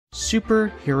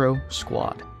Superhero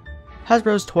Squad.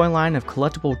 Hasbro's toy line of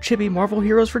collectible chibi Marvel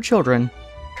heroes for children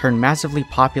turned massively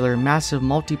popular, massive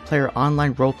multiplayer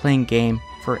online role-playing game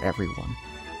for everyone.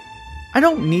 I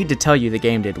don't need to tell you the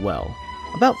game did well.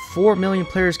 About 4 million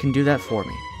players can do that for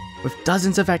me. With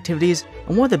dozens of activities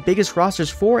and one of the biggest rosters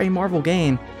for a Marvel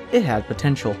game, it had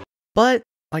potential. But,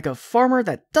 like a farmer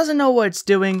that doesn't know what it's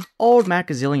doing, old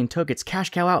Gazillion took its cash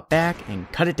cow out back and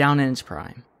cut it down in its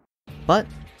prime. But,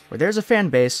 where there's a fan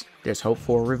base, there's hope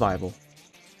for a revival.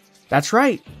 That's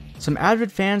right! Some avid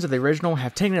fans of the original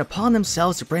have taken it upon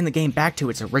themselves to bring the game back to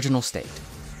its original state.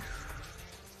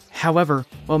 However,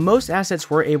 while most assets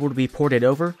were able to be ported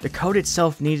over, the code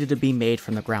itself needed to be made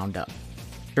from the ground up.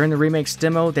 During the remake's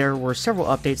demo, there were several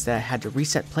updates that had to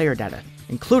reset player data,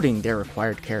 including their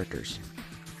required characters.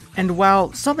 And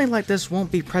while something like this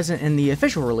won't be present in the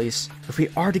official release, if we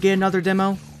are to get another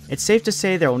demo, it's safe to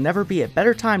say there will never be a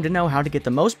better time to know how to get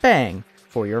the most bang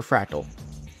for your fractal.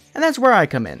 And that's where I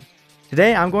come in.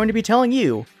 Today I'm going to be telling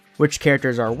you which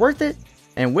characters are worth it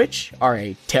and which are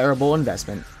a terrible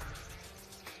investment.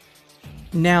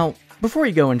 Now, before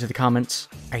you go into the comments,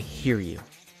 I hear you,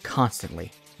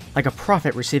 constantly, like a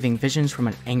prophet receiving visions from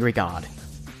an angry god.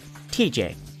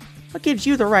 TJ, what gives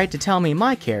you the right to tell me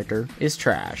my character is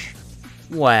trash?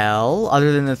 Well,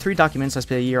 other than the 3 documents I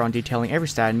spent a year on detailing every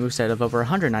stat and moveset of over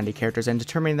 190 characters and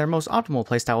determining their most optimal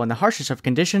playstyle in the harshest of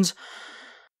conditions,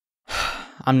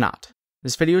 I'm not.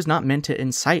 This video is not meant to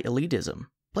incite elitism.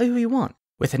 Play who you want.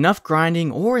 With enough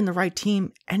grinding or in the right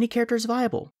team, any character is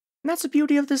viable. And that's the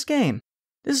beauty of this game.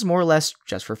 This is more or less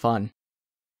just for fun.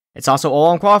 It's also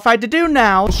all I'm qualified to do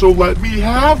now, so let me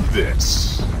have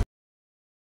this!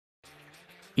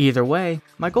 Either way,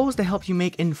 my goal is to help you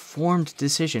make informed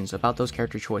decisions about those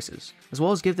character choices, as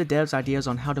well as give the devs ideas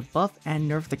on how to buff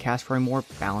and nerf the cast for a more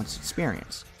balanced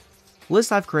experience. The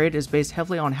list I've created is based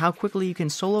heavily on how quickly you can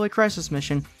solo a crisis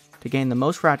mission to gain the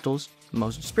most fractals, the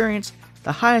most experience,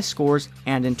 the highest scores,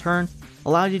 and in turn,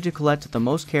 allow you to collect the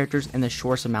most characters in the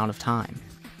shortest amount of time.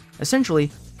 Essentially,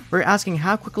 we're asking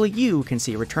how quickly you can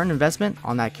see a return investment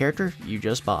on that character you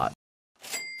just bought.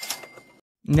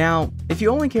 Now, if you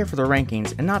only care for the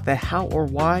rankings and not the how or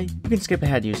why, you can skip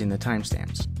ahead using the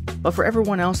timestamps. But for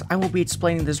everyone else, I will be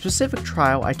explaining the specific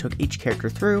trial I took each character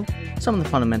through, some of the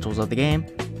fundamentals of the game,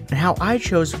 and how I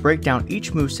chose to break down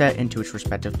each moveset into its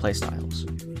respective playstyles.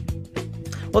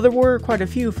 While there were quite a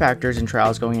few factors and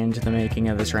trials going into the making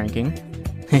of this ranking,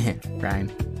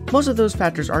 rhyme, most of those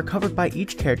factors are covered by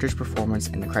each character's performance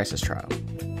in the Crisis trial.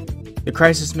 The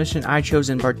Crisis mission I chose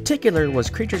in particular was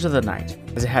Creatures of the Night,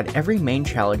 as it had every main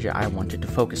challenge I wanted to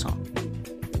focus on.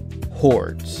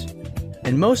 Hordes.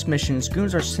 In most missions,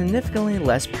 goons are significantly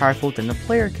less powerful than the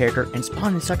player character and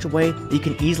spawn in such a way that you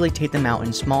can easily take them out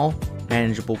in small,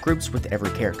 manageable groups with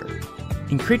every character.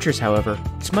 In Creatures, however,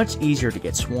 it's much easier to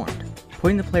get swarmed,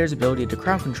 putting the player's ability to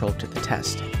crowd control to the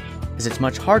test, as it's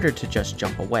much harder to just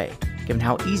jump away, given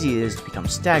how easy it is to become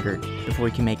staggered before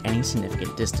you can make any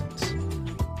significant distance.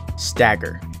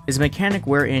 Stagger is a mechanic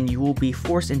wherein you will be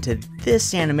forced into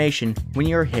this animation when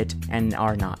you are hit and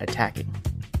are not attacking.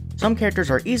 Some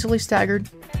characters are easily staggered,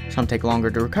 some take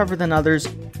longer to recover than others,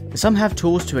 and some have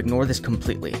tools to ignore this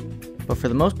completely, but for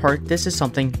the most part this is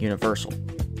something universal.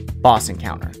 Boss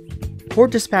encounter.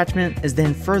 Horde dispatchment is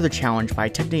then further challenged by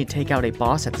attempting to take out a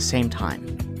boss at the same time.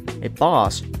 A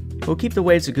boss will keep the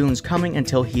waves of goons coming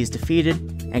until he is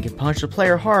defeated, and can punch the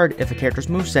player hard if a character's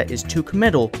moveset is too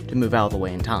committal to move out of the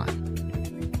way in time.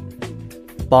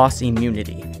 Boss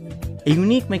immunity. A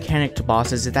unique mechanic to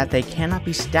bosses is that they cannot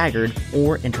be staggered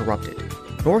or interrupted,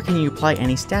 nor can you apply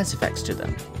any stats effects to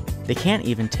them. They can't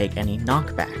even take any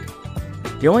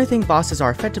knockback. The only thing bosses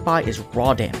are affected by is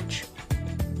raw damage.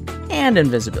 And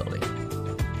invisibility.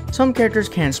 Some characters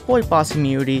can exploit boss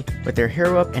immunity with their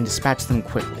hero up and dispatch them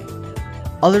quickly.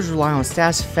 Others rely on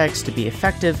stats effects to be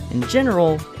effective in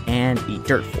general and eat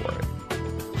dirt for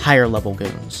it. Higher level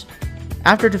goons.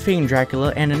 After defeating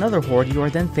Dracula and another horde, you are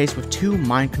then faced with 2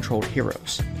 mind-controlled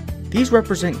heroes. These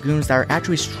represent goons that are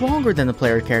actually stronger than the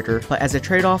player character, but as a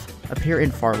trade-off, appear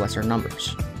in far lesser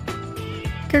numbers.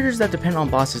 Characters that depend on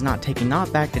bosses not taking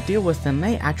knockback to deal with them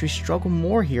may actually struggle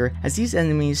more here, as these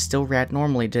enemies still react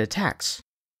normally to attacks.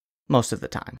 Most of the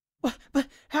time. But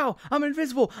how? I'm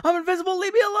invisible! I'm invisible!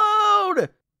 Leave me alone!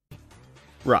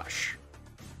 Rush.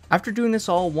 After doing this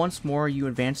all once more, you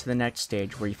advance to the next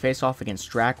stage where you face off against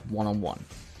Drac one-on-one,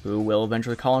 who will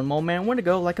eventually call on Mole Man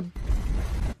Wendigo like a...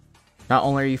 Not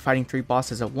only are you fighting 3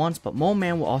 bosses at once, but Mole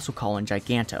Man will also call in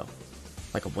Giganto,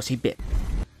 like a wussy bit.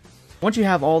 Once you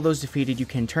have all those defeated, you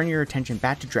can turn your attention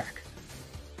back to Drac,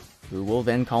 who will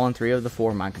then call in 3 of the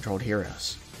 4 mind-controlled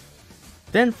heroes.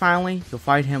 Then finally, you'll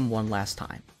fight him one last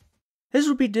time, This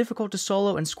would be difficult to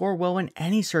solo and score well in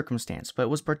any circumstance, but it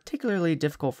was particularly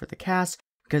difficult for the cast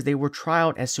because they were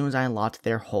trialed as soon as I unlocked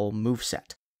their whole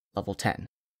moveset, level 10,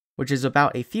 which is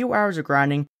about a few hours of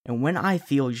grinding, and when I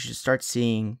feel you should start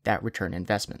seeing that return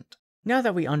investment. Now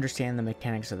that we understand the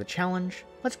mechanics of the challenge,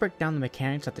 let's break down the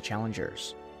mechanics of the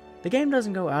challengers. The game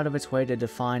doesn't go out of its way to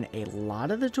define a lot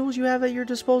of the tools you have at your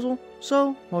disposal,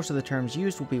 so most of the terms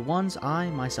used will be ones I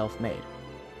myself made.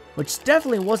 Which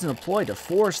definitely wasn't a ploy to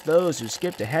force those who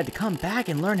skipped ahead to come back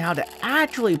and learn how to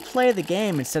actually play the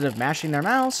game instead of mashing their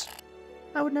mouse.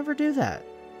 I would never do that.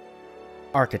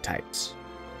 Archetypes.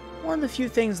 One of the few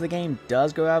things the game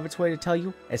does go out of its way to tell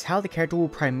you is how the character will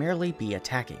primarily be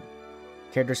attacking.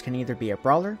 Characters can either be a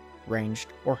brawler, ranged,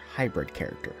 or hybrid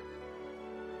character.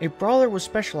 A brawler will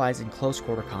specialize in close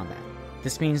quarter combat.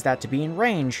 This means that to be in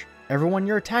range, everyone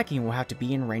you're attacking will have to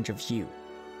be in range of you.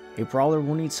 A brawler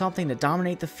will need something to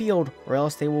dominate the field, or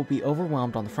else they will be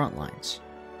overwhelmed on the front lines.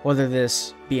 Whether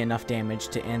this be enough damage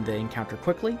to end the encounter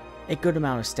quickly, a good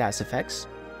amount of status effects,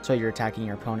 so you're attacking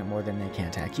your opponent more than they can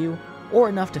attack you, or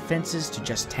enough defenses to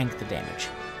just tank the damage.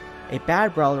 A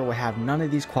bad brawler will have none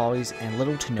of these qualities and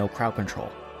little to no crowd control.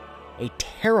 A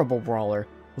terrible brawler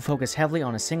will focus heavily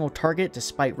on a single target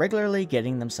despite regularly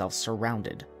getting themselves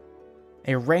surrounded.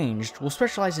 A ranged will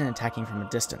specialize in attacking from a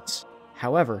distance.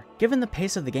 However, given the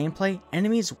pace of the gameplay,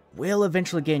 enemies will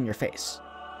eventually get in your face.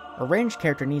 A ranged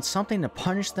character needs something to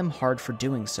punish them hard for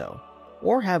doing so,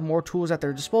 or have more tools at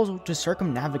their disposal to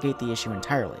circumnavigate the issue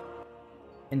entirely.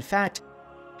 In fact,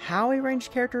 how a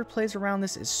ranged character plays around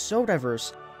this is so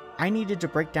diverse, I needed to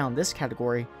break down this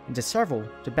category into several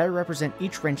to better represent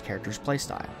each ranged character's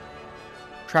playstyle.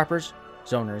 Trappers,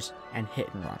 zoners, and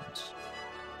hit and runs.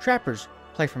 Trappers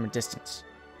play from a distance,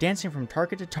 dancing from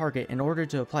target to target in order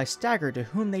to apply stagger to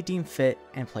whom they deem fit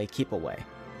and play keep away.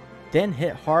 Then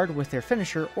hit hard with their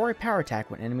finisher or a power attack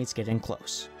when enemies get in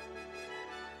close.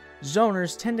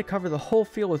 Zoners tend to cover the whole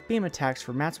field with beam attacks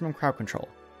for maximum crowd control.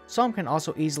 Some can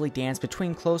also easily dance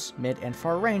between close, mid, and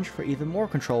far range for even more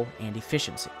control and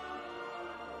efficiency.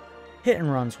 Hit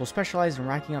and runs will specialize in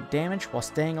racking up damage while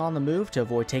staying on the move to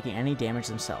avoid taking any damage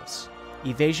themselves.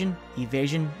 Evasion,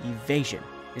 evasion, evasion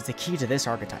is the key to this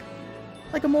archetype,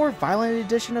 like a more violent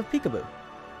edition of Peekaboo.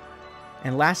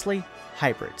 And lastly,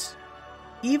 hybrids.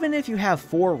 Even if you have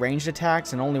 4 ranged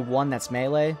attacks and only 1 that's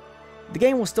melee, the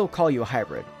game will still call you a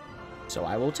hybrid, so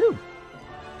I will too.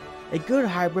 A good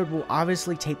hybrid will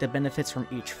obviously take the benefits from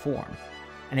each form,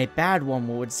 and a bad one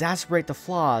will exacerbate the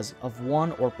flaws of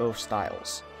one or both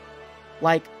styles.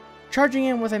 Like, charging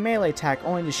in with a melee attack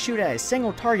only to shoot at a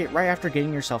single target right after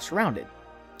getting yourself surrounded.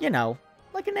 You know,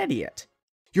 like an idiot.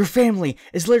 Your family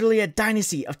is literally a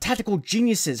dynasty of tactical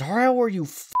geniuses, how are you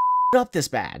f***ed up this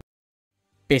bad?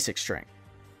 Basic strength.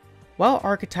 While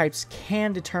archetypes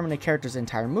can determine a character's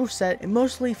entire moveset, it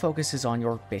mostly focuses on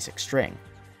your basic string.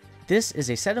 This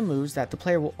is a set of moves that the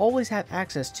player will always have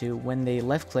access to when they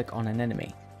left-click on an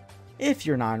enemy. If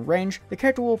you're not in range, the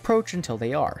character will approach until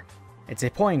they are. It's a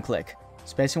point and click.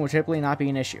 Spacing will typically not be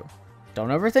an issue. Don't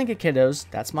overthink it, kiddos,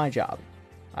 that's my job.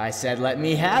 I said let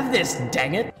me have this,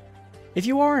 dang it! If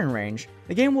you are in range,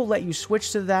 the game will let you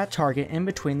switch to that target in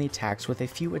between the attacks with a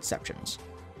few exceptions.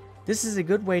 This is a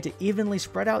good way to evenly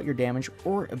spread out your damage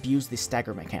or abuse the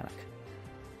stagger mechanic.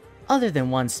 Other than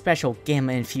one special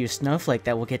gamma-infused snowflake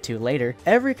that we'll get to later,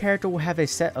 every character will have a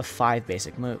set of 5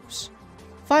 basic moves.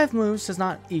 5 moves does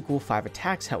not equal 5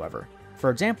 attacks, however.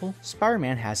 For example,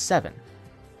 Spider-Man has 7.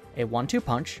 A 1-2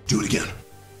 punch, Do it again.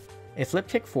 a flip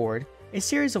kick forward, a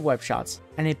series of web shots,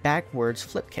 and a backwards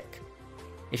flip kick.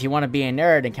 If you want to be a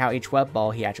nerd and count each web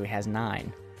ball, he actually has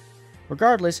 9.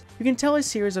 Regardless, you can tell a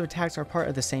series of attacks are part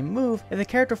of the same move if the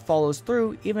character follows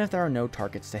through even if there are no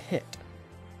targets to hit.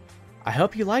 I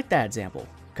hope you liked that example,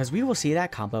 because we will see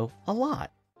that combo a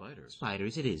lot.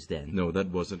 Spiders it is then. No, that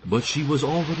wasn't. But she was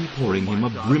already pouring him a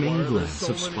brimming glass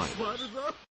of spiders.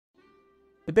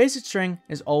 The basic string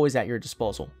is always at your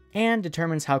disposal, and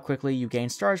determines how quickly you gain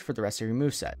stars for the rest of your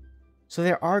moveset, so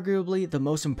they're arguably the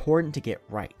most important to get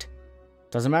right.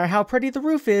 Doesn't matter how pretty the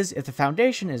roof is if the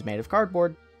foundation is made of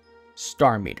cardboard.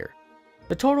 Star meter.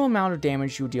 The total amount of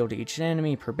damage you deal to each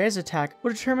enemy per base attack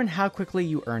will determine how quickly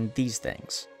you earn these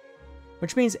things.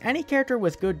 Which means any character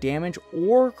with good damage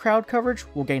or crowd coverage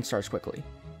will gain stars quickly.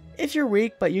 If you're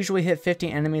weak but usually hit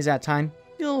 15 enemies at a time,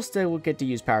 you'll still get to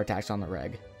use power attacks on the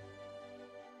reg.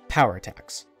 Power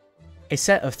attacks. A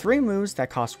set of 3 moves that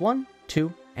cost 1,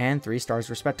 2, and 3 stars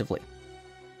respectively.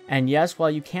 And yes,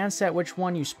 while you can set which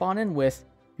one you spawn in with,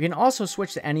 you can also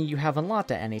switch to any you have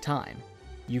unlocked at any time.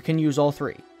 You can use all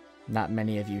 3. Not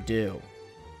many of you do.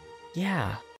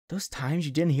 Yeah, those times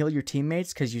you didn't heal your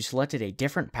teammates because you selected a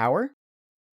different power?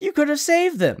 You could have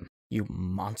saved them, you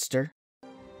monster.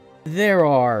 There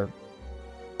are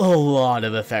a lot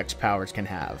of effects powers can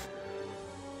have.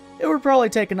 It would probably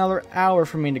take another hour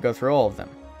for me to go through all of them.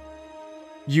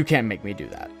 You can't make me do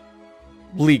that.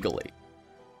 Legally.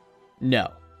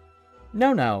 No.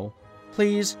 No, no.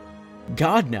 Please.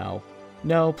 God, no.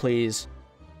 No, please.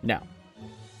 No.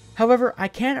 However, I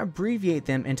can abbreviate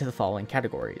them into the following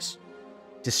categories.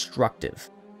 Destructive.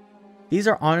 These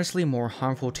are honestly more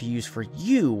harmful to use for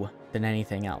you than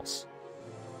anything else.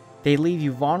 They leave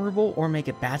you vulnerable or make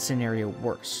a bad scenario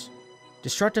worse.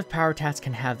 Destructive power attacks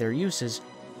can have their uses,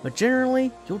 but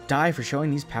generally, you'll die for showing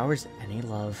these powers any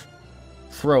love.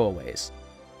 Throwaways.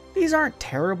 These aren't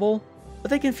terrible,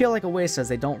 but they can feel like a waste as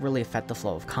they don't really affect the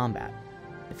flow of combat.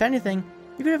 If anything,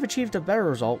 you could have achieved a better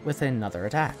result with another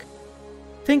attack.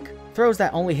 Think throws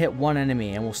that only hit one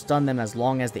enemy and will stun them as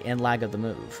long as the end lag of the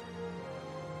move.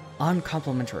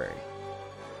 Uncomplimentary.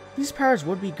 These powers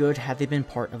would be good had they been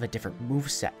part of a different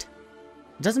moveset.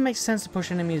 It doesn't make sense to push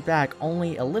enemies back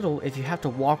only a little if you have to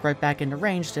walk right back into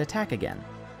range to attack again.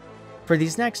 For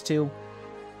these next two,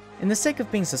 in the sake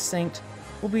of being succinct,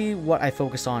 will be what I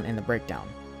focus on in the breakdown.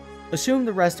 Assume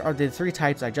the rest are the three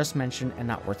types I just mentioned and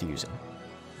not worth using.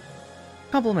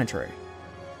 Complementary.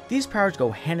 These powers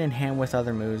go hand in hand with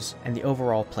other moves and the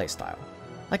overall playstyle.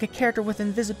 Like a character with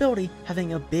invisibility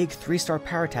having a big 3-star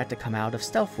power attack to come out of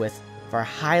stealth with for a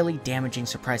highly damaging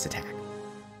surprise attack.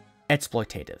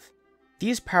 Exploitative.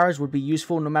 These powers would be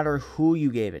useful no matter who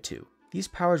you gave it to. These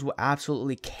powers will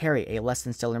absolutely carry a less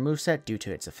than stellar moveset due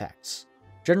to its effects.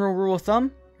 General rule of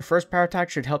thumb, your first power attack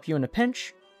should help you in a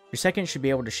pinch, your second should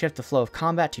be able to shift the flow of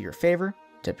combat to your favor,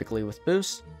 typically with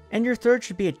boosts, and your third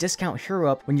should be a discount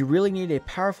hero up when you really need a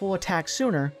powerful attack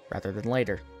sooner rather than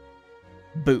later.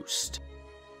 Boost.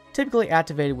 Typically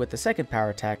activated with the second power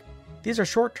attack, these are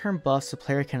short-term buffs the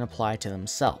player can apply to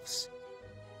themselves.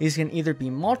 These can either be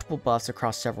multiple buffs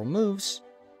across several moves,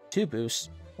 2 boosts,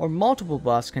 or multiple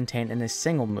buffs contained in a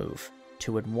single move,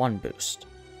 2 in 1 boost.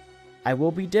 I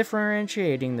will be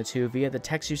differentiating the two via the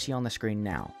text you see on the screen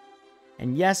now.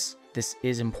 And yes, this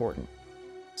is important.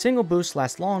 Single boosts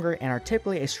last longer and are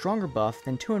typically a stronger buff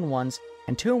than 2-in-1s,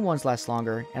 and 2-in-1s last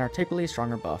longer and are typically a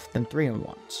stronger buff than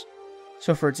 3-in-1s.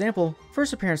 So for example,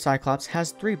 First Appearance Cyclops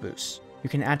has 3 boosts. You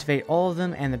can activate all of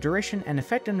them and the duration and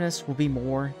effectiveness will be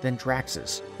more than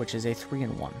Drax's, which is a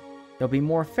 3-in-1. They'll be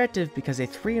more effective because a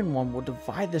 3-in-1 will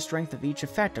divide the strength of each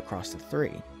effect across the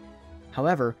 3.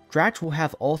 However, Drax will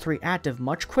have all 3 active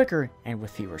much quicker and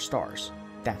with fewer stars.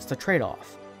 That's the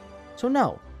trade-off. So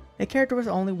no, a character with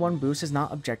only 1 boost is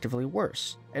not objectively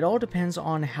worse. It all depends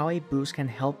on how a boost can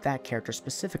help that character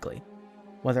specifically,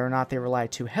 whether or not they rely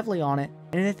too heavily on it,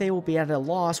 and if they will be at a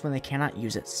loss when they cannot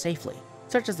use it safely.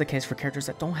 Such is the case for characters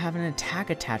that don't have an attack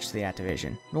attached to the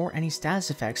activation, nor any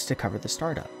status effects to cover the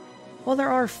startup. While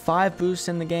there are 5 boosts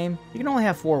in the game, you can only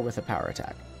have 4 with a power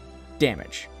attack.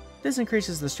 Damage. This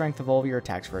increases the strength of all of your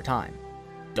attacks for a time.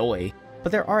 Doi.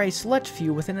 But there are a select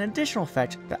few with an additional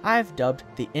effect that I've dubbed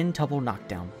the Intuple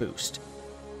Knockdown boost.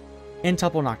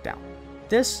 Intuple Knockdown.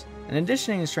 This, in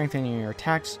addition to strengthening your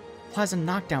attacks, applies a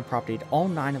knockdown property to all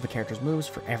 9 of a character's moves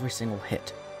for every single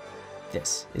hit.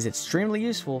 This is extremely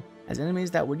useful, as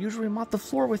enemies that would usually mop the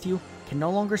floor with you can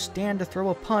no longer stand to throw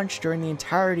a punch during the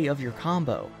entirety of your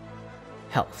combo.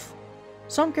 Health.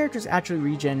 Some characters actually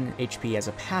regen HP as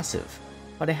a passive,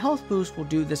 but a health boost will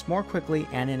do this more quickly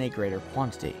and in a greater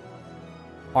quantity.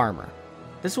 Armor.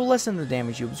 This will lessen the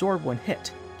damage you absorb when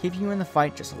hit, keeping you in the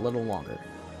fight just a little longer.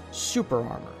 Super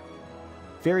Armor.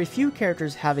 Very few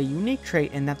characters have a unique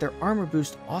trait in that their armor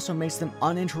boost also makes them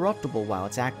uninterruptible while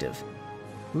it's active.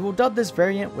 We will dub this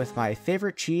variant with my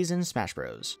favorite cheese in Smash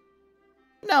Bros.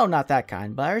 No, not that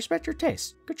kind, but I respect your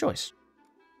taste. Good choice.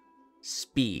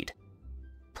 Speed.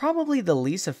 Probably the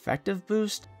least effective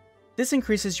boost. This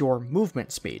increases your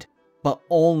movement speed, but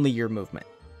only your movement.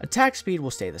 Attack speed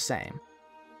will stay the same,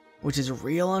 which is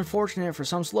real unfortunate for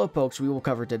some slowpokes we will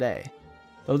cover today,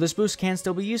 though this boost can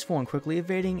still be useful in quickly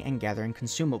evading and gathering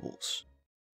consumables.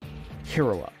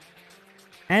 Hero Up.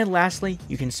 And lastly,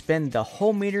 you can spend the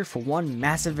whole meter for one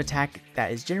massive attack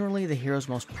that is generally the hero's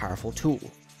most powerful tool.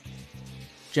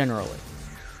 Generally.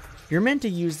 You're meant to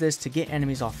use this to get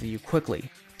enemies off of you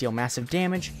quickly, deal massive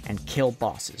damage, and kill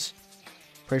bosses.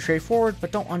 Pretty straightforward,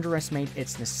 but don't underestimate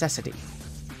its necessity.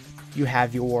 You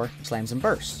have your slams and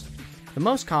bursts. The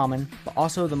most common, but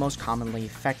also the most commonly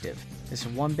effective. This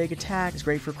one big attack is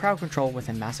great for crowd control with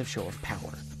a massive show of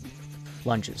power.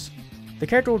 Lunges. The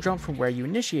character will jump from where you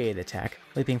initiated the attack,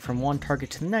 leaping from one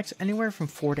target to the next anywhere from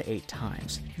 4 to 8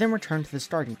 times, then return to the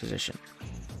starting position.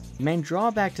 The main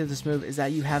drawback to this move is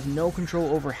that you have no control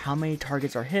over how many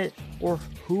targets are hit or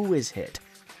who is hit.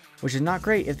 which is not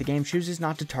great if the game chooses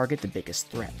not to target the biggest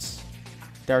threats.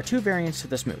 There are 2 variants to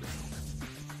this move.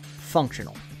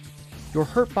 Functional. Your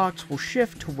hurt box will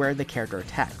shift to where the character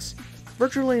attacks,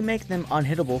 virtually making them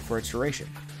unhittable for its duration.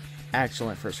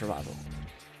 Excellent for survival.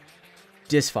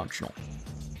 Dysfunctional.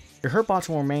 Your hurt box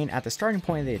will remain at the starting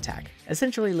point of the attack,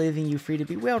 essentially leaving you free to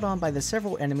be wailed on by the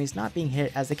several enemies not being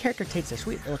hit as the character takes a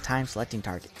sweet little time selecting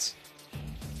targets.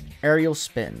 Aerial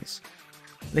spins.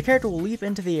 The character will leap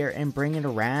into the air and bring it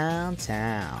around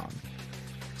town.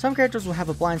 Some characters will have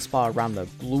a blind spot around the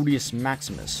gluteus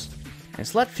maximus, and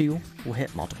select few will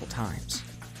hit multiple times.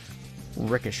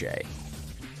 Ricochet.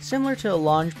 Similar to a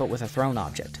lunge but with a thrown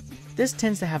object. This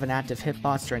tends to have an active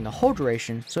hitbox during the whole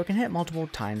duration, so it can hit multiple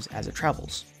times as it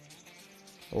travels.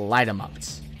 Light 'em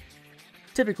ups.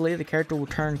 Typically, the character will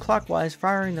turn clockwise,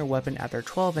 firing their weapon at their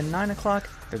 12 and 9 o'clock,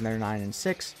 then their 9 and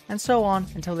 6, and so on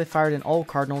until they fired in all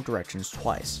cardinal directions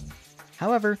twice.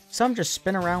 However, some just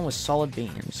spin around with solid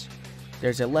beams.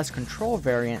 There's a less control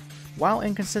variant, while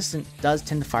inconsistent, does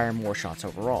tend to fire more shots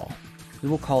overall. We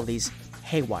will call these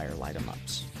haywire light 'em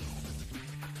ups.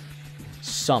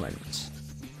 Summons.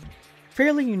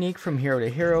 Fairly unique from hero to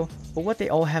hero, but what they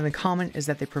all have in common is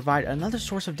that they provide another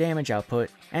source of damage output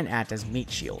and act as meat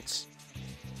shields.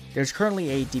 There's currently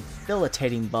a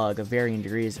debilitating bug of varying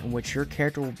degrees in which your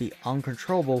character will be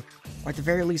uncontrollable, or at the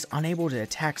very least unable to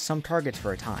attack some targets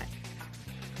for a time.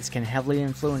 This can heavily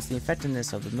influence the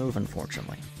effectiveness of the move,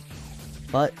 unfortunately.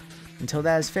 But until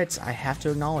that is fixed, I have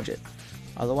to acknowledge it,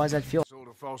 otherwise I'd feel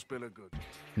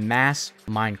mass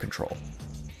mind control.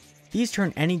 These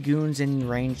turn any goons in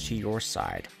range to your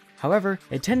side. However,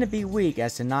 they tend to be weak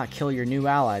as to not kill your new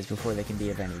allies before they can be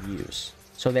of any use,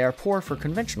 so they are poor for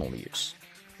conventional use.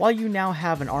 While you now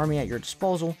have an army at your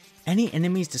disposal, any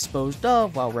enemies disposed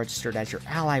of while registered as your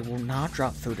ally will not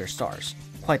drop food or stars.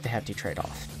 Quite the hefty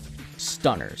trade-off.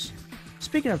 Stunners.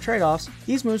 Speaking of trade-offs,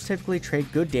 these moves typically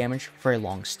trade good damage for a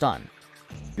long stun.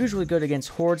 Usually good against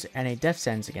hordes and a death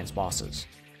sentence against bosses.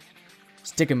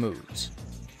 Stick 'em moves.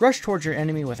 Rush towards your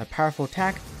enemy with a powerful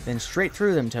attack, then straight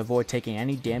through them to avoid taking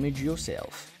any damage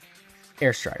yourself.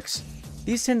 Airstrikes.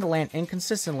 These tend to land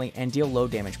inconsistently and deal low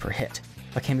damage per hit,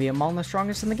 but can be among the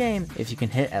strongest in the game if you can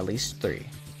hit at least 3.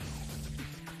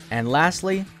 And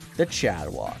lastly, the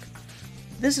Chadwalk.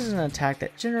 This is an attack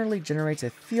that generally generates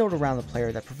a field around the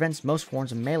player that prevents most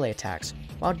forms of melee attacks,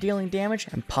 while dealing damage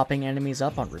and popping enemies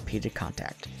up on repeated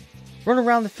contact. Run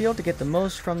around the field to get the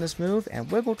most from this move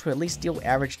and wiggle to at least deal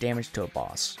average damage to a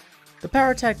boss. The power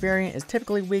attack variant is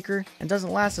typically weaker and doesn't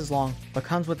last as long, but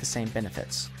comes with the same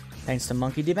benefits, thanks to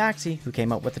Monkey.D.Mexyy who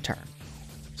came up with the term.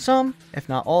 Some, if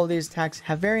not all of these attacks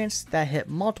have variants that hit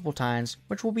multiple times,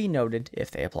 which will be noted if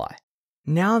they apply.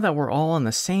 Now that we're all on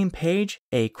the same page,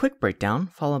 a quick breakdown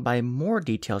followed by more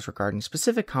details regarding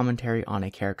specific commentary on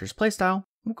a character's playstyle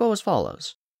will go as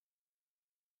follows.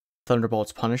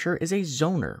 Thunderbolt's Punisher is a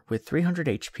zoner with 300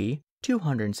 HP,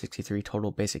 263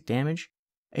 total basic damage,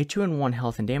 a 2-in-1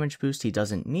 health and damage boost he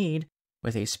doesn't need,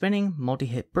 with a spinning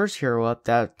multi-hit burst hero up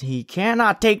that he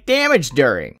cannot take damage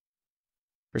during,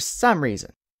 for some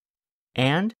reason.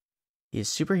 And he is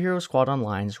Superhero Squad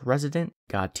Online's resident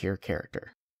god tier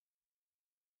character.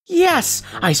 Yes,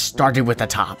 I started with the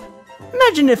top.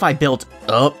 Imagine if I built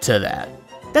up to that.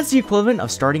 That's the equivalent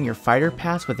of starting your fighter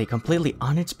pass with a completely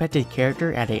unexpected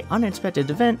character at an unexpected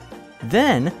event,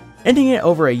 then ending it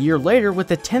over a year later with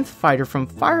the 10th fighter from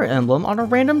Fire Emblem on a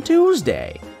random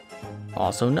Tuesday,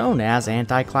 also known as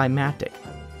anticlimactic.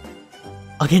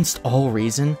 Against all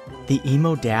reason, the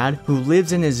emo dad who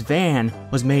lives in his van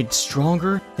was made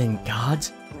stronger than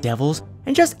gods, devils,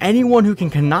 and just anyone who can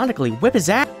canonically whip his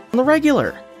ass on the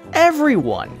regular.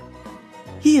 Everyone!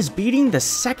 He is beating the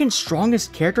second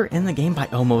strongest character in the game by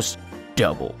almost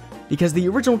double, because the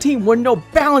original team wouldn't know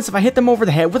balance if I hit them over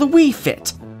the head with a Wii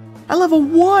Fit. At level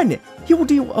 1, he will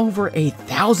deal over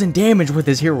 1,000 damage with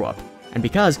his hero up, and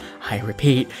because, I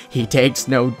repeat, he takes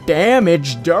no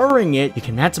damage during it, you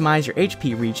can maximize your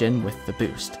HP regen with the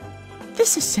boost.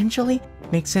 This essentially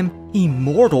makes him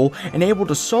immortal and able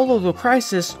to solo the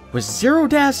crisis with 0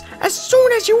 deaths as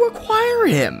soon as you acquire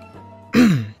him.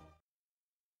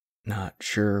 Not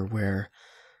sure where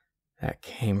that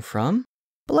came from,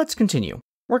 but let's continue,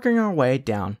 working our way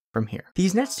down from here.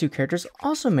 These next 2 characters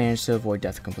also managed to avoid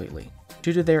death completely,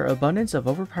 due to their abundance of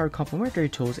overpowered complementary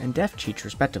tools and death cheats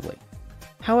respectively.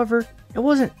 However, it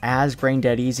wasn't as brain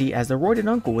dead easy as the roided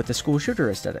uncle with the school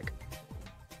shooter aesthetic.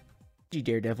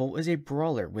 Daredevil is a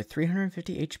brawler with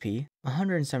 350 HP,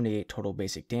 178 total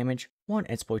basic damage, 1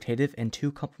 exploitative and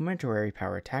 2 complementary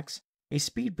power attacks, a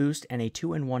speed boost and a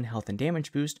 2-in-1 health and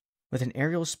damage boost, with an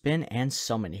aerial spin and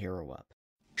summon hero up.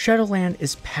 Shadowland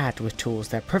is packed with tools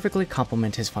that perfectly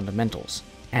complement his fundamentals,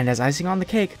 and as icing on the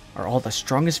cake are all the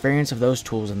strongest variants of those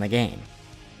tools in the game,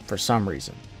 for some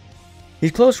reason. He's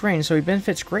close range, so he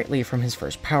benefits greatly from his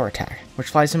first power attack, which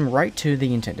flies him right to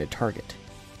the intended target.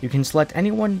 You can select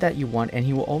anyone that you want and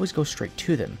he will always go straight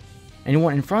to them.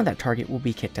 Anyone in front of that target will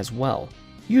be kicked as well,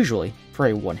 usually for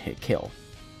a one-hit kill.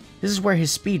 This is where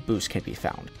his speed boost can be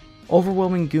found,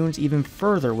 overwhelming goons even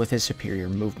further with his superior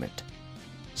movement.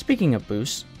 Speaking of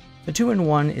boosts, the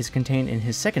 2-in-1 is contained in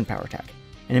his second power attack,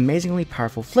 an amazingly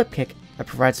powerful flip kick that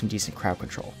provides some decent crowd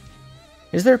control.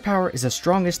 His third power is the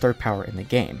strongest third power in the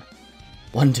game.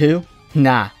 1, 2?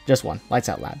 Nah, just one, lights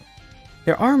out lad.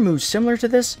 There are moves similar to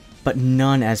this, but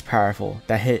none as powerful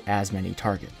that hit as many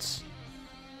targets.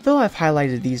 Though I've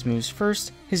highlighted these moves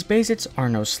first, his basics are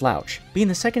no slouch, being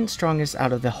the second strongest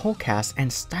out of the whole cast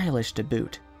and stylish to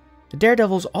boot. The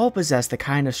Daredevils all possess the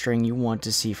kind of string you want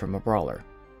to see from a brawler.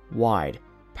 Wide,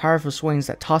 powerful swings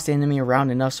that toss the enemy around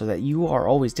enough so that you are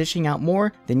always dishing out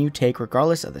more than you take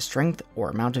regardless of the strength or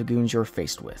amount of goons you're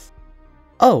faced with.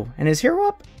 Oh, and his hero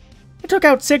up? He took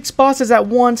out 6 bosses at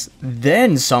once,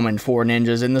 then summoned 4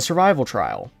 ninjas in the survival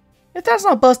trial. If that's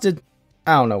not busted,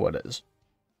 I don't know what is.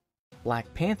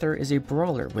 Black Panther is a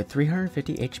brawler with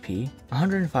 350 HP,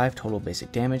 105 total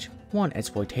basic damage, 1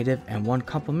 exploitative and 1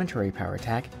 complementary power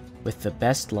attack, with the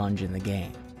best lunge in the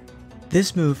game.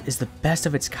 This move is the best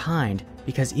of its kind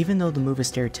because even though the move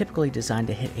is stereotypically designed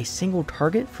to hit a single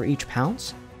target for each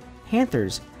pounce,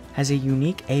 Panther's has a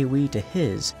unique AoE to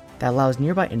his that allows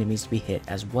nearby enemies to be hit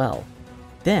as well.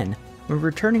 Then, when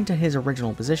returning to his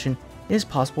original position, it is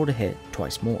possible to hit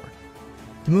twice more.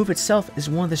 The move itself is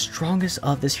one of the strongest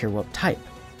of this hero up type,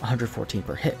 114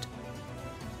 per hit.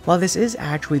 While this is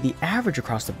actually the average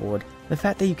across the board, the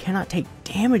fact that you cannot take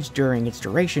damage during its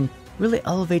duration really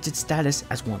elevates its status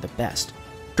as one of the best.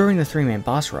 During the 3-man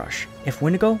boss rush, if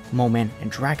Wendigo, Moman,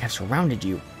 and Drak have surrounded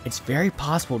you, it's very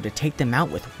possible to take them out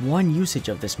with one usage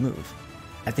of this move,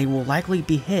 as they will likely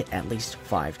be hit at least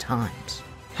 5 times.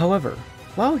 However,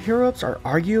 while hero-ups are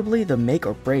arguably the make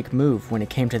or break move when it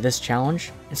came to this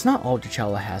challenge, it's not all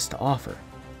T'Challa has to offer.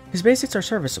 His basics are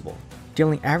serviceable,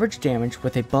 dealing average damage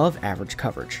with above average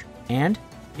coverage, and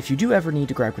if you do ever need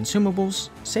to grab consumables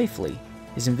safely,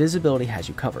 his invisibility has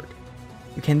you covered.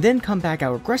 You can then come back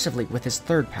out aggressively with his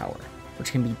third power,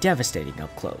 which can be devastating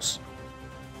up close.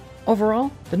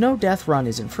 Overall, the no death run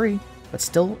isn't free, but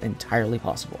still entirely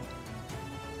possible.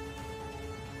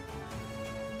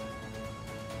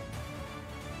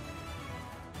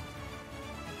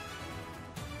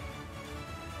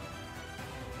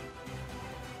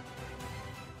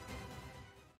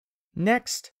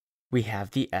 Next, we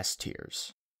have the S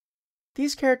tiers.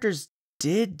 These characters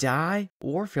did die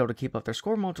or fail to keep up their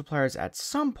score multipliers at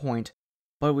some point,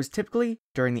 but it was typically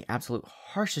during the absolute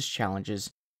harshest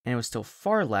challenges, and it was still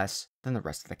far less than the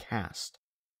rest of the cast.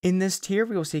 In this tier,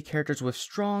 we will see characters with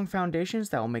strong foundations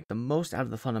that will make the most out of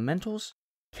the fundamentals,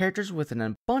 characters with an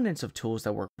abundance of tools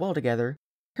that work well together,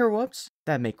 hero-ups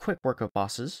that make quick work of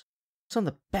bosses, some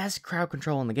of the best crowd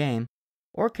control in the game,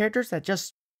 or characters that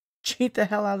just cheat the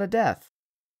hell out of death.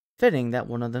 Fitting that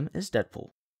one of them is Deadpool.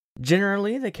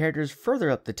 Generally, the characters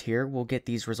further up the tier will get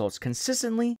these results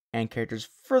consistently, and characters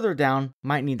further down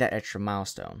might need that extra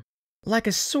milestone. Like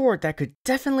a sword that could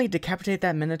definitely decapitate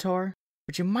that Minotaur,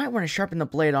 but you might want to sharpen the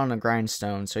blade on a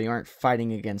grindstone so you aren't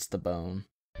fighting against the bone.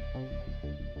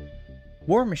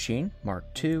 War Machine Mark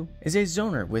II is a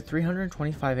zoner with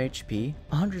 325 HP,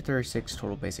 136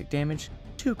 total basic damage,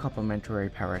 2 complementary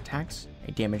power attacks,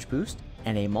 a damage boost,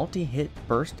 and a multi-hit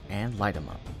burst and light 'em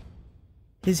up.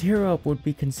 His hero up would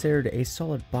be considered a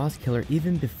solid boss killer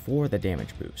even before the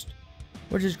damage boost,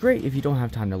 which is great if you don't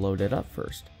have time to load it up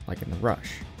first, like in the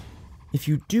rush. If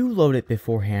you do load it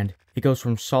beforehand, it goes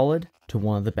from solid to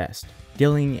one of the best,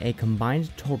 dealing a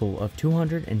combined total of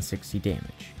 260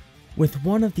 damage. With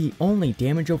one of the only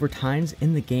damage over times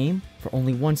in the game for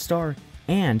only 1 star,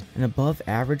 and an above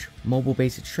average mobile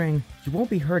basic string, you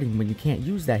won't be hurting when you can't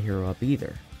use that hero up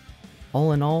either.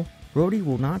 All in all, Rhodey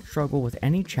will not struggle with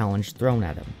any challenge thrown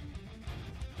at him.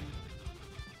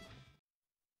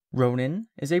 Ronin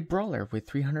is a brawler with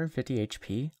 350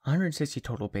 HP, 160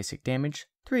 total basic damage,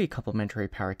 3 complementary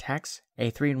power attacks,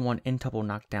 a 3-in-1 in-double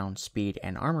knockdown speed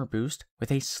and armor boost with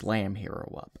a slam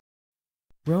hero up.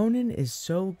 Ronin is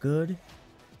so good,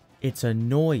 it's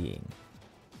annoying.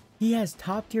 He has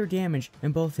top tier damage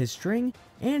in both his string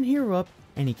and hero up,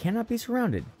 and he cannot be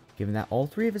surrounded, given that all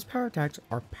 3 of his power attacks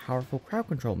are powerful crowd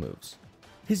control moves.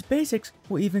 His basics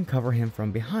will even cover him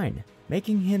from behind,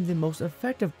 making him the most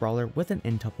effective brawler with an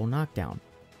in-double knockdown.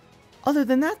 Other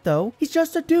than that though, he's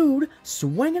just a dude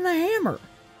swinging a hammer.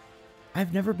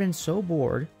 I've never been so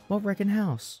bored while wrecking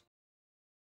house.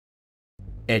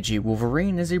 Edgy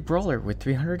Wolverine is a brawler with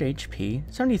 300 HP,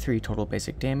 73 total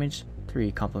basic damage,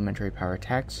 3 complementary power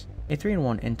attacks, a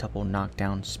 3-in-1 intuple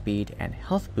knockdown, speed, and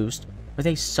health boost with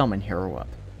a summon hero up,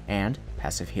 and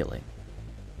passive healing.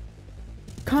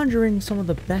 Conjuring some of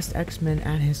the best X-Men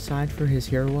at his side for his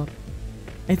hero up,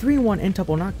 a 3-in-1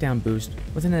 intuple knockdown boost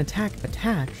with an attack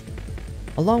attached,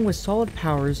 along with solid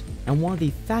powers and one of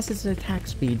the fastest attack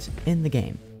speeds in the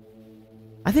game.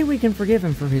 I think we can forgive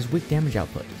him for his weak damage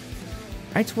output.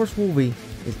 X-Force Wolvie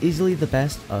is easily the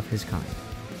best of his kind.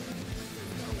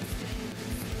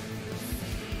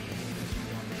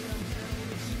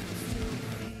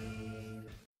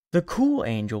 The Cool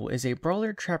Angel is a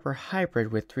Brawler Trapper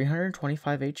hybrid with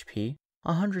 325 HP,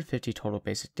 150 total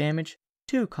basic damage,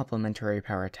 2 complementary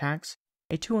power attacks,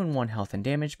 a 2-in-1 health and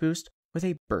damage boost with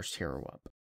a burst hero up.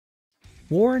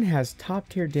 Warren has top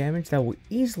tier damage that will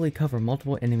easily cover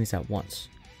multiple enemies at once.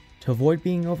 To avoid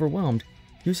being overwhelmed,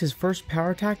 use his first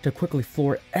power attack to quickly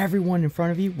floor everyone in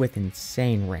front of you with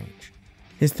insane range.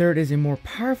 His third is a more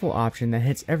powerful option that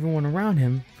hits everyone around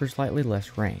him for slightly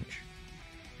less range.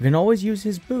 You can always use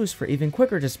his boost for even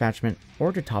quicker dispatchment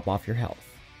or to top off your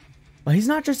health. But he's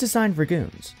not just designed for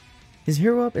goons. His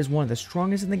hero up is one of the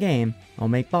strongest in the game and will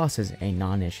make bosses a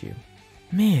non-issue.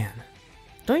 Man,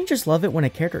 don't you just love it when a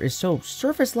character is so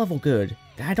surface level good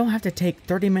that I don't have to take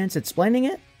 30 minutes explaining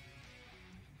it?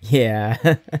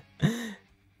 Yeah,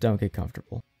 don't get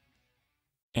comfortable.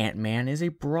 Ant-Man is a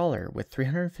brawler with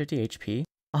 350 HP,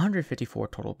 154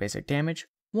 total basic damage,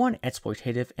 1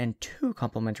 exploitative and 2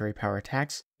 complementary power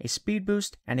attacks, a speed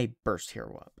boost, and a burst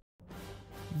hero up.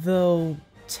 Though,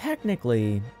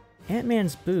 technically,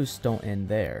 Ant-Man's boosts don't end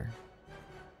there.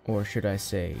 Or should I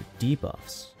say,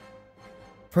 debuffs.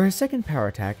 For his second power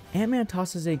attack, Ant-Man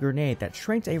tosses a grenade that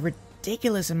shrinks a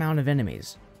ridiculous amount of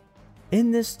enemies.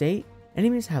 In this state,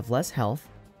 enemies have less health,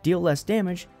 deal less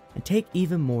damage, and take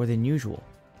even more than usual,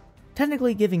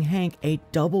 technically giving Hank a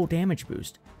double damage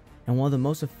boost, and one of the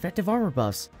most effective armor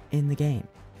buffs in the game.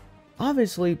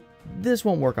 Obviously, this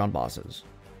won't work on bosses,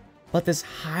 but this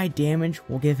high damage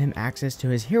will give him access to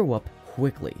his hero up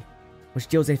quickly, which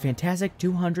deals a fantastic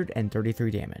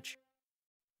 233 damage.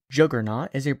 Juggernaut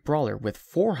is a brawler with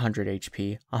 400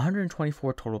 HP,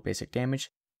 124 total basic damage,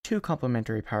 2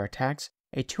 complementary power attacks,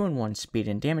 a 2-in-1 speed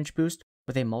and damage boost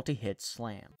with a multi-hit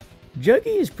slam.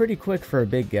 Juggy is pretty quick for a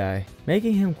big guy,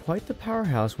 making him quite the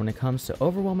powerhouse when it comes to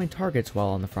overwhelming targets while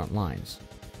on the front lines.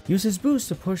 Use his boost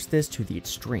to push this to the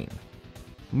extreme.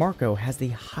 Marco has the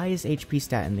highest HP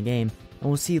stat in the game and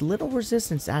will see little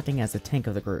resistance acting as the tank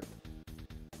of the group.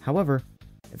 However,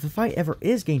 if the fight ever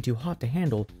is getting too hot to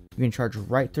handle, you can charge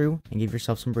right through and give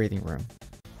yourself some breathing room.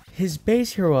 His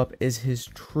base hero up is his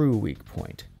true weak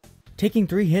point, taking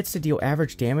 3 hits to deal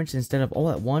average damage instead of all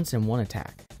at once in one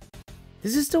attack.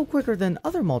 This is still quicker than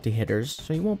other multi-hitters,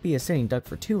 so you won't be a sitting duck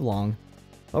for too long,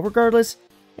 but regardless,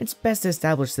 it's best to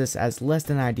establish this as less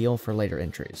than ideal for later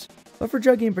entries. But for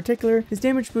Juggy in particular, his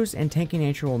damage boost and tanky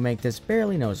nature will make this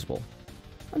barely noticeable.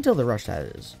 Until the rush, that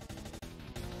is.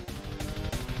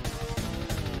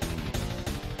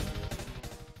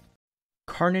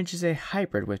 Carnage is a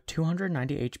hybrid with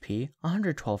 290 HP,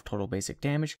 112 total basic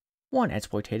damage, 1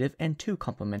 exploitative and 2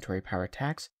 complementary power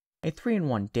attacks, a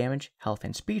 3-in-1 damage, health,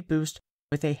 and speed boost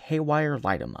with a haywire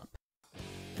light 'em up.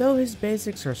 Though his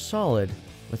basics are solid,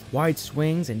 with wide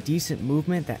swings and decent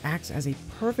movement that acts as a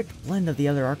perfect blend of the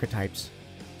other archetypes,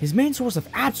 his main source of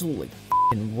absolutely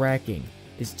f***ing wrecking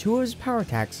is 2 of his power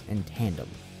attacks in tandem.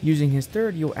 Using his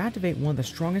third, you'll activate one of the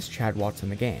strongest Chadwalks in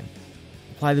the game.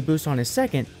 Apply the boost on his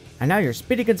second, and now you're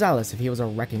Speedy Gonzalez if he was a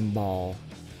wrecking ball.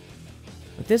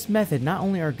 With this method, not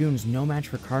only are goons no match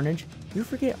for Carnage, you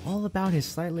forget all about his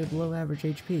slightly below average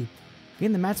HP.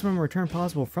 Getting the maximum return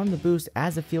possible from the boost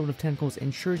as the field of tentacles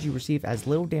ensures you receive as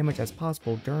little damage as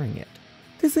possible during it.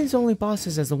 This leaves only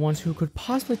bosses as the ones who could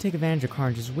possibly take advantage of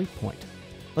Carnage's weak point,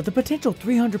 but the potential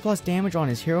 300 plus damage on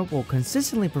his hero will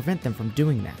consistently prevent them from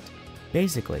doing that.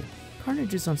 Basically,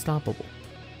 Carnage is unstoppable.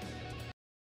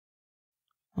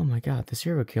 Oh my god, this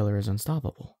hero killer is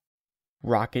unstoppable.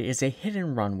 Rocket is a hit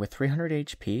and run with 300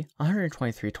 HP,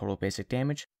 123 total basic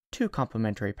damage, 2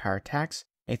 complementary power attacks,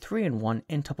 a 3-in-1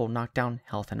 intuple knockdown,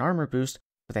 health, and armor boost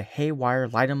with a haywire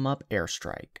light 'em up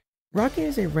airstrike. Rocket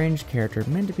is a ranged character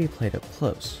meant to be played up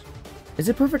close. It's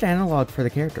a perfect analog for the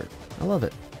character. I love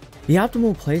it. The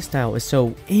optimal playstyle is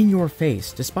so in your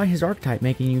face, despite his archetype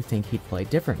making you think he'd play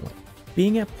differently.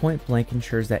 Being at point blank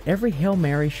ensures that every Hail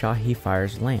Mary shot he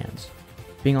fires lands.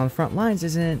 Being on the front lines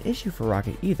isn't an issue for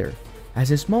Rocket either, as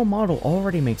his small model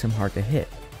already makes him hard to hit,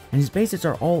 and his bases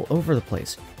are all over the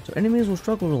place, so enemies will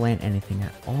struggle to land anything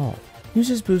at all. Use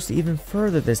his boost to even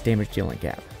further this damage dealing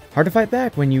gap. Hard to fight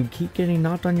back when you keep getting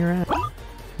knocked on your ass.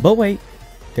 But wait,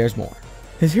 there's more.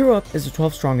 His hero up is the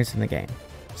 12th strongest in the game,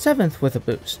 7th with a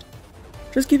boost.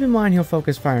 Just keep in mind he'll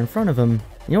focus fire in front of him, and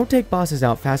he'll take bosses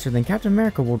out faster than Captain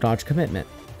America will dodge commitment.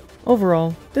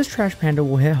 Overall, this trash panda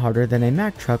will hit harder than a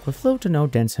Mack truck with low to no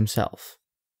dents himself.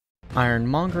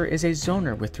 Ironmonger is a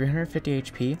zoner with 350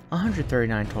 HP,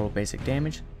 139 total basic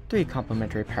damage, 3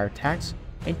 complementary power attacks,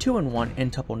 a 2-in-1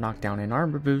 N-tuple knockdown and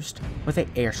armor boost with a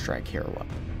airstrike hero up.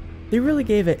 They really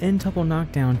gave an N-tuple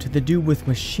knockdown to the dude with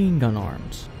machine gun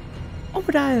arms.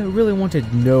 Obadiah really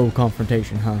wanted no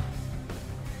confrontation, huh?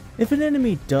 If an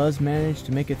enemy does manage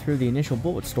to make it through the initial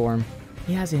bullet storm,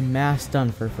 he has a mass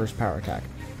stun for first power attack.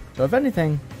 So if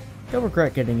anything, they'll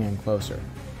regret getting in closer.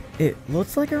 It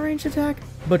looks like a ranged attack,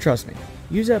 but trust me,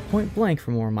 use it at point blank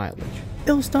for more mileage.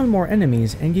 It'll stun more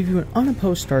enemies and give you an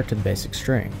unopposed start to the basic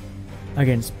string.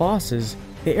 Against bosses,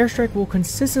 the airstrike will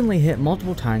consistently hit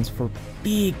multiple times for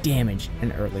big damage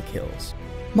and early kills.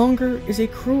 Monger is a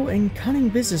cruel and cunning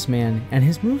businessman, and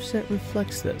his moveset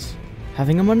reflects this,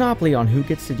 having a monopoly on who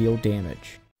gets to deal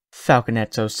damage.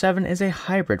 Falconetto 7 is a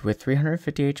hybrid with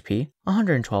 350 HP,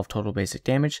 112 total basic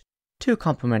damage, 2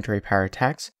 complementary power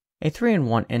attacks, a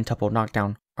 3-in-1 N-tuple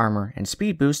knockdown, armor, and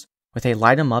speed boost with a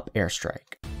light 'em up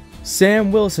airstrike.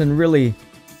 Sam Wilson really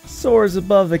soars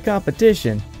above the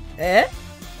competition.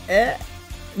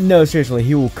 No, seriously,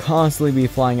 he will constantly be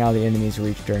flying out of the enemy's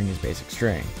reach during his basic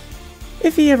string.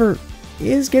 If he ever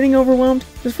is getting overwhelmed,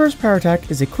 his first power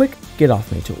attack is a quick get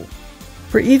off me tool.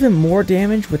 For even more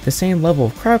damage with the same level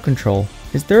of crowd control,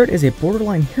 his third is a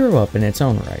borderline hero up in its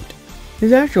own right.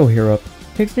 His actual hero up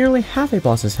takes nearly half a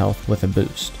boss's health with a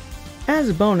boost. As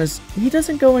a bonus, he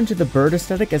doesn't go into the bird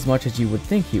aesthetic as much as you would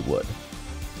think he would.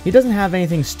 He doesn't have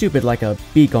anything stupid like a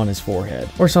beak on his forehead,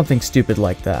 or something stupid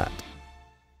like that.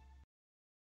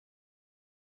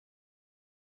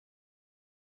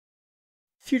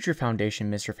 Future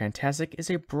Foundation Mr. Fantastic is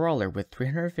a brawler with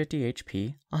 350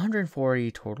 HP,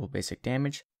 140 total basic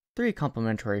damage, 3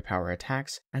 complementary power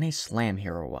attacks, and a slam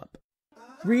hero up.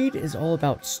 Reed is all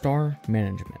about star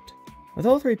management, with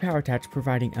all 3 power attacks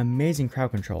providing amazing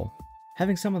crowd control,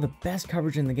 having some of the best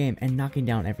coverage in the game and knocking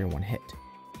down everyone hit.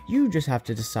 You just have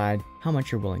to decide how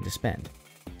much you're willing to spend.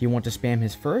 Do you want to spam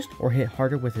his first or hit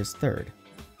harder with his third?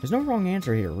 There's no wrong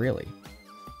answer here really,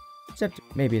 except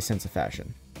maybe a sense of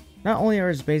fashion. Not only are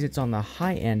his basics on the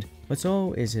high end, but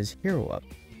so is his hero up,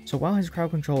 so while his crowd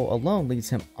control alone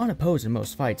leaves him unopposed in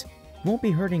most fights, he won't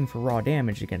be hurting for raw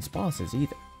damage against bosses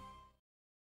either.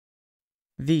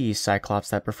 The Cyclops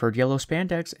that preferred yellow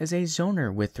spandex is a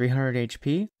zoner with 300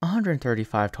 HP,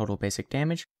 135 total basic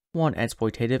damage, 1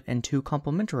 exploitative and 2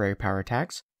 complementary power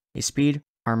attacks, a speed,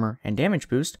 armor, and damage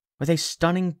boost with a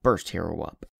stunning burst hero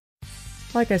up.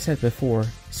 Like I said before,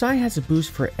 Cy has a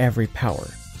boost for every power,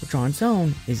 which on its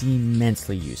own is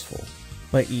immensely useful,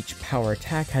 but each power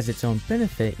attack has its own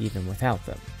benefit even without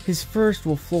them. His first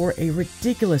will floor a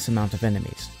ridiculous amount of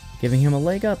enemies, giving him a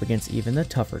leg up against even the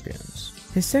tougher goons.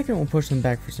 His second will push them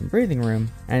back for some breathing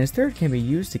room, and his third can be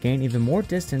used to gain even more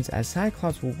distance as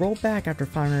Cyclops will roll back after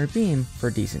firing a beam for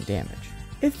decent damage.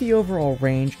 If the overall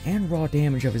range and raw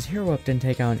damage of his hero up didn't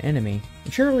take out an enemy,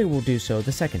 it surely will do so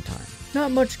the second time.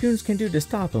 Not much goons can do to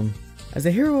stop him, as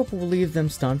the hero up will leave them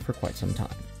stunned for quite some time.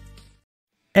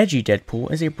 Edgy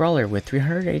Deadpool is a brawler with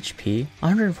 300 HP,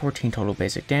 114 total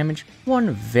basic damage,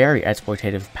 1 very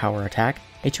exploitative power attack,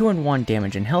 a 2-in-1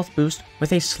 damage and health boost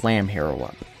with a slam hero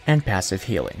up, and passive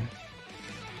healing.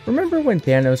 Remember when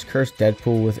Thanos cursed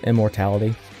Deadpool with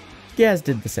immortality? Gaz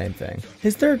did the same thing.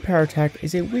 His third power attack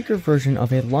is a weaker version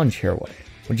of a lunge hero up,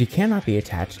 which he cannot be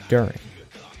attached during.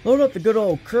 Load up the good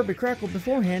old Kirby Crackle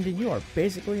beforehand and you are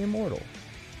basically immortal.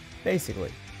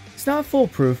 Basically. It's not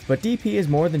foolproof, but DP is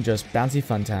more than just bouncy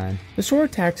fun time. The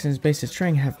sword attacks in his basic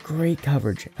string have great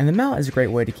coverage, and the mount is a great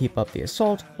way to keep up the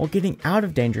assault while getting out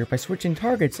of danger by switching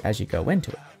targets as you go into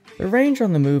it. The range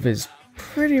on the move is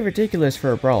pretty ridiculous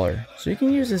for a brawler, so you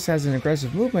can use this as an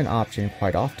aggressive movement option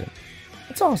quite often.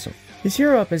 It's awesome. His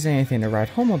hero up isn't anything to write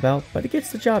home about, but it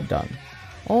gets the job done.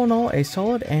 All in all, a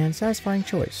solid and satisfying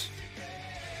choice.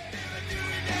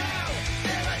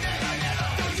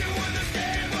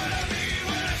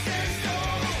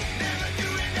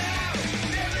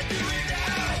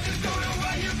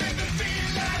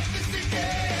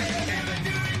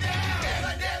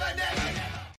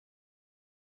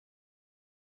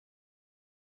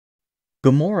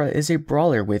 Gamora is a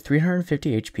brawler with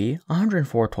 350 HP,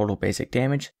 104 total basic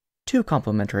damage, 2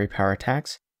 complementary power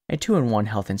attacks, a 2-in-1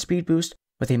 health and speed boost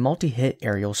with a multi-hit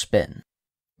aerial spin.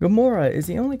 Gamora is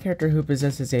the only character who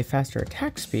possesses a faster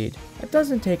attack speed that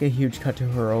doesn't take a huge cut to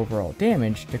her overall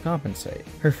damage to compensate.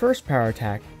 Her first power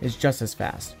attack is just as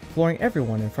fast, flooring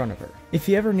everyone in front of her. If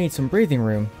you ever need some breathing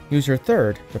room, use her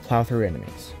third to plow through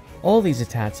enemies. All these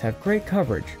attacks have great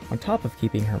coverage on top of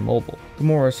keeping her mobile.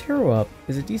 Gamora's hero up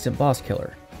is a decent boss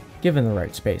killer, given the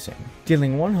right spacing,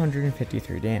 dealing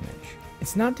 153 damage.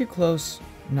 It's not too close,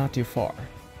 not too far.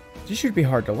 This should be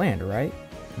hard to land, right?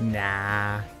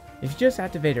 Nah. If you just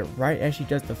activate it right as she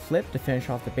does the flip to finish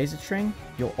off the basic string,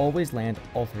 you'll always land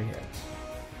all 3 hits.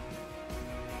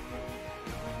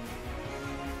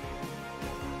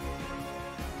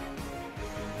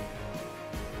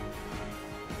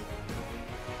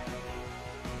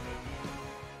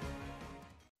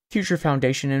 Future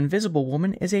Foundation Invisible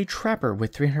Woman is a trapper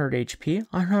with 300 HP,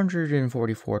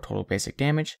 144 total basic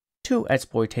damage, 2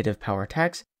 exploitative power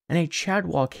attacks, and a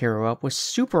Chadwalk hero up with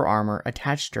super armor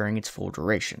attached during its full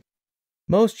duration.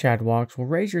 Most Chadwalks will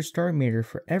raise your star meter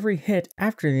for every hit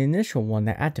after the initial one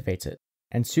that activates it,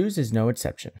 and Sue's is no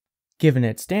exception. Given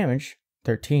its damage,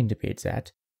 13 to be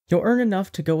exact, you'll earn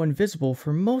enough to go invisible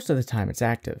for most of the time it's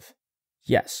active.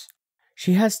 Yes,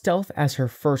 she has stealth as her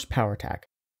first power attack,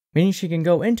 meaning she can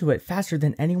go into it faster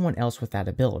than anyone else with that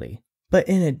ability. But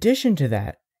in addition to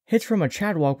that, hits from a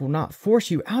Chadwalk will not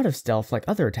force you out of stealth like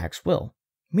other attacks will,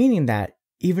 meaning that,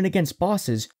 even against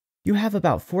bosses, you have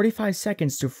about 45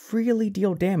 seconds to freely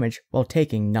deal damage while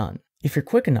taking none. If you're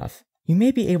quick enough, you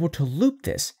may be able to loop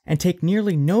this and take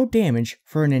nearly no damage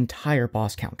for an entire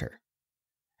boss counter.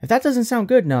 If that doesn't sound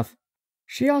good enough,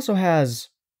 she also has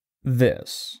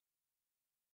this.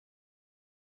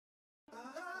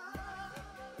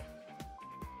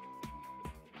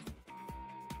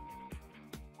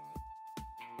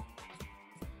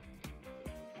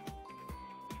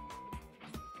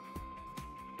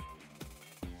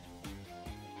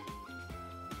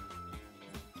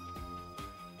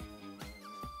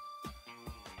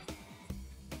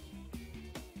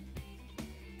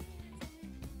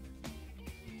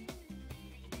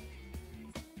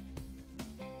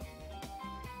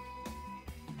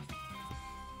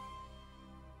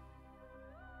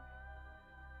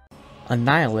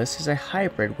 Annihilus is a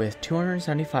hybrid with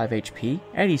 275 HP,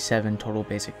 87 total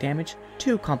basic damage,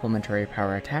 2 complementary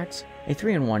power attacks, a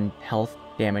 3-in-1 health,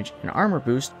 damage, and armor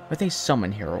boost with a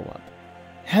summon hero up.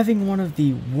 Having one of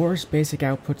the worst basic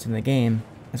outputs in the game,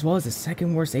 as well as the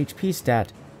second worst HP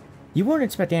stat, you wouldn't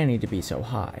expect Annie to be so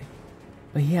high.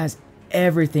 But he has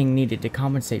everything needed to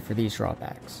compensate for these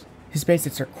drawbacks. His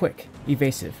basics are quick,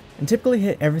 evasive, and typically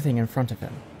hit everything in front of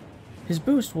him. His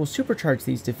boost will supercharge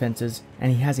these defenses,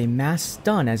 and he has a mass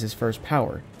stun as his first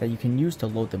power that you can use to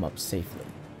load them up safely.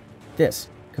 This,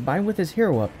 combined with his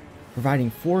hero up, providing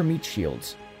 4 meat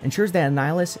shields, ensures that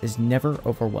Annihilus is never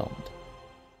overwhelmed.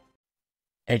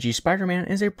 Edgy Spider-Man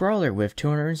is a brawler with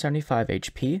 275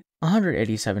 HP,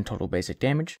 187 total basic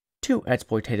damage, 2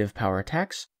 exploitative power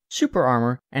attacks, super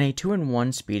armor, and a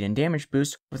 2-in-1 speed and damage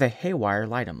boost with a haywire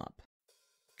light 'em up.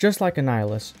 Just like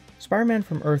Annihilus, Spider-Man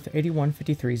from Earth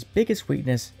 8153's biggest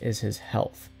weakness is his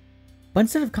health. But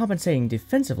instead of compensating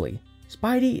defensively,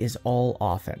 Spidey is all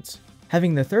offense,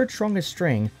 having the 3rd strongest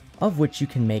string, of which you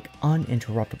can make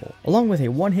uninterruptible, along with a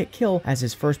 1-hit kill as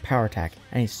his first power attack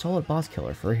and a solid boss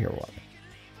killer for a hero up.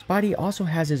 Spidey also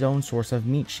has his own source of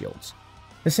meat shields.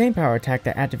 The same power attack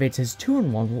that activates his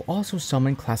 2-in-1 will also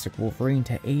summon Classic Wolverine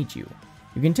to aid you.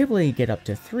 You can typically get up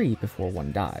to 3 before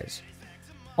one dies.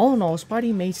 All in all,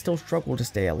 Spidey may still struggle to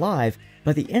stay alive,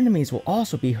 but the enemies will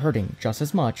also be hurting just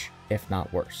as much, if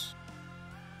not worse.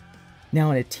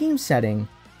 Now in a team setting,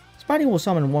 Spidey will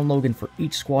summon one Logan for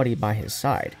each squaddy by his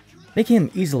side, making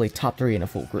him easily top 3 in a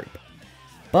full group.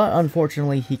 But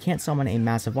unfortunately, he can't summon a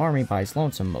massive army by his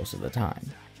lonesome most of the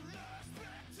time.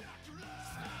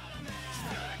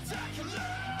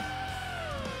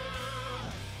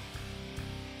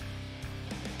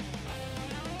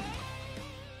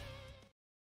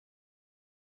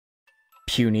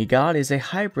 Puny God is a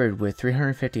hybrid with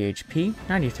 350 HP,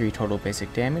 93 total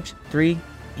basic damage, 3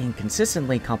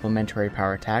 inconsistently complementary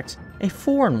power attacks, a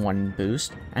 4-in-1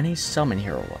 boost, and a summon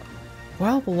hero up.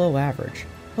 While below average,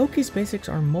 Loki's basics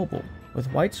are mobile,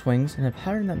 with wide swings and a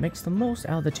pattern that makes the most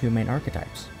out of the 2 main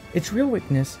archetypes. Its real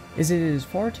weakness is that it is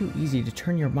far too easy to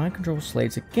turn your mind control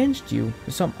slaves against you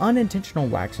with some unintentional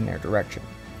whacks in their direction.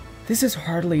 This is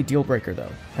hardly a deal breaker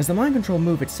though, as the mind control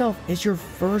move itself is your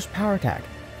first power attack,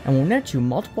 and will net you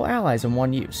multiple allies in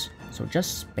one use, so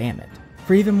just spam it.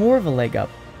 For even more of a leg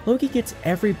up, Loki gets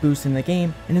every boost in the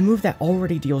game in a move that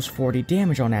already deals 40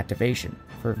 damage on activation,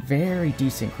 for very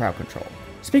decent crowd control.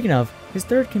 Speaking of, his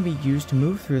 3rd can be used to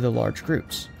move through the large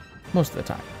groups, most of the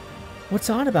time. What's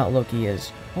odd about Loki is,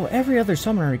 while every other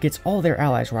summoner gets all their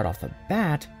allies right off the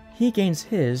bat, he gains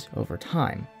his over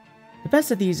time. The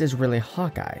best of these is really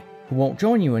Hawkeye, who won't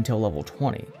join you until level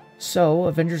 20, so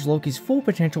Avengers Loki's full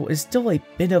potential is still a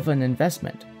bit of an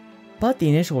investment. But the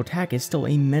initial attack is still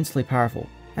immensely powerful,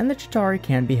 and the Chitauri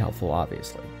can be helpful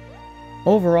obviously.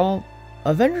 Overall,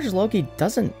 Avengers Loki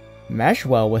doesn't mesh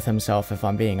well with himself if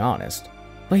I'm being honest,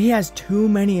 but he has too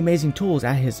many amazing tools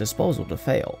at his disposal to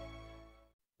fail.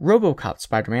 RoboCop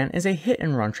Spider-Man is a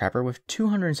hit-and-run trapper with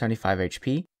 275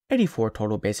 HP, 84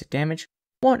 total basic damage,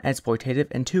 1 exploitative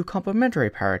and 2 complementary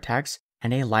power attacks,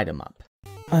 and a light 'em up.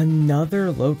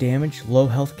 Another low damage, low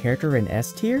health character in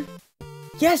S tier?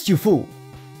 Yes, you fool!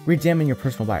 Re-examine your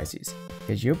personal biases,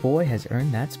 because your boy has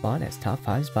earned that spot as top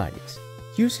 5 Spideys.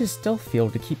 Use his stealth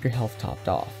field to keep your health topped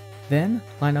off. Then,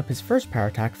 line up his first power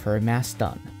attack for a mass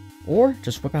stun, or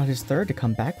just whip out his third to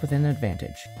come back with an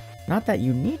advantage. Not that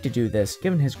you need to do this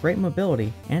given his great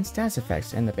mobility and stats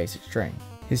effects in the basic string.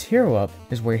 His hero up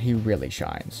is where he really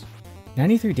shines.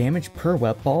 93 damage per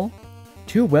web ball,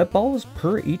 2 web balls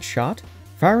per each shot,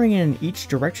 firing in each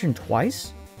direction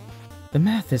twice? The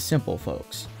math is simple,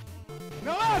 folks.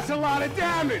 Now that's a lot of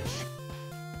damage!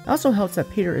 It also helps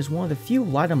that Peter is one of the few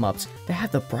light 'em ups that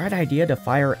have the bright idea to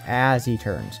fire as he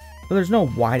turns, but there's no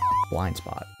wide blind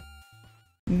spot.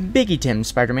 Biggie Tim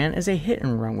Spider-Man is a hit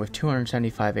and run with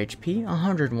 275 HP,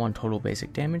 101 total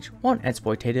basic damage, 1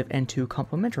 exploitative and 2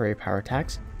 complementary power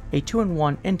attacks, a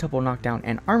 2-in-1 in-double knockdown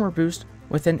and armor boost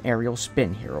with an aerial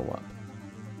spin hero up.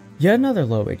 Yet another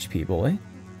low HP boy.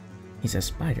 He's a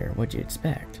spider, what'd you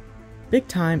expect? Big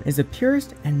Time is the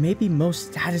purest and maybe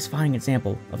most satisfying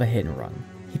example of a hit and run.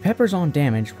 He peppers on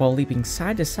damage while leaping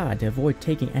side to side to avoid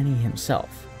taking any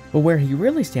himself. But where he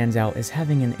really stands out is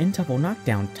having an in-double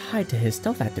knockdown tied to his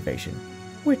stealth activation,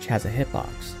 which has a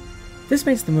hitbox. This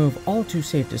makes the move all too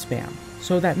safe to spam,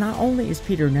 so that not only is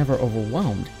Peter never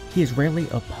overwhelmed, he is rarely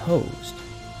opposed.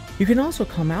 You can also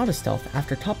come out of stealth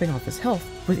after topping off his health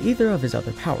with either of his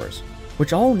other powers,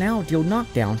 which all now deal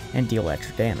knockdown and deal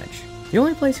extra damage. The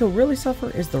only place he'll really suffer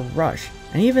is the rush,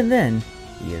 and even then,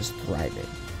 he is thriving.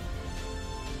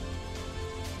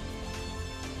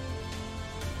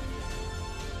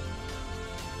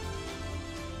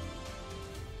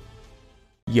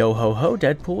 Yo Ho Ho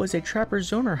Deadpool is a Trapper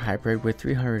Zoner hybrid with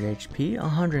 300 HP,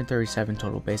 137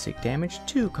 total basic damage,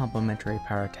 2 complementary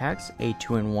power attacks, a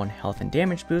 2-in-1 health and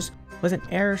damage boost with an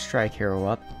air strike hero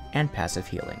up, and passive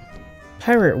healing.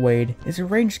 Pirate Wade is a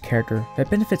ranged character that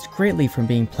benefits greatly from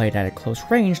being played at a close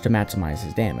range to maximize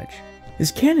his damage.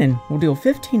 His cannon will deal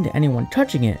 15 to anyone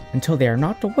touching it until they are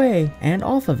knocked away and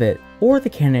off of it, or the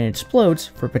cannon explodes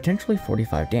for potentially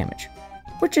 45 damage.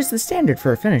 Which is the standard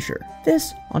for a finisher.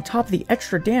 This, on top of the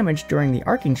extra damage during the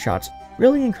arcing shots,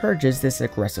 really encourages this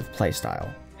aggressive playstyle.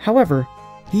 However,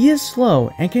 he is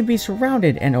slow and can be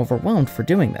surrounded and overwhelmed for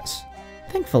doing this.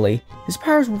 Thankfully, his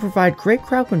powers will provide great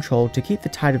crowd control to keep the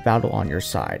tide of battle on your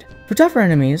side. For tougher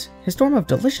enemies, his storm of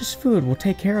delicious food will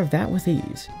take care of that with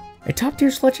ease. A top tier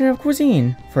selection of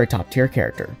cuisine for a top tier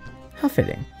character. How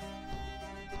fitting.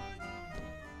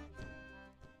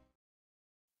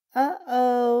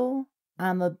 Uh-oh.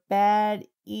 I'm a bad,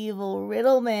 evil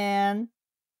riddle man.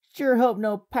 Sure hope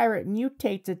no pirate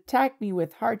mutates attack me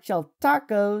with hard-shell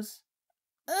tacos.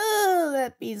 Ugh,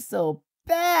 that'd be so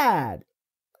bad.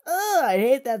 Ugh, I'd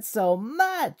hate that so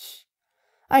much.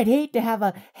 I'd hate to have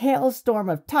a hailstorm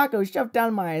of tacos shoved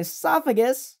down my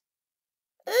esophagus.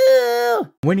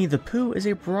 Ew! Winnie the Pooh is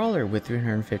a brawler with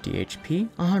 350 HP,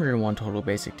 101 total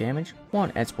basic damage,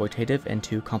 1 exploitative and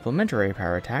 2 complementary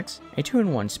power attacks, a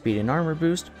 2-in-1 speed and armor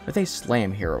boost with a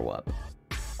slam hero up.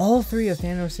 All 3 of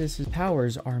Thanos'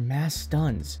 powers are mass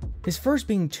stuns, his first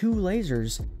being 2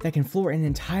 lasers that can floor an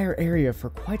entire area for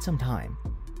quite some time.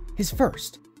 His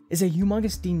first is a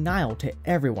humongous denial to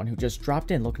everyone who just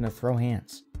dropped in looking to throw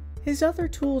hands. His other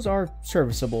tools are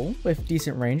serviceable with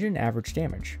decent range and average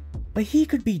damage, but he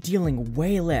could be dealing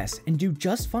way less and do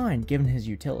just fine given his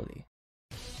utility.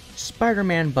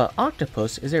 Spider-Man But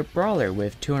Octopus is a brawler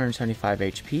with 275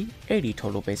 HP, 80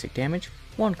 total basic damage,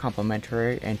 1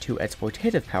 complementary and 2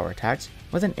 exploitative power attacks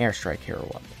with an airstrike hero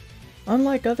up.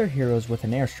 Unlike other heroes with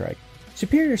an airstrike,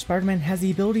 Superior Spider-Man has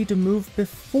the ability to move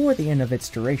before the end of its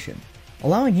duration,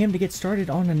 allowing him to get started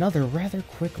on another rather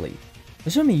quickly.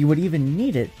 Assuming you would even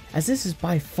need it, as this is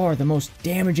by far the most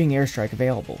damaging airstrike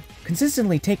available,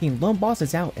 consistently taking lone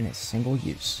bosses out in a single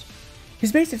use.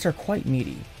 His basics are quite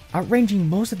meaty, outranging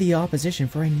most of the opposition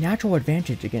for a natural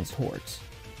advantage against hordes.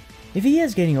 If he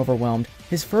is getting overwhelmed,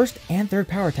 his first and third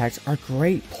power attacks are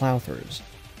great plow-throughs.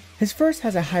 His first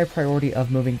has a high priority of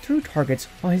moving through targets,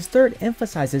 while his third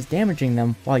emphasizes damaging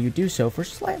them while you do so for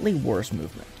slightly worse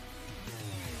movement.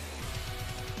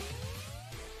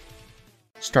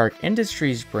 Stark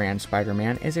Industries brand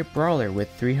Spider-Man is a brawler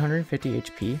with 350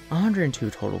 HP, 102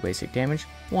 total basic damage,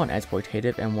 1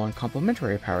 exploitative and 1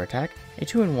 complementary power attack, a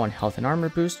 2-in-1 health and armor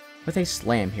boost with a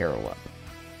slam hero up.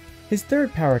 His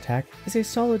third power attack is a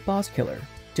solid boss killer,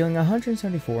 dealing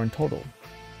 174 in total.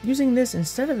 Using this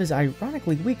instead of his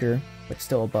ironically weaker, but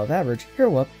still above average,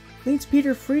 hero up leaves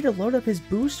Peter free to load up his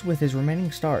boost with his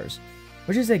remaining stars,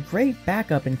 which is a great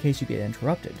backup in case you get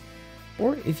interrupted.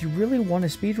 Or if you really want a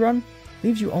speedrun,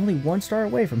 leaves you only 1 star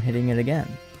away from hitting it again.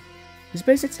 His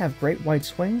basics have great wide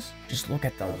swings, just look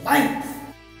at the length!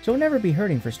 So he'll never be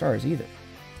hurting for stars either.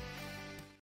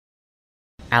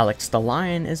 Alex the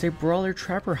Lion is a brawler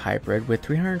trapper hybrid with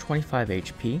 325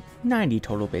 HP, 90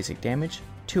 total basic damage,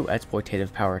 2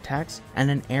 exploitative power attacks, and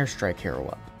an airstrike hero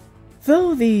up.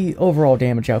 Though the overall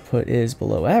damage output is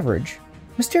below average,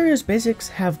 Mysterio's basics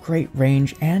have great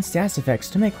range and stats effects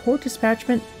to make horde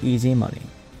dispatchment easy money.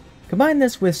 Combine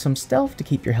this with some stealth to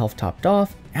keep your health topped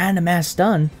off, and a mass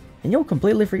stun, and you'll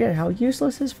completely forget how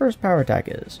useless his first power attack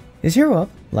is. His hero up,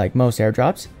 like most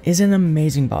airdrops, is an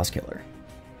amazing boss killer.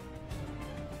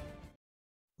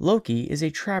 Loki is a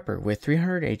trapper with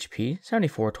 300 HP,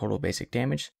 74 total basic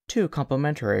damage, 2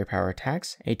 complementary power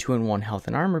attacks, a 2-in-1 health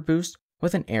and armor boost,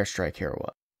 with an airstrike hero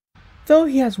up. Though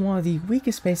he has one of the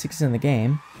weakest basics in the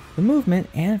game, the movement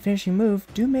and finishing move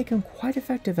do make him quite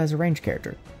effective as a ranged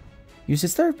character. Use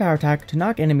his third power attack to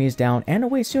knock enemies down and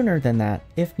away sooner than that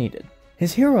if needed.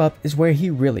 His hero up is where he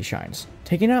really shines,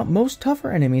 taking out most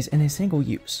tougher enemies in a single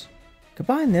use.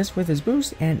 Combine this with his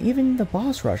boost and even the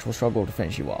boss rush will struggle to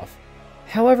finish you off.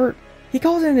 However, he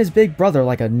calls in his big brother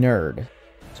like a nerd,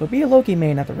 so be a Loki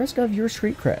main at the risk of your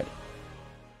street cred.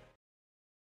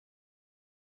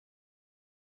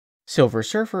 Silver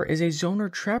Surfer is a Zoner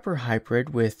Trapper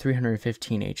hybrid with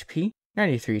 315 HP,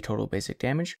 93 total basic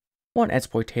damage, 1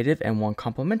 exploitative and 1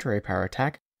 complementary power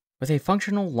attack, with a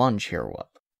functional lunge hero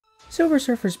up. Silver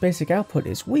Surfer's basic output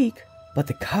is weak, but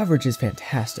the coverage is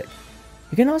fantastic.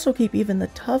 He can also keep even the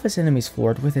toughest enemies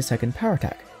floored with his second power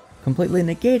attack, completely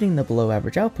negating the below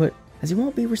average output as he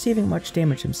won't be receiving much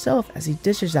damage himself as he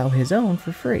dishes out his own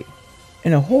for free.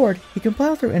 In a horde, he can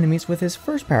plow through enemies with his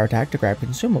first power attack to grab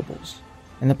consumables.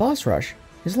 In the boss rush,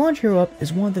 his launch hero up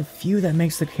is one of the few that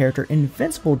makes the character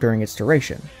invincible during its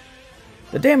duration.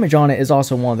 The damage on it is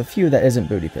also one of the few that isn't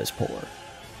booty piss poor.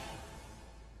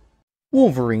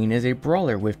 Wolverine is a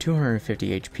brawler with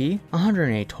 250 HP,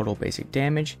 108 total basic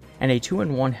damage, and a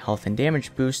 2-in-1 health and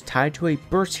damage boost tied to a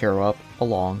burst hero up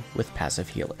along with passive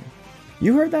healing.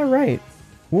 You heard that right.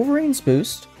 Wolverine's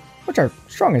boost, which are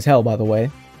strong as hell by the way,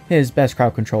 his best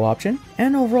crowd control option,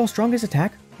 and overall strongest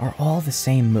attack are all the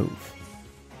same move.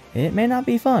 It may not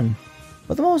be fun,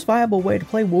 but the most viable way to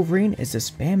play Wolverine is to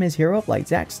spam his hero up like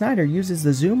Zack Snyder uses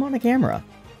the zoom on a camera.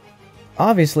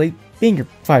 Obviously, being your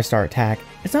 5-star attack,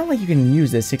 it's not like you can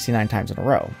use this 69 times in a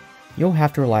row. You'll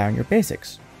have to rely on your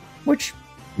basics, which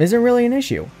isn't really an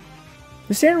issue.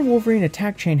 The standard Wolverine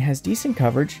attack chain has decent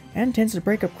coverage and tends to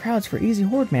break up crowds for easy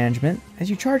horde management as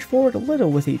you charge forward a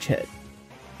little with each hit.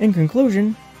 In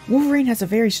conclusion, Wolverine has a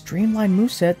very streamlined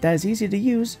moveset that is easy to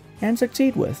use and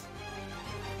succeed with.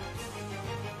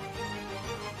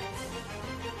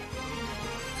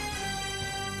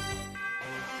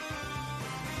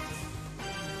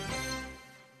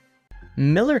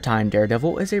 Miller Time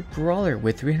Daredevil is a brawler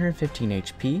with 315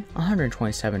 HP,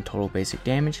 127 total basic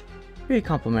damage, 3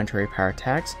 complementary power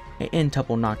attacks, an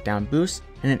in-tuple knockdown boost,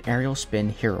 and an aerial spin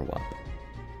hero up.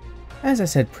 As I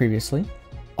said previously,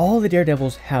 all the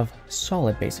Daredevils have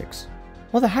solid basics,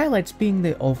 while the highlights being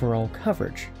the overall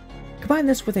coverage. Combine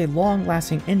this with a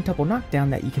long-lasting in-tuple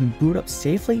knockdown that you can boot up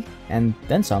safely, and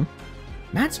then some,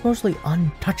 Matt's mostly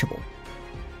untouchable.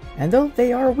 And though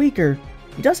they are weaker,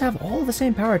 he does have all the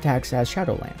same power attacks as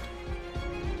Shadowland.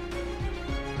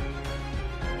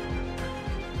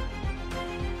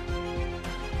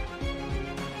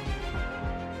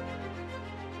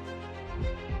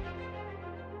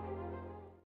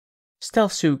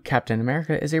 Stealth Suit Captain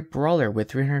America is a brawler with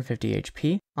 350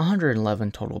 HP,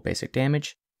 111 total basic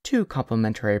damage, 2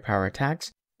 complementary power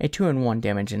attacks, a 2-in-1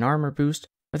 damage and armor boost,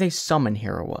 with a summon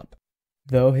hero up.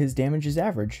 Though his damage is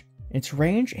average, its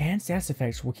range and stats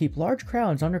effects will keep large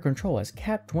crowds under control as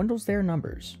Cap dwindles their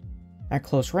numbers. At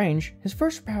close range, his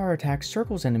first power attack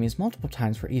circles enemies multiple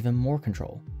times for even more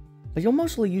control, but you'll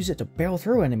mostly use it to barrel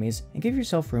through enemies and give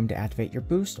yourself room to activate your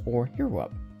boost or hero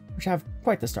up, which have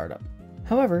quite the startup.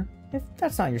 However, if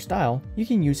that's not your style, you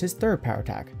can use his third power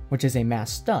attack, which is a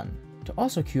mass stun, to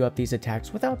also queue up these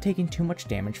attacks without taking too much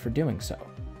damage for doing so.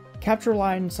 Cap's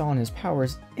reliance on his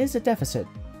powers is a deficit,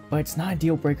 but it's not a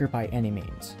deal breaker by any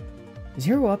means. His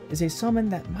hero up is a summon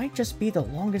that might just be the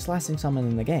longest lasting summon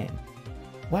in the game.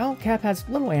 While Cap has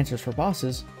little answers for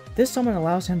bosses, this summon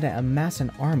allows him to amass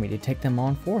an army to take them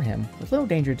on for him with little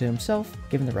danger to himself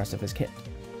given the rest of his kit.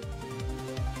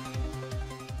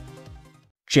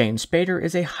 James Spader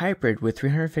is a hybrid with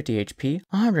 350 HP,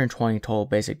 120 total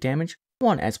basic damage,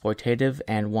 1 exploitative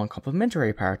and 1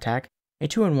 complementary power attack, a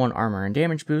 2-in-1 armor and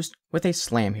damage boost with a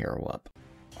slam hero up.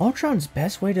 Ultron's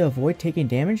best way to avoid taking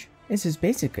damage is his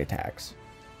basic attacks.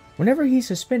 Whenever he's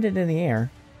suspended in the air,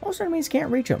 most enemies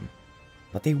can't reach him,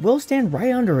 but they will stand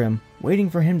right under him, waiting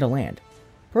for him to land,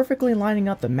 perfectly lining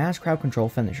up the mass crowd control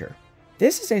finisher.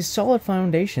 This is a solid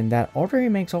foundation that already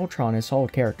makes Ultron a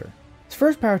solid character. His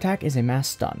first power attack is a mass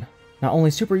stun, not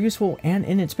only super useful and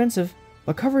inexpensive,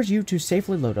 but covers you to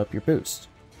safely load up your boost.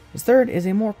 His third is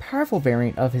a more powerful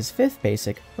variant of his fifth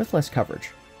basic with less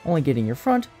coverage, only getting your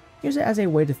front, use it as a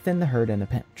way to thin the herd in a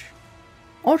pinch.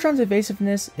 Ultron's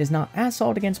evasiveness is not as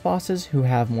solid against bosses who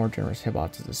have more generous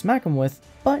hitboxes to smack him with,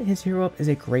 but his hero up is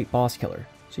a great boss killer,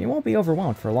 so you won't be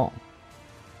overwhelmed for long.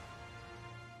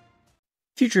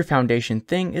 Future Foundation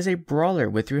Thing is a brawler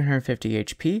with 350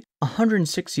 HP,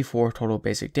 164 total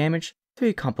basic damage,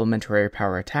 3 complementary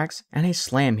power attacks, and a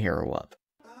slam hero up.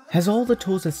 Has all the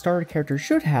tools that starter characters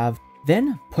should have,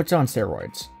 then puts on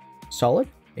steroids. Solid,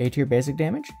 A tier basic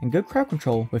damage, and good crowd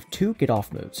control with 2 get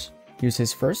off moves. Use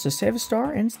his first to save a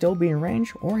star and still be in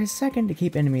range, or his second to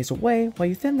keep enemies away while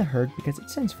you thin the herd because it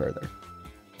sends further.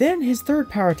 Then his third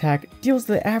power attack deals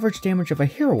the average damage of a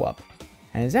hero up,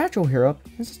 and his actual hero up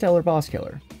is a stellar boss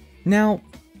killer. Now,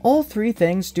 all 3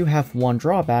 things do have one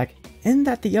drawback, in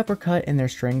that the uppercut in their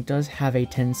string does have a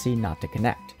tendency not to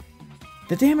connect.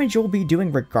 The damage you'll be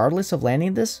doing regardless of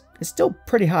landing this is still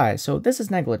pretty high, so this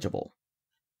is negligible.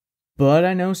 But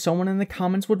I know someone in the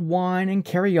comments would whine and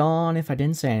carry on if I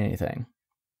didn't say anything.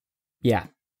 Yeah,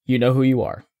 you know who you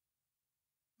are.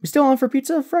 We still on for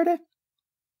pizza Friday?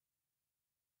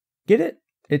 Get it?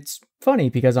 It's funny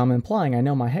because I'm implying I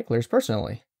know my hecklers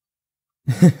personally.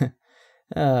 It's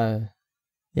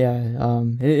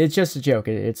just a joke.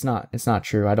 It's not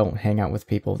true. I don't hang out with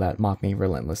people that mock me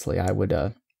relentlessly. I would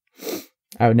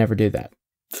never do that.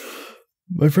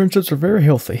 My friendships are very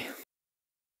healthy.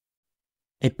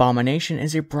 Abomination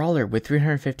is a brawler with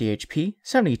 350 HP,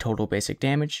 70 total basic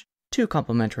damage, 2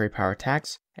 complementary power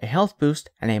attacks, a health boost,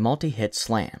 and a multi-hit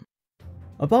slam.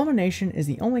 Abomination is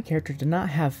the only character to not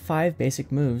have 5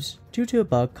 basic moves due to a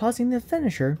bug causing the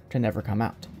finisher to never come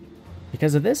out.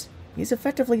 Because of this, he's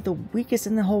effectively the weakest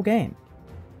in the whole game.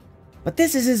 But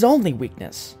this is his only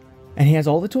weakness, and he has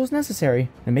all the tools necessary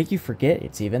to make you forget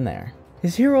it's even there.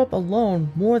 His hero up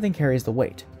alone more than carries the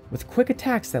weight, with quick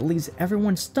attacks that leaves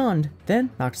everyone stunned, then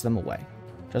knocks them away.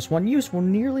 Just one use will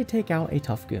nearly take out a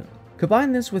tough goon.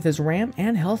 Combine this with his ram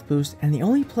and health boost, and the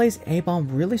only place A-Bomb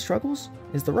really struggles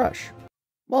is the rush.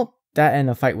 Well, that and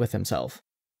a fight with himself.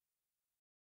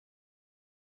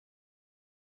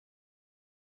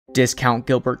 Discount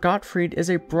Gilbert Gottfried is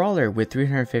a brawler with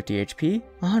 350 HP,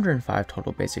 105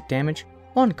 total basic damage,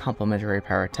 1 complementary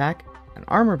power attack, an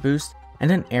armor boost, and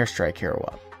an airstrike hero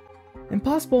up.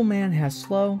 Impossible Man has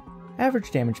slow,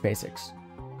 average damage basics,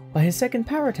 but his second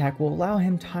power attack will allow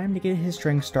him time to get his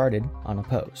string started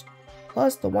unopposed.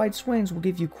 Plus, the wide swings will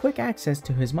give you quick access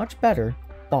to his much better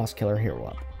boss killer hero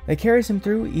up that carries him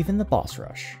through even the boss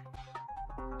rush.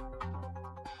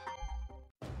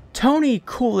 Tony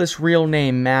Coolest Real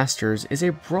Name Masters is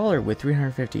a brawler with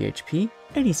 350 HP,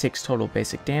 86 total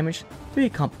basic damage, 3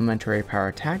 complementary power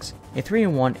attacks, a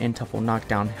 3-in-1 intuple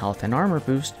knockdown health and armor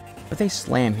boost, with a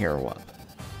slam hero up.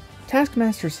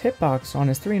 Taskmaster's hitbox on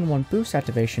his 3-in-1 boost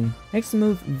activation makes the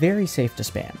move very safe to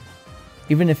spam.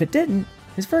 Even if it didn't,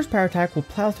 his first power attack will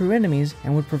plow through enemies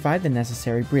and would provide the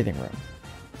necessary breathing room.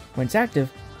 When it's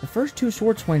active, the first 2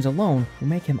 sword swings alone will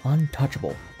make him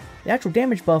untouchable. The actual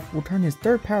damage buff will turn his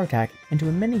third power attack into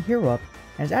a mini hero up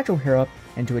and his actual hero up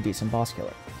into a decent boss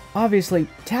killer. Obviously,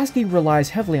 Tasky relies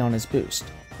heavily on his boost,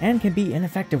 and can be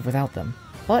ineffective without them,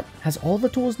 but has all the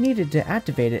tools needed to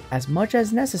activate it as much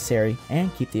as necessary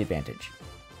and keep the advantage.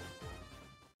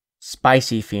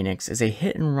 Spicy Phoenix is a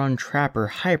hit-and-run trapper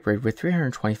hybrid with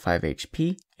 325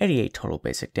 HP, 88 total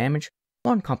basic damage,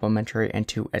 1 complementary and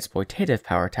 2 exploitative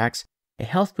power attacks, a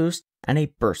health boost, and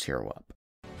a burst hero up.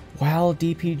 While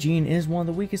DP Jean is one of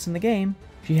the weakest in the game,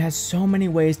 she has so many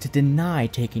ways to deny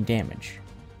taking damage.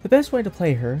 The best way to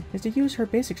play her is to use her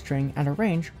basic string at a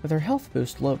range with her health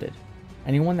boost loaded.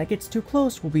 Anyone that gets too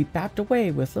close will be bapped away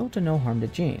with little to no harm to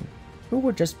Jean, who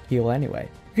would just heal anyway.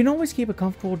 You can always keep a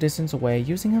comfortable distance away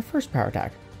using her first power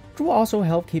attack, which will also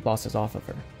help keep bosses off of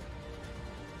her.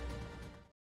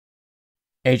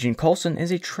 Agent Coulson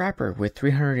is a trapper with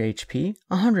 300 HP,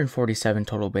 147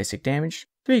 total basic damage,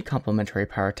 3 complementary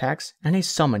power attacks, and a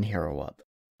summon hero up.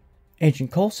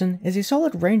 Agent Coulson is a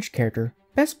solid ranged character,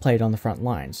 best played on the front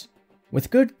lines,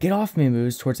 with good get-off-me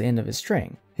moves towards the end of his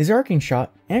string. His arcing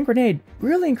shot and grenade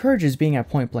really encourages being at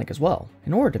point blank as well,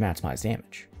 in order to maximize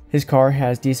damage. His car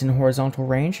has decent horizontal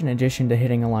range in addition to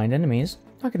hitting aligned enemies,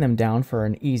 knocking them down for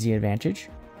an easy advantage.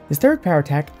 His third power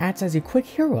attack acts as a quick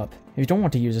hero up if you don't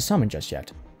want to use a summon just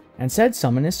yet, and said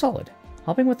summon is solid,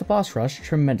 helping with the boss rush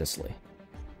tremendously.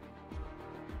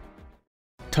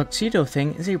 Tuxedo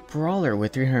Thing is a brawler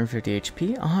with 350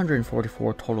 HP,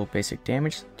 144 total basic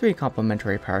damage, 3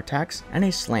 complementary power attacks, and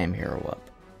a slam hero up.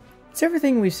 It's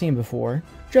everything we've seen before,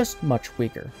 just much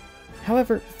weaker.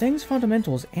 However, Thing's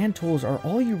fundamentals and tools are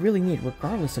all you really need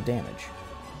regardless of damage.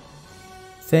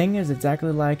 Thing is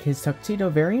exactly like his Tuxedo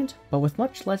variant, but with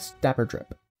much less dapper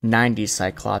drip. 90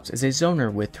 Cyclops is a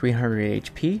zoner with 300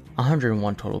 HP,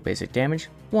 101 total basic damage,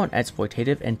 1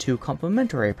 exploitative and 2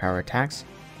 complementary power attacks,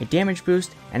 a damage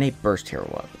boost, and a burst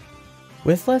hero up.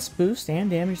 With less boost and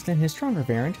damage than his stronger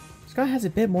variant, Scott has a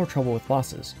bit more trouble with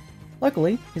bosses.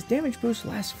 Luckily, his damage boost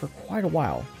lasts for quite a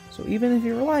while, so even if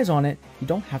he relies on it, you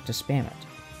don't have to spam it.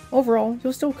 Overall,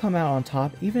 you'll still come out on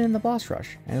top even in the boss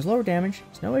rush, and his lower damage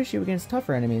is no issue against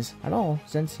tougher enemies at all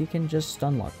since he can just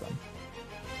stun lock them.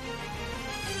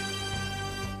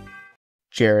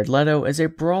 Jared Leto is a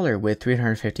brawler with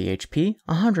 350 HP,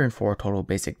 104 total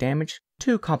basic damage,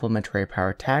 2 complementary power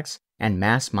attacks, and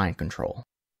mass mind control.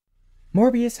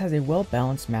 Morbius has a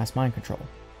well-balanced mass mind control.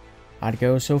 I'd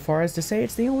go so far as to say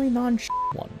it's the only non-shit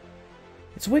one.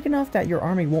 It's weak enough that your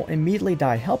army won't immediately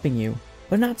die helping you,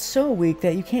 but not so weak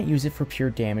that you can't use it for pure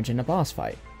damage in a boss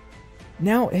fight.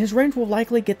 Now, his range will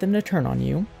likely get them to turn on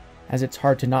you, as it's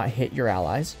hard to not hit your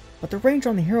allies, but the range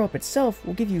on the hero up itself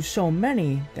will give you so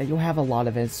many that you'll have a lot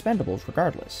of expendables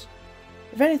regardless.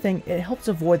 If anything, it helps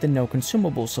avoid the no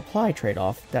consumable supply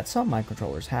trade-off that some mind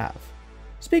controllers have.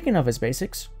 Speaking of his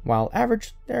basics, while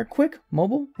average, they're quick,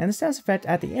 mobile, and the status effect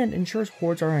at the end ensures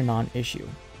hordes are a non-issue.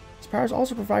 His powers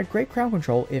also provide great crowd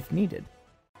control if needed.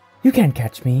 You can't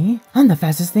catch me, I'm the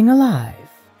fastest thing alive.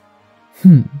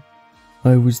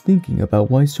 I was thinking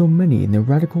about why so many in the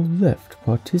radical left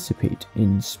participate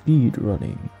in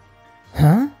speedrunning.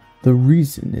 Huh? The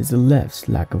reason is the left's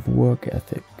lack of work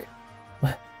ethic.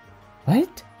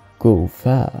 What? Go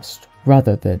fast,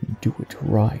 rather than do it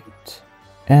right.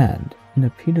 And in a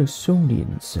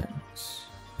Petersonian sense.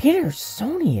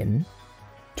 Petersonian?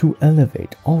 To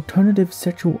elevate alternative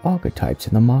sexual archetypes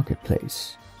in the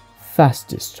marketplace.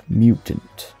 Fastest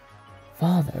mutant.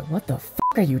 Father, what the f***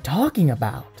 are you talking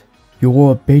about?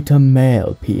 You're a beta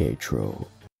male, Pietro.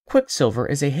 Quicksilver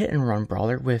is a hit-and-run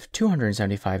brawler with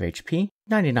 275 HP,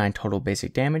 99 total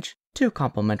basic damage, 2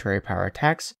 complementary power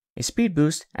attacks, a speed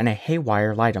boost, and a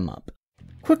haywire light 'em up.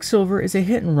 Quicksilver is a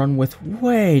hit-and-run with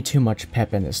way too much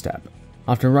pep in his step,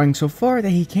 often running so far that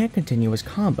he can't continue his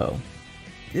combo.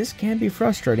 This can be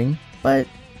frustrating, but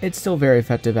it's still very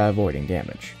effective at avoiding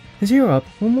damage. His hero up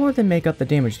will more than make up the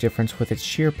damage difference with its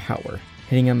sheer power,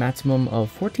 hitting a maximum of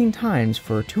 14 times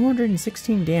for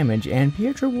 216 damage, and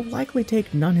Pietro will likely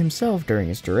take none himself during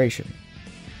its duration.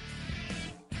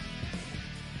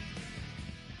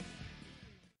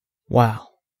 Wow.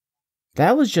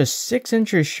 That was just 6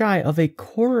 inches shy of a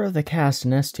quarter of the cast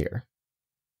in S tier.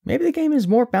 Maybe the game is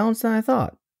more balanced than I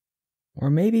thought. Or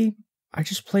maybe I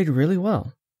just played really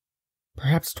well.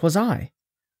 Perhaps 'twas I,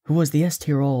 who was the S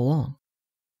tier all along.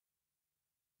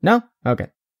 No? Okay.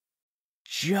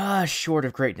 Just short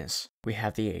of greatness, we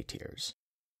have the A tiers.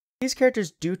 These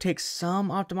characters do take some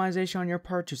optimization on your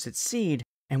part to succeed,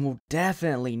 and will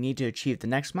definitely need to achieve the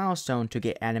next milestone to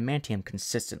get adamantium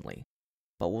consistently,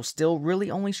 but will still really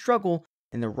only struggle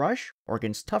in the rush or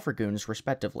against tougher goons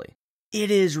respectively. It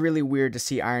is really weird to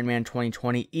see Iron Man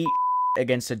 2020 eat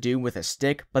against a dude with a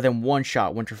stick, but then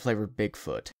one-shot winter-flavored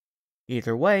Bigfoot.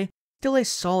 Either way, still a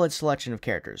solid selection of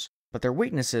characters, but their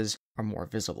weaknesses are more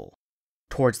visible.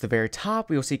 Towards the very top,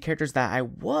 we will see characters that I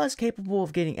was capable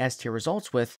of getting S tier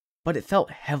results with, but it felt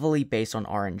heavily based on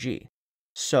RNG.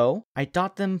 So, I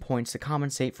dot them points to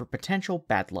compensate for potential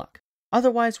bad luck.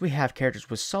 Otherwise, we have characters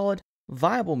with solid,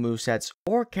 viable movesets,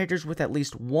 or characters with at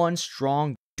least one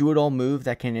strong, do-it-all move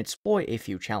that can exploit a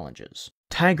few challenges.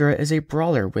 Tigra is a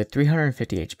brawler with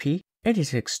 350 HP,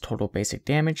 86 total basic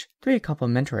damage, 3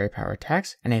 complementary power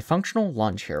attacks, and a functional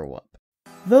lunge hero up.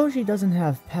 Though she doesn't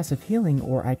have passive healing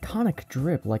or iconic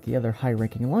drip like the other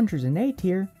high-ranking lungers in A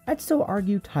tier, I'd still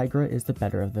argue Tigra is the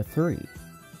better of the three,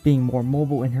 being more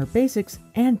mobile in her basics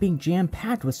and being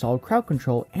jam-packed with solid crowd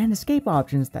control and escape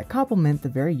options that complement the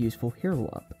very useful hero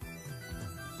up.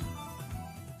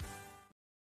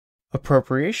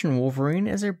 Appropriation Wolverine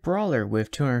is a brawler with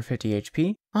 250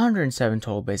 HP, 107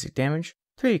 total basic damage,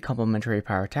 3 complementary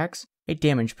power attacks, a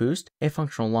damage boost, a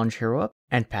functional lunge hero up,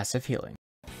 and passive healing.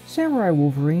 Samurai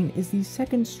Wolverine is the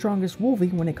second strongest Wolvie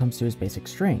when it comes to his basic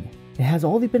string. It has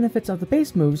all the benefits of the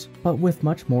base moves, but with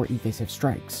much more evasive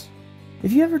strikes.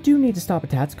 If you ever do need to stop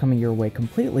attacks coming your way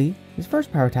completely, his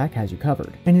first power attack has you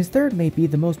covered, and his third may be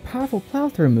the most powerful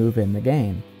plow-through move in the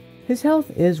game. His health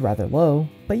is rather low,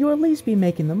 but you'll at least be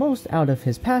making the most out of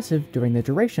his passive during the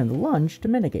duration of the lunge to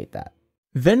mitigate that.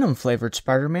 Venom-flavored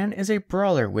Spider-Man is a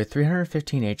brawler with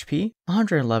 315 HP,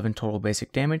 111 total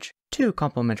basic damage, 2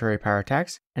 complementary power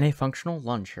attacks, and a functional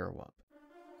lunge hero up.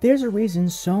 There's a reason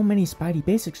so many Spidey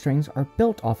basic strings are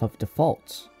built off of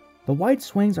defaults. The wide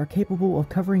swings are capable of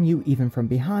covering you even from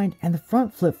behind, and the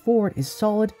front flip forward is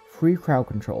solid, free crowd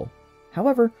control.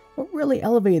 However, what really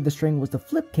elevated the string was the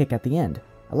flip kick at the end,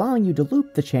 allowing you to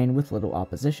loop the chain with little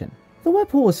opposition. The web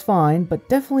pull is fine, but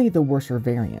definitely the worser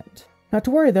variant. Not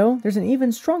to worry though, there's an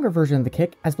even stronger version of the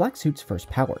kick as Black Suit's first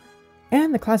power.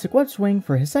 And the classic web swing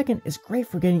for his second is great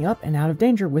for getting up and out of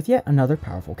danger with yet another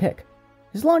powerful kick.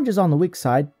 His lunge is on the weak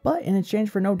side, but in exchange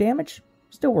for no damage,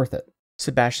 still worth it.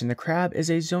 Sebastian the Crab is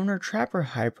a Zoner Trapper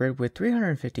hybrid with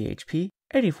 350 HP,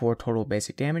 84 total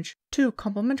basic damage, 2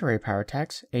 complementary power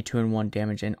attacks, a 2-in-1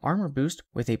 damage and armor boost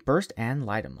with a burst and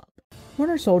light 'em up.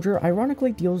 Winter Soldier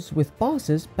ironically deals with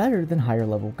bosses better than higher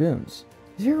level goons.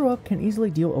 His hero up can easily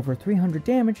deal over 300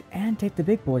 damage and take the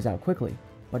big boys out quickly,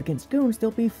 but against goons they'll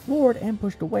be floored and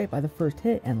pushed away by the first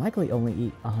hit and likely only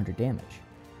eat 100 damage.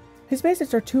 His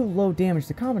basics are too low damage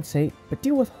to compensate, but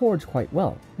deal with hordes quite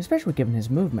well, especially given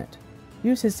his movement.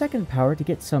 Use his second power to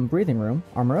get some breathing room,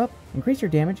 armor up, increase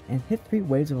your damage, and hit 3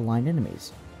 waves of aligned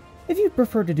enemies. If you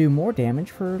prefer to do more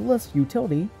damage for less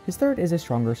utility, his third is a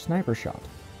stronger sniper shot.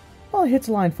 While it hits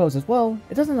aligned foes as well,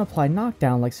 it doesn't apply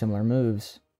knockdown like similar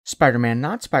moves. Spider-Man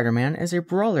Not Spider-Man is a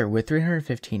brawler with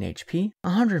 315 HP,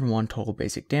 101 total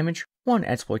basic damage, 1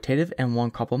 exploitative and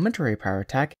 1 complementary power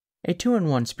attack, a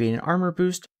 2-in-1 speed and armor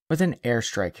boost with an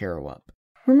airstrike hero up.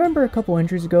 Remember a couple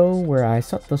entries ago where I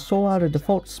sucked the soul out of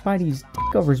default Spidey's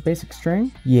dick over his basic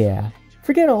string? Yeah.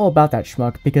 Forget all about that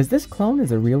schmuck because this clone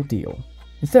is a real deal.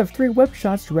 Instead of 3 web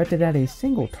shots directed at a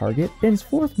single target, Ben's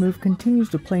fourth move continues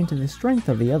to play into the strength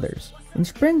of the others, and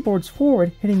springboards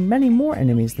forward hitting many more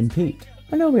enemies than Pete.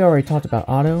 I know we already talked about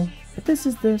Otto, but this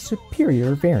is the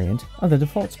superior variant of the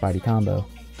default Spidey combo.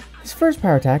 His first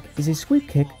power attack is a sweep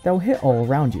kick that will hit all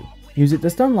around you. Use it to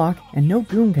stun lock, and no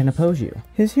goon can oppose you.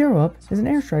 His hero up is an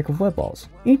airstrike of web balls,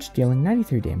 each dealing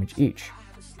 93 damage each.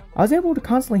 I was able to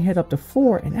constantly hit up to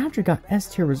 4 and actually got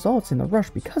S tier results in the rush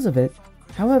because of it.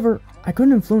 However, I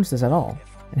couldn't influence this at all,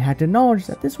 and had to acknowledge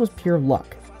that this was pure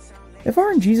luck. If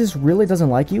RNGesus really doesn't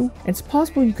like you, it's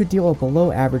possible you could deal a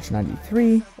below average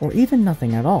 93, or even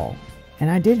nothing at all,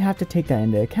 and I did have to take that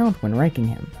into account when ranking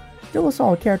him. Still a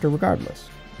solid character regardless.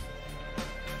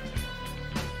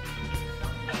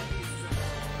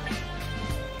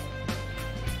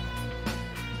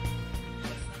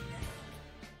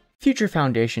 Future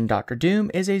Foundation Dr.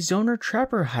 Doom is a Zoner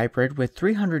Trapper hybrid with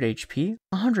 300 HP,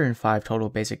 105 total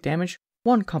basic damage,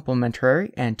 1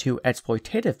 complementary and 2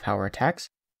 exploitative power attacks,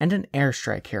 and an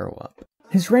airstrike hero up.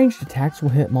 His ranged attacks will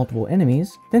hit multiple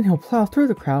enemies, then he'll plow through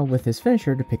the crowd with his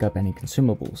finisher to pick up any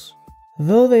consumables.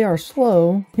 Though they are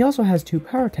slow, he also has 2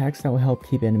 power attacks that will help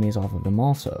keep enemies off of him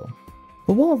also.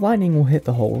 The wall of lightning will hit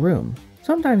the whole room,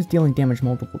 sometimes dealing damage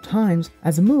multiple times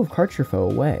as the move carts your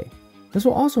foe away. This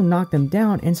will also knock them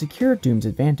down and secure Doom's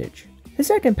advantage. His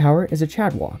second power is a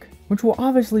Chadwalk, which will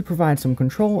obviously provide some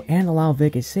control and allow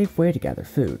Vic a safe way to gather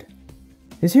food.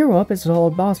 His hero up is a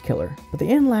solid boss killer, but the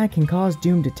end lag can cause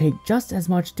Doom to take just as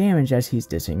much damage as he's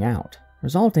dishing out,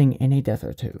 resulting in a death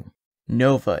or 2.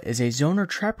 Nova is a Zoner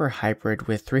Trapper hybrid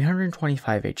with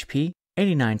 325 HP,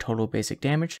 89 total basic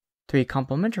damage, 3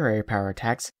 complementary power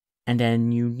attacks, and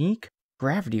an unique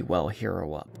Gravity Well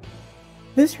hero up.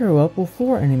 This hero up will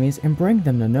floor enemies and bring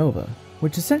them to Nova,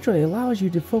 which essentially allows you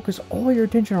to focus all your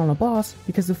attention on a boss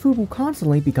because the food will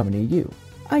constantly be coming to you.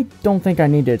 I don't think I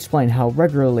need to explain how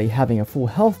regularly having a full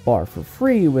health bar for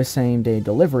free with same-day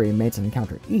delivery makes an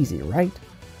encounter easy, right?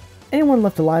 Anyone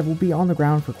left alive will be on the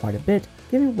ground for quite a bit,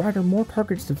 giving Ryder more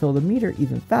targets to fill the meter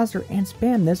even faster and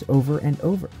spam this over and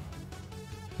over.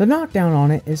 The knockdown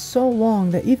on it is so long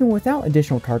that even without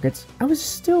additional targets, I was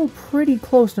still pretty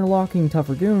close to locking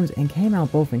tougher goons and came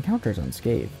out both encounters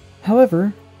unscathed.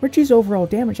 However, Richie's overall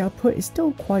damage output is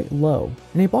still quite low.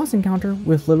 In a boss encounter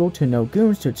with little to no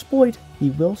goons to exploit,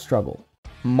 he will struggle.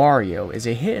 Mario is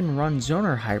a hit-and-run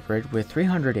Zoner hybrid with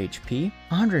 300 HP,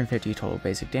 150 total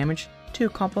basic damage, 2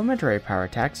 complementary power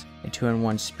attacks, a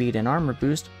 2-in-1 speed and armor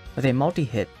boost with a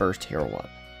multi-hit burst hero up.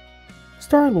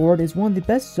 Star-Lord is one of the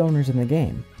best zoners in the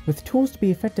game, with tools to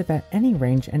be effective at any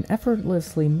range and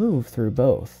effortlessly move through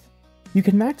both. You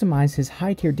can maximize his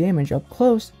high tier damage up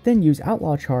close, then use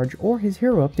Outlaw Charge or his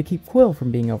hero up to keep Quill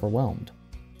from being overwhelmed.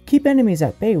 Keep enemies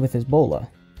at bay with his Bola.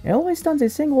 It only stuns a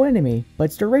single enemy, but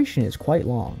its duration is quite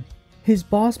long. His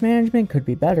boss management could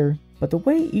be better, but the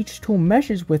way each tool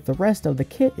meshes with the rest of the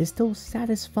kit is still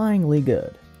satisfyingly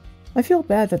good. I feel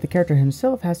bad that the character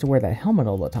himself has to wear that helmet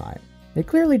all the time. They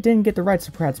clearly didn't get the rights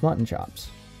to Pratt's mutton chops.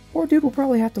 Poor dude will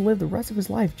probably have to live the rest of his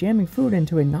life jamming food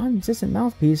into a non-existent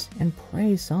mouthpiece and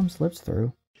pray some slips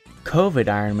through. COVID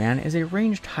Iron Man is a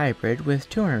ranged hybrid with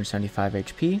 275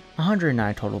 HP,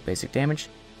 109 total basic damage,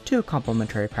 2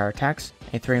 complementary power attacks,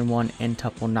 a 3-in-1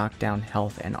 intuple knockdown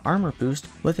health and armor boost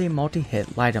with a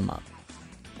multi-hit light 'em up.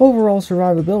 Overall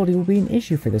survivability will be an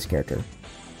issue for this character.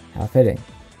 How fitting.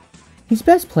 He's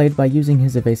best played by using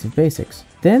his evasive basics,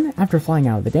 then after flying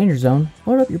out of the danger zone,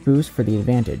 load up your boost for the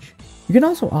advantage. You can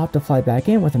also opt to fly back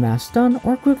in with a mass stun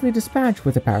or quickly dispatch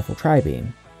with a powerful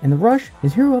tri-beam. In the rush,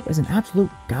 his hero up is an absolute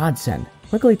godsend,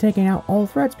 quickly taking out all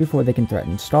threats before they can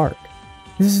threaten Stark.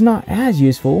 This is not as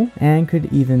useful, and could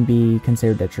even be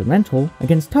considered detrimental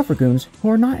against tougher goons who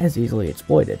are not as easily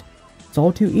exploited. It's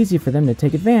all too easy for them to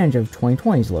take advantage of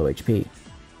 2020's low HP.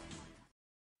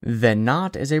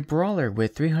 Venat is a brawler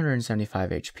with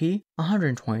 375 HP,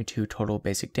 122 total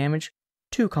basic damage,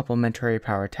 2 complementary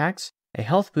power attacks, a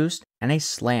health boost, and a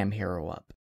slam hero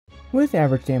up. With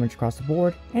average damage across the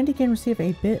board, Andy can receive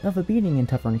a bit of a beating in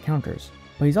tougher encounters,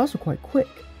 but he's also quite quick,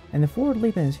 and the forward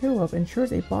leap in his hero up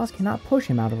ensures a boss cannot push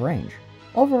him out of range.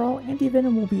 Overall,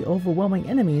 Anti-Venom will be overwhelming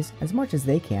enemies as much as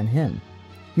they can him.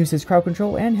 Use his crowd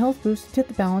control and health boost to tip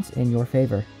the balance in your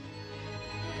favor.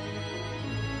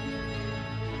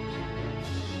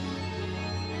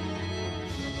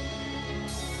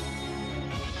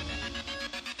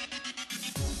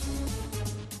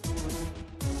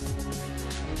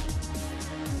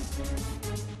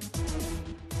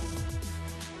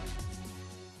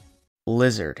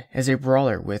 Lizard is a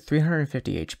brawler with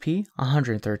 350 HP,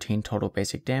 113 total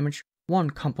basic damage, 1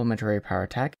 complementary power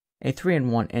attack, a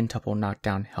 3-in-1 intuple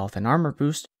knockdown health and armor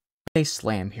boost, with a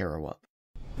slam hero up.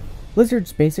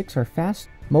 Lizard's basics are fast,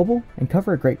 mobile, and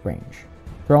cover a great range.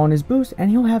 Throw on his boost and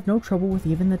he'll have no trouble with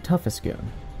even the toughest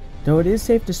goon. Though it is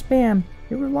safe to spam,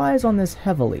 he relies on this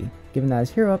heavily, given that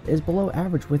his hero up is below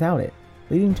average without it,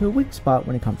 leading to a weak spot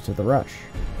when it comes to the rush.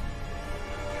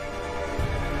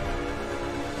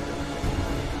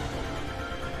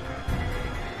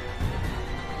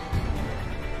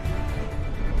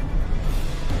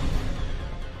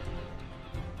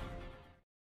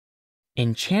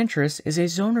 Enchantress is a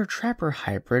Zoner Trapper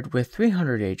hybrid with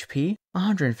 300 HP,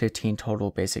 115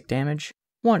 total basic damage,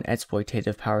 1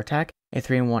 exploitative power attack, a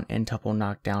 3-in-1 intuple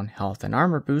knockdown health and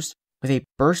armor boost, with a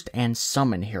burst and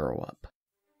summon hero up.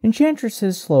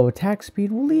 Enchantress's slow attack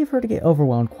speed will leave her to get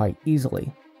overwhelmed quite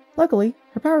easily. Luckily,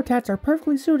 her power attacks are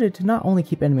perfectly suited to not only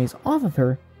keep enemies off of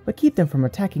her, but keep them from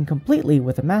attacking completely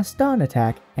with a mass stun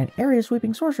attack and area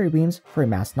sweeping sorcery beams for a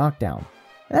mass knockdown.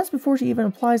 And that's before she even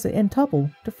applies the intuple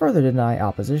to further deny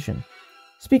opposition.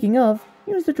 Speaking of,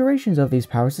 use the durations of these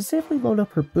powers to safely load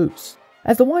up her boosts,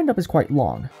 as the windup is quite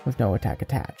long, with no attack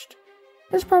attached.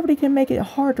 This property can make it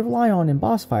hard to rely on in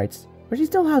boss fights, but she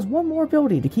still has one more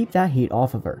ability to keep that heat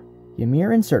off of her: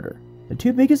 Ymir Inserter, the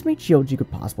 2 biggest meat shields you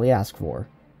could possibly ask for.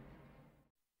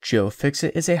 Joe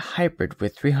Fixit is a hybrid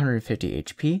with 350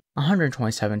 HP,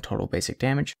 127 total basic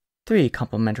damage, 3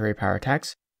 complementary power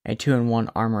attacks, a 2-in-1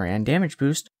 armor and damage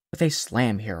boost, with a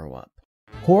slam hero up.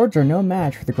 Hordes are no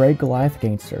match for the Great Goliath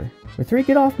Gangster, with 3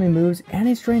 get-off-me moves and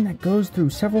a strain that goes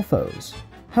through several foes.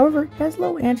 However, he has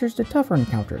low answers to tougher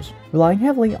encounters, relying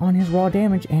heavily on his raw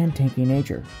damage and tanky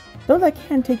nature. Though that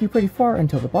can take you pretty far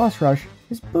until the boss rush,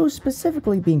 his boost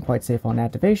specifically being quite safe on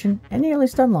activation and nearly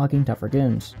stun-locking tougher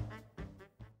goons.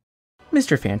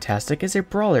 Mr. Fantastic is a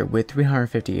brawler with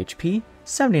 350 HP,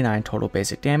 79 total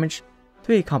basic damage,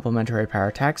 3 complementary power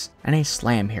attacks, and a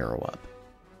slam hero up.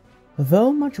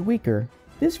 Though much weaker,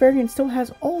 this variant still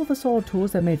has all the solid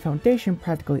tools that made Foundation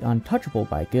practically untouchable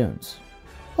by goons.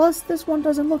 Plus, this one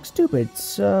doesn't look stupid,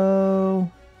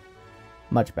 so...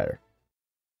 much better.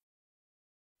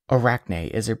 Arachne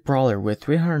is a brawler with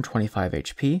 325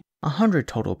 HP, 100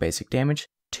 total basic damage,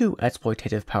 2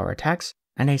 exploitative power attacks,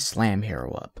 and a slam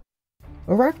hero up.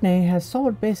 Arachne has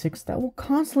solid basics that will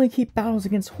constantly keep battles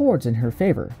against hordes in her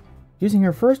favor. Using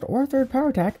her first or third power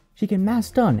attack, she can mass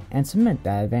stun and cement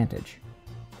that advantage.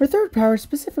 Her third power is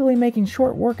specifically making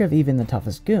short work of even the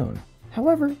toughest goon.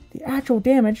 However, the actual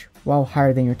damage, while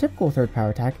higher than your typical third power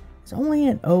attack, is only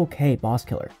an okay boss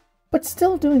killer, but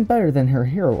still doing better than her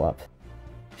hero up.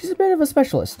 She's a bit of a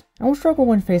specialist, and will struggle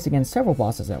when faced against several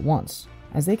bosses at once.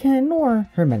 as they can ignore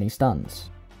her many stuns.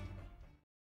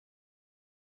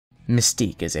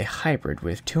 Mystique is a hybrid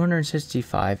with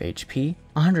 265 HP,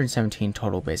 117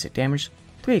 total basic damage,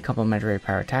 3 complementary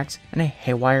power attacks, and a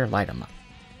haywire light 'em up.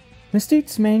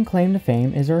 Mystique's main claim to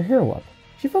fame is her hero up.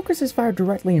 She focuses fire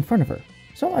directly in front of her,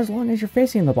 so as long as you're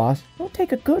facing the boss, you'll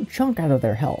take a good chunk out of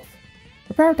their health.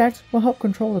 Her power attacks will help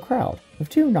control the crowd, with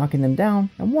 2 knocking them down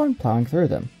and 1 plowing through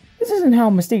them. This isn't how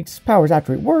Mystique's powers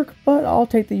actually work, but I'll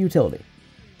take the utility.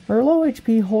 Her low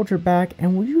HP holds her back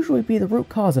and will usually be the root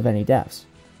cause of any deaths,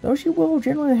 though she will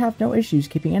generally have no issues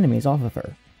keeping enemies off of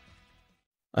her.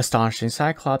 Astonishing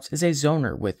Cyclops is a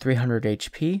zoner with 300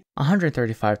 HP,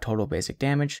 135 total basic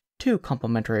damage, 2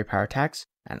 complementary power attacks,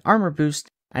 an armor boost,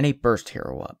 and a burst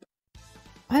hero up.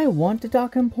 I want to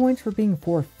dock him points for being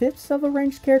 4/5 of a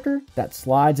ranged character that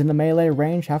slides into melee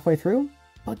range halfway through,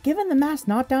 but given the mass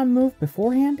knockdown move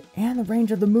beforehand and the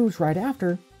range of the moves right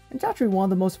after, it's actually one of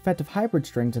the most effective hybrid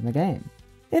strings in the game.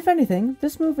 If anything,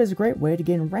 this move is a great way to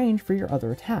gain range for your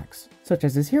other attacks, such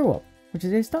as his hero up, which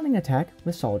is a stunning attack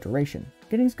with solid duration,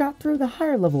 getting Scott through the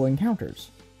higher level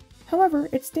encounters. However,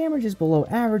 its damage is below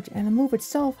average and the move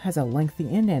itself has a lengthy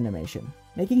end animation,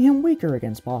 making him weaker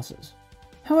against bosses.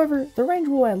 However, the range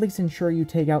will at least ensure you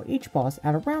take out each boss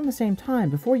at around the same time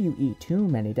before you eat too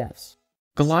many deaths.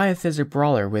 Goliath is a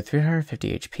brawler with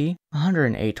 350 HP,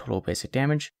 108 total basic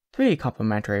damage, 3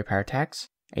 complementary power attacks,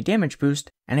 a damage boost,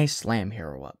 and a slam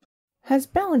hero up. Has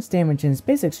balanced damage in his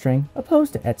basic string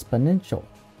opposed to exponential.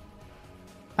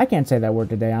 I can't say that word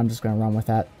today, I'm just going to run with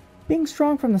that. Being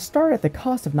strong from the start at the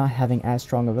cost of not having as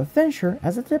strong of a finisher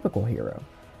as a typical hero.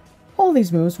 All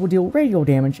these moves will deal radial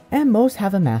damage and most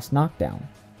have a mass knockdown.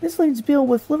 This leaves Bill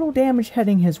with little damage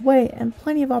heading his way and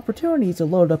plenty of opportunities to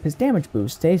load up his damage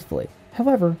boost tastefully.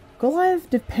 However, Goliath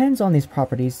depends on these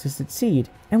properties to succeed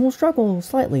and will struggle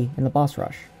slightly in the boss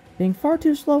rush, being far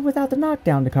too slow without the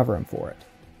knockdown to cover him for it.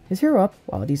 His hero up,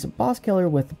 while a decent boss killer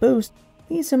with the boost,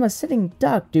 leaves him a sitting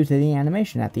duck due to the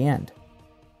animation at the end.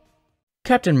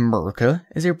 Captain America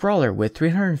is a brawler with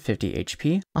 350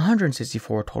 HP,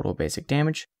 164 total basic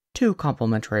damage, 2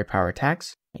 complementary power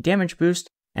attacks, a damage boost,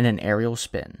 and an aerial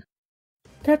spin.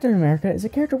 Captain America is a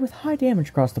character with high damage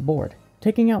across the board,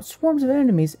 taking out swarms of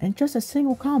enemies in just a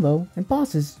single combo and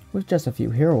bosses with just a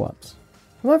few hero ups.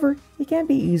 However, he can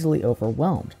be easily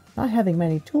overwhelmed, not having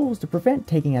many tools to prevent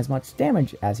taking as much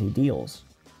damage as he deals.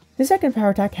 His second power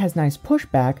attack has nice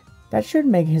pushback that should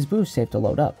make his boost safe to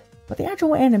load up, but the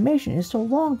actual animation is so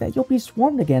long that you'll be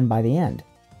swarmed again by the end.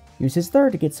 Use his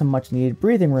third to get some much needed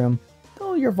breathing room,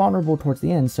 though you're vulnerable towards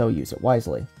the end, so use it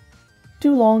wisely.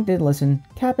 Too long, didn't listen.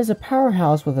 Cap is a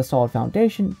powerhouse with a solid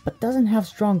foundation, but doesn't have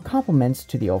strong complements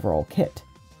to the overall kit.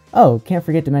 Oh, can't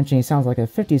forget to mention he sounds like a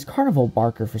 50s carnival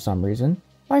barker for some reason.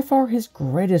 By far his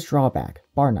greatest drawback,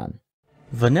 bar none.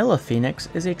 Vanilla Phoenix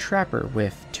is a trapper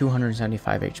with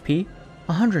 275 HP,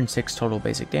 106 total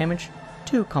basic damage,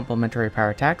 2 complementary power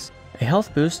attacks, a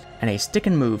health boost, and a stick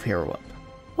and move hero up.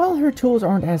 While her tools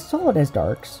aren't as solid as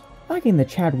Dark's, lacking the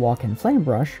Chad Walk and Flame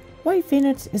Brush, White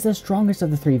Phoenix is the strongest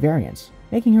of the 3 variants,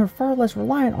 making her far less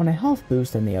reliant on a health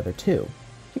boost than the other 2.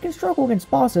 She can struggle against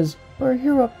bosses, but her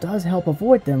hero up does help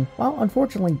avoid them while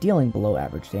unfortunately dealing below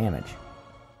average damage.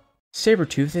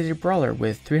 Sabretooth is a brawler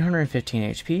with 315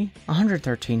 HP,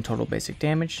 113 total basic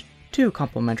damage, 2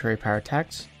 complementary power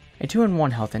attacks, a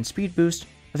 2-in-1 health and speed boost,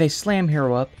 with a slam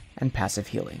hero up and passive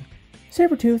healing.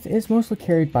 Sabretooth is mostly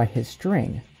carried by his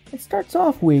string. It starts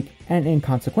off weak and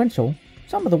inconsequential,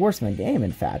 some of the worst in the game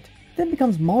in fact, then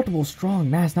becomes multiple strong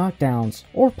mass knockdowns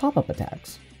or pop-up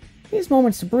attacks. These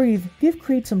moments to breathe give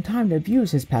Creed some time to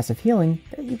abuse his passive healing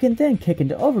that you can then kick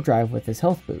into overdrive with his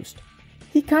health boost.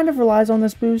 He kind of relies on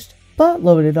this boost, but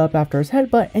load it up after his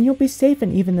headbutt and you'll be safe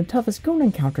in even the toughest goon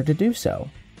encounter to do so.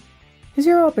 His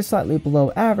hero up is slightly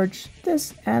below average,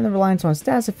 this and the reliance on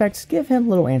status effects give him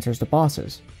little answers to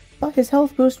bosses, but his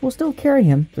health boost will still carry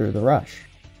him through the rush.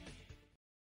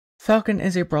 Falcon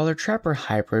is a brawler trapper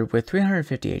hybrid with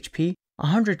 350 HP,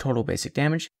 100 total basic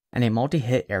damage, and a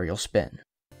multi-hit aerial spin.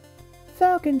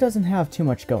 Falcon doesn't have too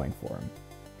much going for him.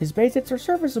 His basics are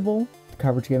serviceable, the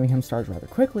coverage giving him stars rather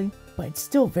quickly, but it's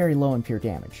still very low in pure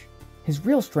damage. His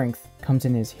real strength comes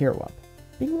in his hero up,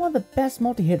 being one of the best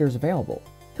multi-hitters available.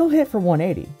 He'll hit for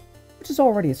 180, which is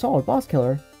already a solid boss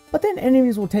killer, but then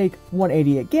enemies will take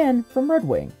 180 again from Red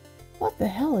Wing. What the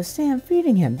hell is Sam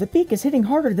feeding him? The beak is hitting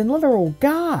harder than literal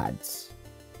gods!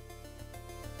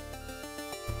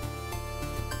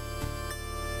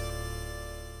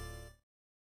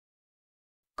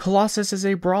 Colossus is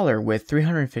a brawler with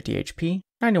 350 HP,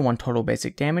 91 total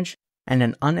basic damage, and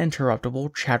an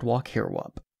uninterruptible Chadwalk hero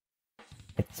up.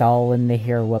 It's all in the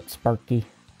hero up, Sparky.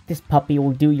 This puppy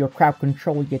will do your crowd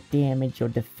control, your damage, your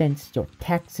defense, your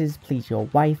taxes, please your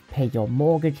wife, pay your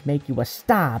mortgage, make you a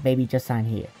star, baby, just sign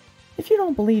here. If you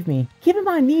don't believe me, keep in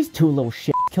mind these two little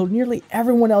shits killed nearly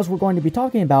everyone else we're going to be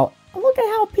talking about, and look at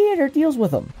how Peter deals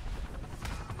with them.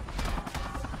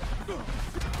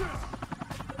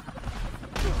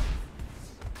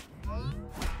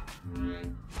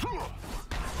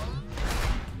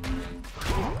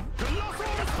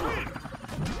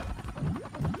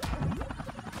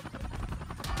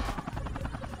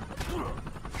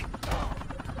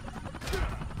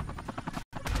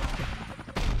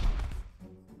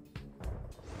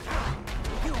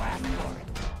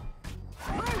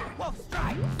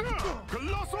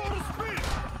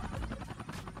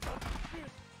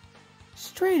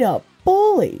 Straight up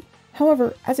bully!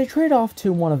 However, as a trade-off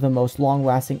to one of the most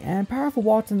long-lasting and powerful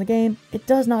walks in the game, it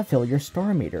does not fill your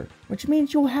star meter, which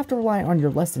means you'll have to rely on your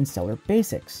less than stellar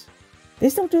basics. They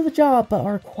still do the job, but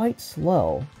are quite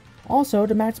slow. Also,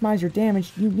 to maximize your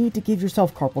damage, you need to give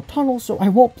yourself carpal tunnel, so I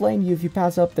won't blame you if you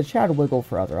pass up the Shadow Wiggle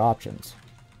for other options.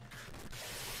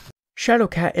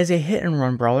 Shadowcat is a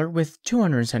hit-and-run brawler with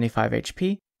 275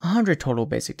 HP, 100 total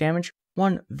basic damage,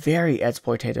 1 very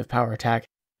exploitative power attack,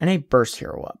 and a burst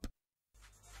hero up.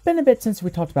 Been a bit since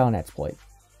we talked about an exploit.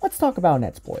 Let's talk about an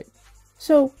exploit.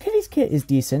 So, Kitty's kit is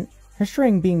decent, her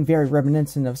string being very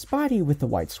reminiscent of Spidey with the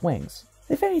wide swings.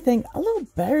 If anything, a little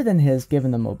better than his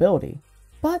given the mobility.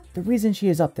 But the reason she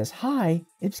is up this high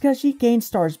is because she gains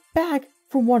stars back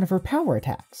from one of her power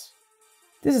attacks.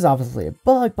 This is obviously a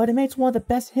bug, but it makes one of the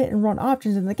best hit and run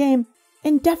options in the game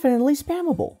indefinitely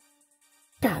spammable.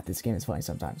 God, this game is funny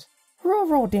sometimes. Her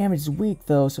overall damage is weak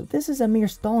though, so this is a mere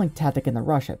stalling tactic in the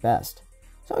rush at best.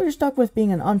 So you're stuck with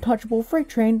being an untouchable freight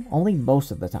train only most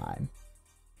of the time.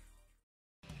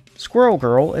 Squirrel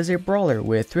Girl is a brawler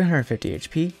with 350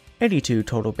 HP, 82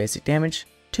 total basic damage,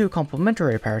 2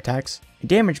 complementary power attacks, a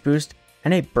damage boost,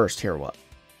 and a burst hero up.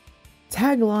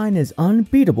 Tagline is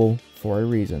unbeatable for a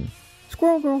reason.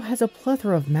 Squirrel Girl has a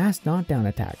plethora of mass knockdown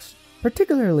attacks,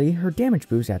 particularly her damage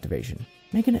boost activation,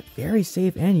 making it very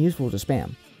safe and useful to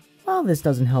spam. While this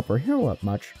doesn't help her hero up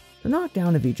much, the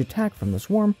knockdown of each attack from the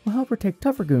swarm will help her take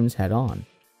tougher goons head on.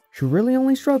 She'll really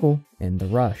only struggle in the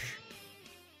rush.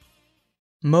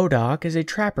 MODOK is a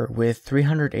trapper with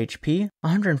 300 HP,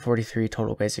 143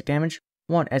 total basic damage,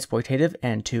 1 exploitative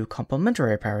and 2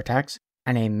 complementary power attacks,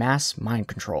 and a mass mind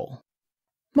control.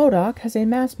 MODOK has a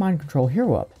mass mind control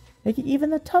hero up, making even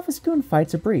the toughest goon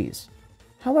fights a breeze.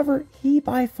 However, he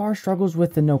by far struggles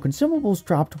with the no consumables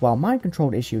dropped while mind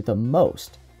controlled issue the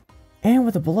most. And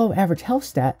with a below average health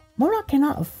stat, MODOK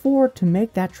cannot afford to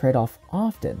make that trade-off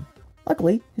often.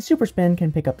 Luckily, his super spin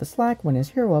can pick up the slack when his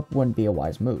hero up wouldn't be a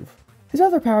wise move. His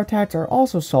other power attacks are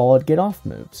also solid get off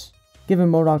moves, giving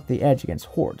MODOK the edge against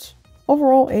hordes.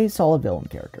 Overall, a solid villain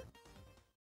character.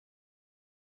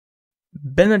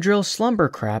 Benadryl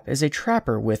Slumbercrap is a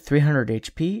trapper with 300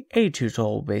 HP, 82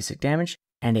 total basic damage,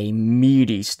 and a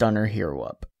meaty stunner hero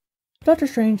up. Doctor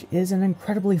Strange is an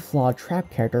incredibly flawed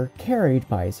trap character carried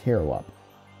by his hero up.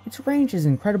 Its range is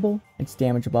incredible, its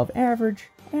damage above average,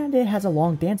 and it has a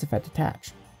long dance effect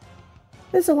attached.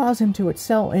 This allows him to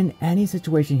excel in any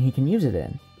situation he can use it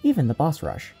in, even the boss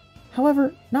rush.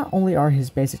 However, not only are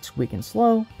his basics weak and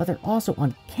slow, but they're also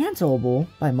uncancelable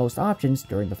by most options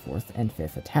during the 4th and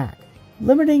 5th attack,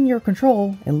 limiting your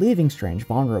control and leaving Strange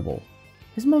vulnerable.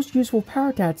 His most useful power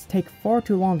attacks take far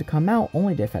too long to come out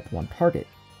only to affect one target,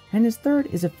 and his third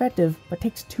is effective but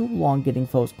takes too long getting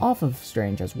foes off of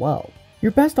Strange as well.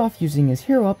 You're best off using his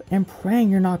hero up and praying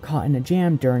you're not caught in a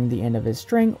jam during the end of his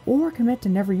string, or commit to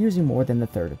never using more than the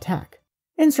 3rd attack.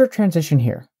 Insert transition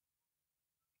here.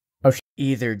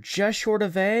 Either just short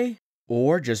of A,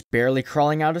 or just barely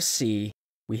crawling out of C,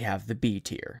 we have the B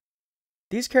tier.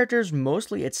 These characters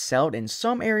mostly excelled in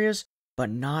some areas,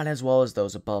 but not as well as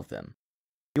those above them.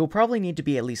 You'll probably need to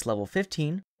be at least level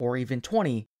 15, or even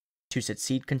 20, to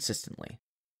succeed consistently.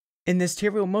 In this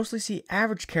tier, we'll mostly see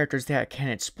average characters that can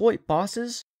exploit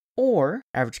bosses, or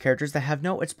average characters that have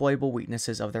no exploitable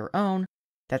weaknesses of their own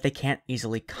that they can't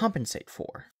easily compensate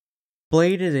for.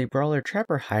 Blade is a brawler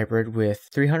trapper hybrid with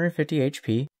 350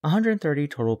 HP, 130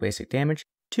 total basic damage,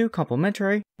 2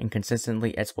 complementary and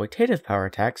consistently exploitative power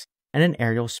attacks, and an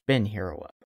aerial spin hero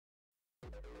up.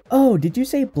 Oh, did you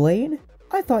say Blade?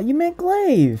 I thought you meant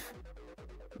Glaive!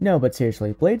 No, but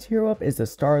seriously, Blade's hero up is the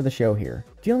star of the show here,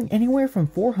 dealing anywhere from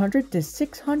 400 to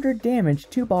 600 damage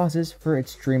to bosses for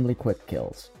extremely quick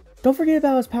kills. Don't forget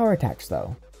about his power attacks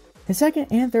though. His 2nd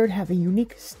and 3rd have a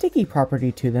unique sticky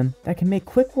property to them that can make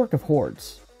quick work of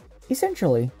hordes.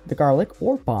 Essentially, the garlic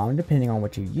or bomb, depending on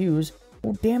what you use,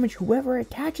 will damage whoever it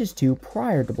attaches to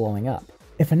prior to blowing up.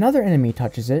 If another enemy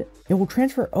touches it, it will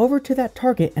transfer over to that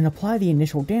target and apply the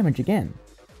initial damage again.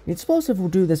 The explosive will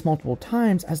do this multiple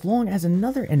times as long as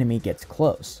another enemy gets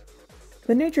close.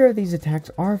 The nature of these attacks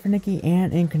are finicky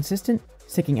and inconsistent,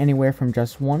 sticking anywhere from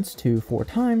just once to 4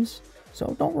 times,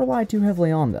 so don't rely too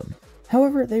heavily on them.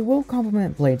 However, they will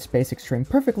complement Blade's basic string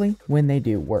perfectly when they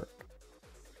do work.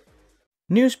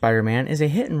 New Spider-Man is a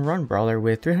hit-and-run brawler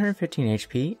with 315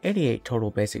 HP, 88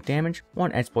 total basic damage,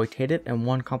 1 exploitative and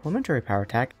 1 complementary power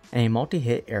attack, and a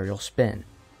multi-hit aerial spin.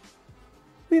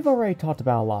 We've already talked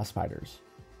about a lot of spiders,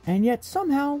 and yet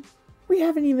somehow, we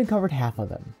haven't even covered half of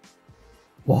them.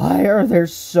 Why are there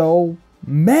so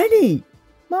many?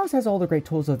 Miles has all the great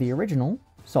tools of the original,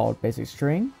 solid basic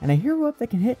string, and a hero up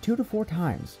that can hit 2 to 4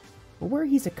 times, but where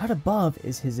he's a cut above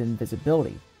is his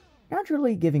invisibility,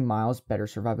 naturally giving Miles better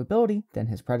survivability than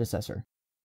his predecessor.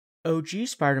 OG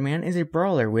Spider-Man is a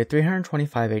brawler with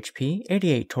 325 HP,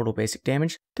 88 total basic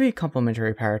damage, 3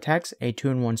 complementary power attacks, a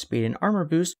 2-in-1 speed and armor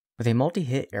boost, with a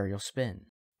multi-hit aerial spin.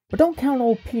 But don't count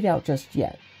old Pete out just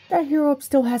yet. That hero up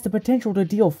still has the potential to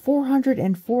deal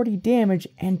 440 damage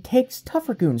and takes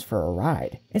tougher goons for a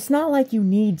ride. It's not like you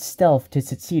need stealth to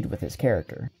succeed with his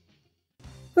character.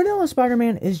 Vanilla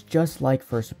Spider-Man is just like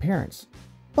first appearance,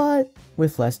 but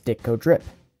with less Ditko drip.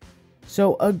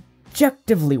 So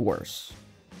objectively worse.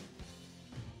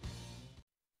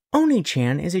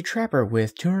 Oni-chan is a trapper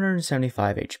with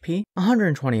 275 HP,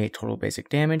 128 total basic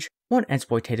damage, 1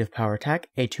 exploitative power attack,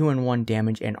 a 2-in-1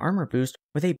 damage and armor boost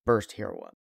with a burst hero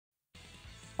up.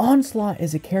 Onslaught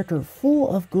is a character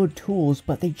full of good tools,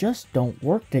 but they just don't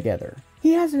work together.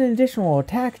 He has an additional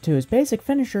attack to his basic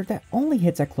finisher that only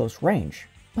hits at close range,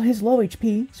 but his low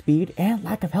HP, speed, and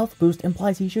lack of health boost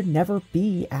implies he should never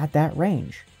be at that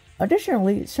range.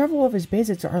 Additionally, several of his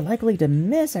basics are likely to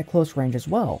miss at close range as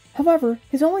well. However,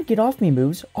 his only get off me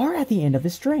moves are at the end of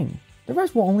his string. The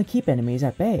rest will only keep enemies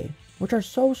at bay, which are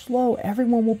so slow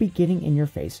everyone will be getting in your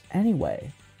face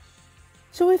anyway.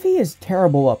 So if he is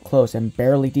terrible up close and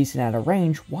barely decent at a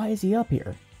range, why is he up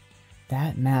here?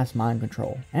 That mass mind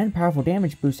control and powerful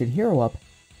damage boosted hero up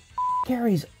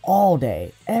carries all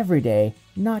day, every day,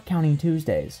 not counting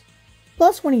Tuesdays.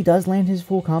 Plus when he does land his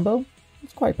full combo,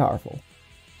 it's quite powerful.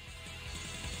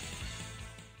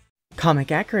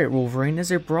 Comic Accurate Wolverine is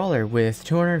a brawler with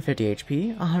 250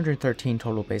 HP, 113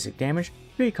 total basic damage,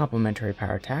 3 complementary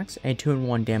power attacks, a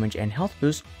 2-in-1 damage and health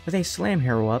boost with a slam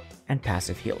hero up and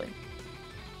passive healing.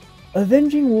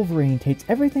 Avenging Wolverine takes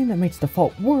everything that makes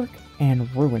default work and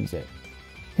ruins it.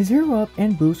 His hero up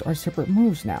and boost are separate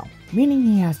moves now, meaning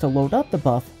he has to load up the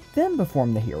buff, then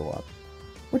perform the hero up,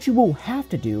 which he will have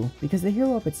to do because the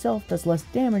hero up itself does less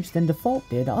damage than default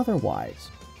did otherwise.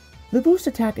 The boost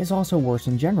attack is also worse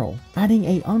in general, adding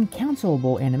a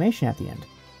uncancelable animation at the end.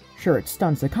 Sure, it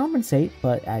stuns to compensate,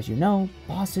 but as you know,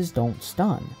 bosses don't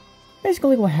stun.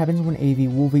 Basically what happens when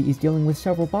AV Wolvie is dealing with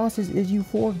several bosses is you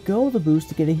forego the boost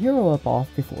to get a hero up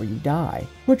off before you die,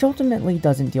 which ultimately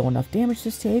doesn't deal enough damage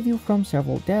to save you from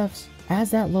several deaths, as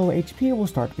that low HP will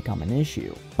start to become an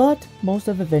issue. But most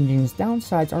of Avenging's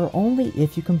downsides are only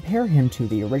if you compare him to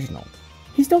the original.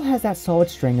 He still has that solid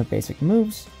string of basic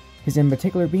moves, his in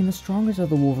particular being the strongest of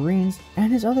the Wolverines,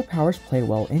 and his other powers play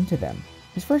well into them.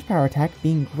 His first power attack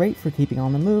being great for keeping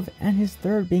on the move, and his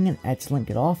third being an excellent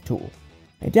get-off tool.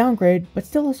 A downgrade, but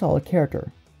still a solid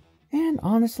character, and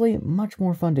honestly, much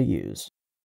more fun to use.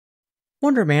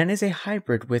 Wonder Man is a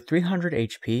hybrid with 300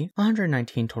 HP,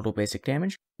 119 total basic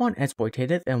damage, 1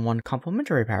 exploitative and 1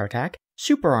 complementary power attack,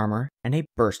 super armor, and a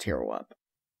burst hero up.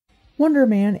 Wonder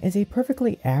Man is a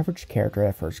perfectly average character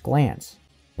at first glance,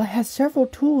 but has several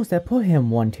tools that put him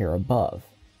one tier above.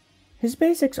 His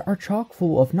basics are chock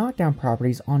full of knockdown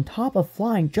properties on top of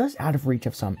flying just out of reach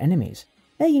of some enemies,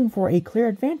 making for a clear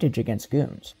advantage against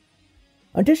goons.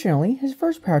 Additionally, his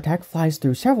first power attack flies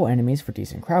through several enemies for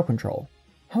decent crowd control.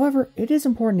 However, it is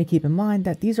important to keep in mind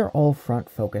that these are all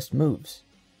front-focused moves.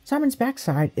 Simon's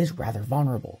backside is rather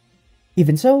vulnerable.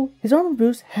 Even so, his armor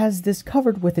boost has this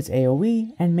covered with its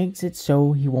AoE and makes it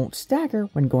so he won't stagger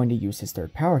when going to use his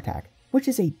third power attack, which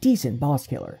is a decent boss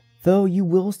killer, though you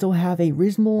will still have a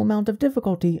reasonable amount of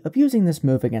difficulty abusing this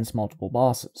move against multiple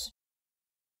bosses.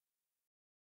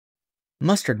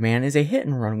 Mustard Man is a hit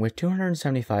and run with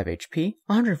 275 HP,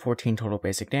 114 total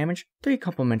basic damage, 3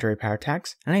 complementary power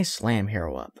attacks, and a slam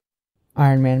hero up.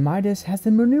 Iron Man Midas has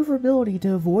the maneuverability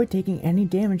to avoid taking any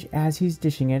damage as he's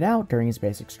dishing it out during his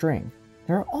basic string.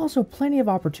 There are also plenty of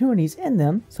opportunities in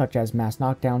them, such as mass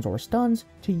knockdowns or stuns,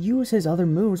 to use his other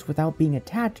moves without being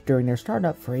attacked during their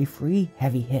startup for a free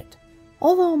heavy hit.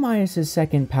 Although Midas'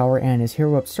 second power and his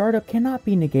hero up startup cannot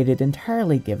be negated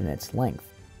entirely given its length,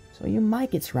 so you might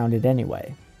get surrounded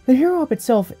anyway. The hero up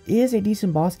itself is a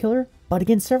decent boss killer, but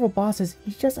against several bosses,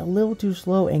 he's just a little too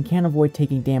slow and can't avoid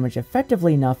taking damage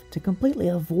effectively enough to completely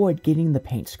avoid getting the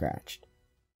paint scratched.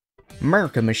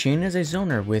 America Machine is a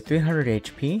zoner with 300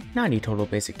 HP, 90 total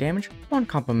basic damage, 1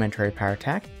 complementary power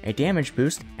attack, a damage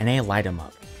boost, and a light 'em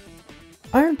up.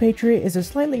 Iron Patriot is a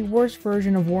slightly worse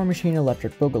version of War Machine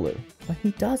Electric Boogaloo, but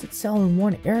he does excel in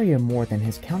one area more than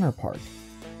his counterpart.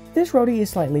 This roadie is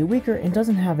slightly weaker and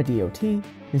doesn't have a DOT.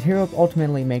 His hero up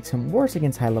ultimately makes him worse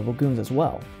against high level goons as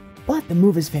well, but the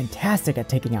move is fantastic at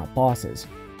taking out bosses,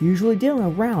 usually dealing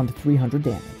around 300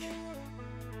 damage.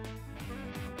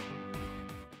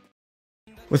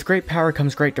 With great power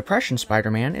comes great depression.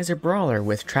 Spider-Man is a brawler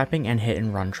with trapping and hit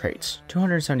and run traits,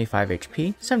 275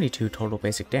 HP, 72 total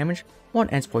basic damage, 1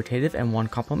 exploitative and 1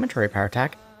 complementary power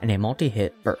attack, and a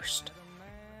multi-hit burst.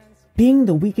 Being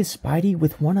the weakest Spidey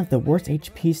with one of the worst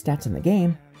HP stats in the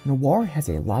game, Noir has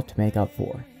a lot to make up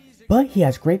for. But he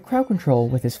has great crowd control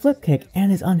with his flip kick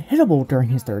and is unhittable during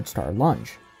his 3rd star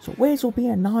lunge, so waves will be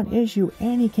a non-issue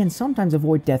and he can sometimes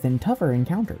avoid death in tougher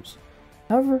encounters.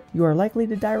 However, you are likely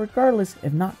to die regardless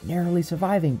if not narrowly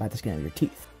surviving by the skin of your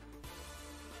teeth.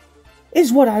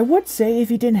 Is what I would say if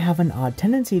he didn't have an odd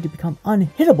tendency to become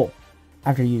unhittable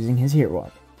after using his hero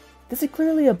up. This is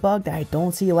clearly a bug that I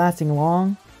don't see lasting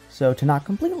long, so to not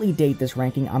completely date this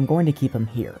ranking, I'm going to keep him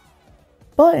here.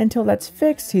 But until that's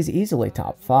fixed, he's easily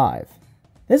top 5.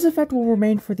 This effect will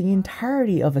remain for the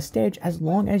entirety of a stage as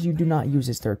long as you do not use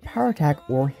his 3rd power attack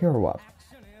or hero up.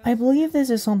 I believe this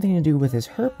is something to do with his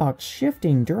hurt box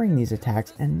shifting during these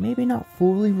attacks and maybe not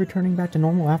fully returning back to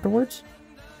normal afterwards?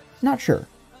 Not sure,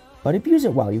 but abuse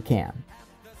it while you can.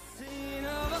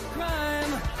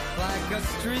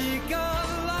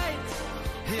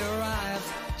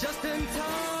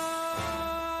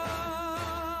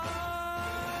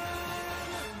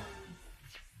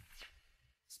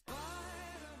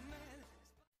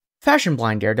 Fashion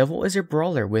Blind Daredevil is a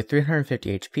brawler with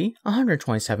 350 HP,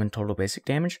 127 total basic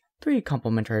damage, 3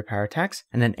 complementary power attacks,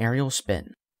 and an aerial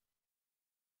spin.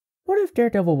 What if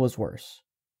Daredevil was worse?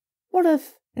 What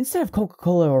if, instead of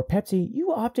Coca-Cola or Pepsi,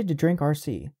 you opted to drink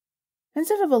RC?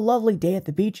 Instead of a lovely day at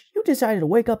the beach, you decided to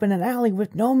wake up in an alley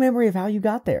with no memory of how you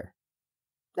got there.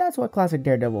 That's what classic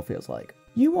Daredevil feels like.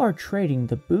 You are trading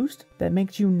the boost that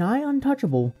makes you nigh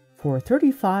untouchable for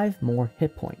 35 more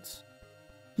hit points.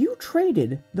 You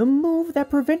traded the move that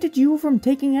prevented you from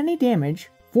taking any damage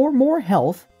for more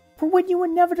health for when you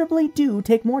inevitably do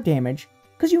take more damage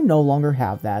because you no longer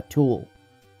have that tool.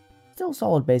 Still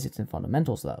solid basics and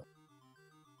fundamentals though.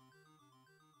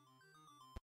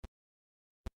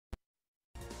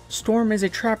 Storm is a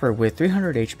trapper with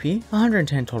 300 HP,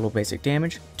 110 total basic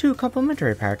damage, 2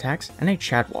 complementary power attacks, and a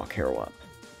Chadwalk hero up.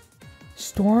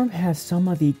 Storm has some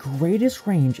of the greatest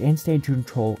range and stage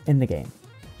control in the game.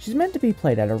 She's meant to be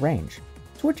played at a range,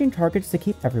 switching targets to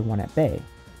keep everyone at bay.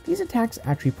 These attacks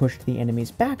actually push the enemies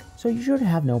back, so you should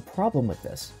have no problem with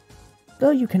this.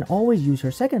 Though you can always use her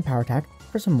 2nd power attack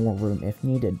for some more room if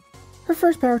needed. Her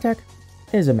 1st power attack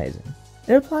is amazing.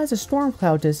 It applies a storm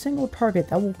cloud to a single target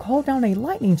that will call down a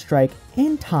lightning strike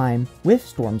in time with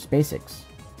Storm's basics.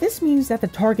 This means that the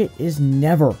target is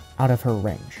never out of her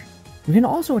range. You can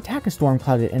also attack a storm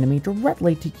clouded enemy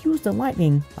directly to use the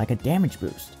lightning like a damage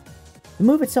boost. The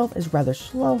move itself is rather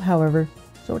slow, however,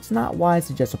 so it's not wise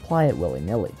to just apply it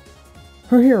willy-nilly.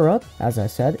 Her hero up, as I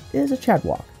said, is a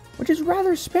Chadwalk, which is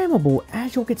rather spammable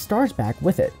as you'll get stars back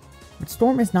with it. But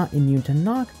Storm is not immune to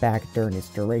knockback during its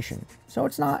duration, so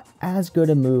it's not as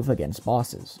good a move against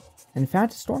bosses. In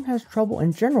fact, Storm has trouble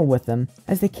in general with them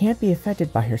as they can't be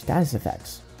affected by her status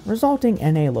effects, resulting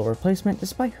in a lower placement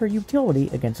despite her utility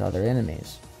against other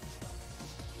enemies.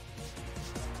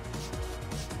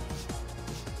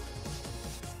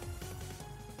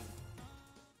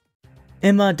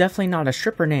 Emma, definitely not a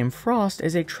stripper named Frost,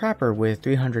 is a trapper with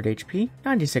 300 HP,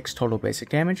 96 total basic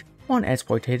damage, 1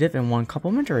 exploitative and 1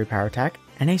 complementary power attack,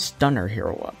 and a stunner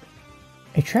hero up.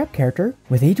 A trap character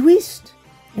with a twist!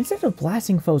 Instead of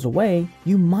blasting foes away,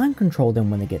 you mind control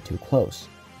them when they get too close.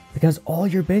 Because all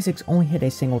your basics only hit a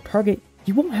single target,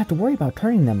 you won't have to worry about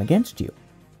turning them against you.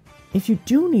 If you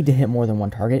do need to hit more than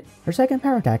one target, her 2nd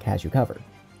power attack has you covered.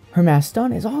 Her mass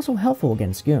stun is also helpful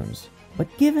against goons.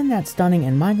 But given that stunning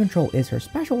and mind control is her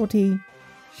specialty,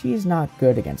 she's not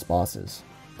good against bosses,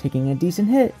 taking a decent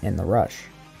hit in the rush.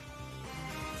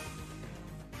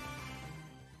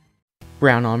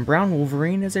 Brown on Brown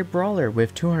Wolverine is a brawler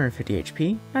with 250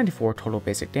 HP, 94 total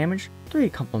basic damage, 3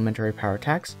 complementary power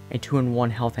attacks, a 2-in-1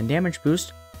 health and damage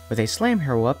boost, with a slam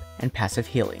hero up and passive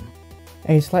healing.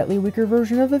 A slightly weaker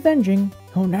version of Avenging,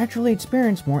 who'll naturally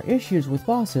experience more issues with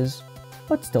bosses,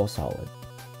 but still solid.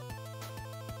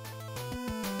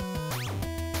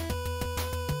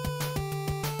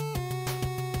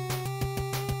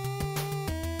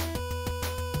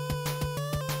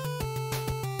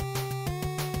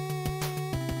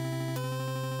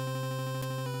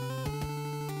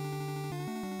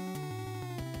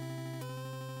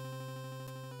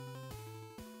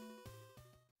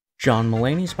 John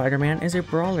Mulaney Spider-Man is a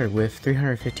brawler with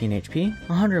 315 HP,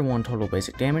 101 total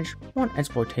basic damage, 1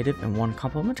 exploitative and 1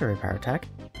 complementary power attack,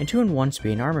 and 2-in-1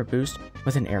 speed and armor boost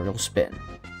with an aerial spin.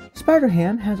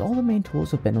 Spider-Ham has all the main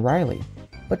tools of Ben Reilly,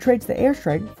 but trades the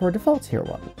airstrike for a default hero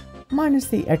up, minus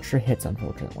the extra hits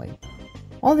unfortunately.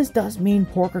 While this does mean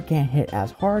Porker can't hit as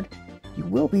hard, he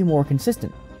will be more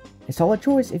consistent. A solid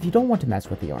choice if you don't want to mess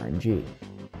with the RNG.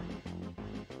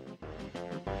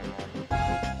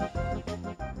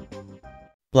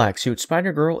 Black Suit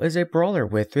Spider-Girl is a brawler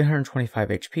with 325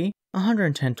 HP,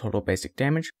 110 total basic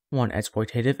damage, 1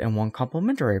 exploitative and 1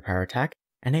 complementary power attack,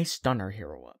 and a stunner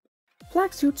hero up.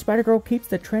 Black Suit Spider-Girl keeps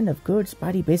the trend of good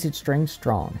Spidey basic strings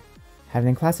strong,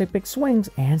 having classic big swings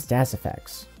and status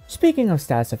effects. Speaking of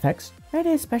status effects,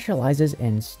 Mayday specializes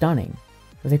in stunning.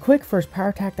 With a quick first power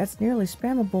attack that's nearly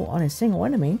spammable on a single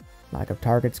enemy, lack of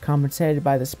targets compensated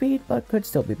by the speed but could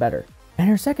still be better, and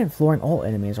her second flooring all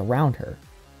enemies around her.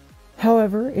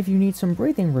 However, if you need some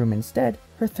breathing room instead,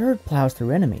 her third plows through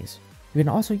enemies. You can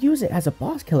also use it as a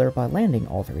boss killer by landing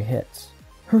all 3 hits.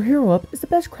 Her hero up is the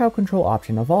best crowd control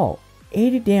option of all.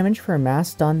 80 damage for a mass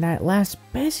stun that lasts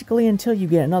basically until you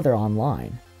get another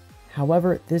online.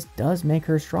 However, this does make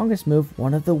her strongest move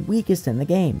one of the weakest in the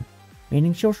game,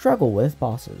 meaning she'll struggle with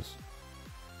bosses.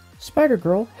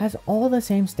 Spider-Girl has all the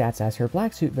same stats as her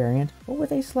Black Suit variant, but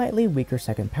with a slightly weaker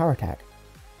second power attack.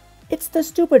 It's the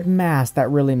stupid mask that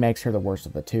really makes her the worst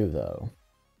of the two though.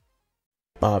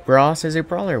 Bob Ross is a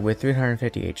brawler with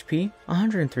 350 HP,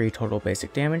 103 total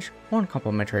basic damage, 1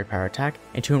 complementary power attack,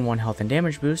 a 2-in-1 health and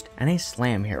damage boost, and a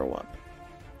slam hero up.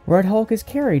 Red Hulk is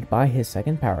carried by his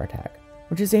second power attack,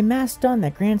 which is a mass stun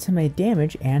that grants him a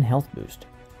damage and health boost,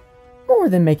 more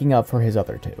than making up for his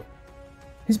other 2.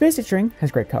 His basic string has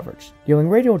great coverage, dealing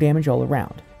radial damage all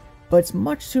around, but it's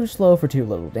much too slow for too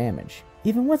little damage,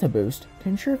 even with a boost, to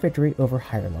ensure victory over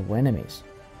higher level enemies.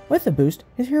 With a boost,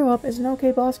 his hero up is an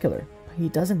okay boss killer, but he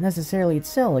doesn't necessarily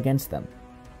excel against them.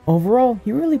 Overall,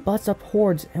 he really butts up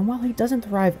hordes, and while he doesn't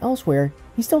thrive elsewhere,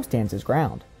 he still stands his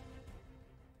ground.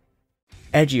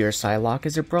 Edgier Psylocke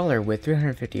is a brawler with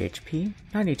 350 HP,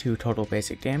 92 total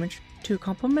basic damage, 2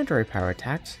 complementary power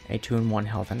attacks, a 2-in-1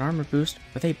 health and armor boost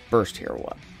with a burst hero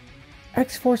up.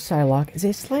 X-Force Psylocke is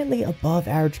a slightly above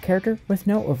average character with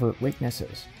no overt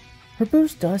weaknesses. Her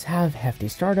boost does have hefty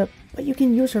startup, but you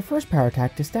can use her first power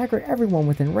attack to stagger everyone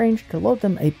within range to load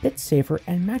them a bit safer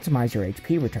and maximize your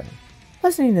HP return.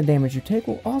 Lessening the damage you take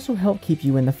will also help keep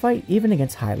you in the fight even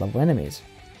against high level enemies,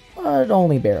 but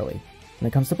only barely. When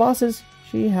it comes to bosses,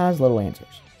 she has little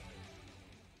answers.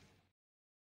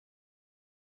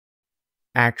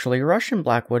 Actually, Russian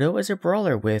Black Widow is a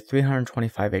brawler with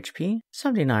 325 HP,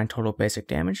 79 total basic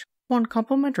damage, 1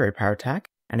 complementary power attack,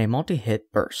 and a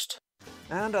multi-hit burst.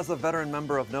 And as a veteran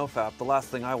member of NoFap, the last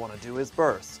thing I want to do is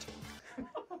burst.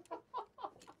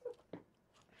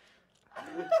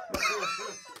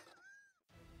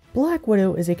 Black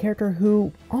Widow is a character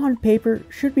who, on paper,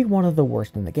 should be one of the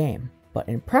worst in the game, but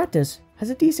in practice, has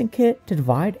a decent kit to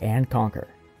divide and conquer.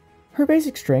 Her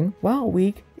basic string, while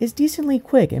weak, is decently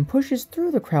quick and pushes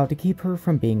through the crowd to keep her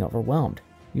from being overwhelmed.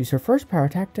 Use her first power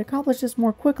attack to accomplish this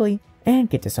more quickly and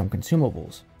get to some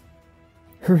consumables.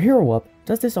 Her hero up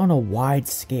does this on a wide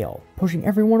scale, pushing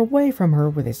everyone away from her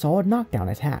with a solid knockdown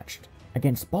attached.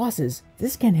 Against bosses,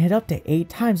 this can hit up to 8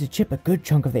 times to chip a good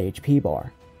chunk of the HP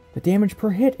bar. The damage per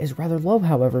hit is rather low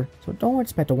however, so don't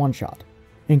expect a one-shot.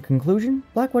 In conclusion,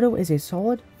 Black Widow is a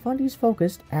solid,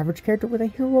 fundies-focused, average character with a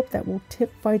hero up that will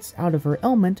tip fights out of her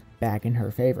element back in her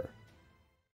favor.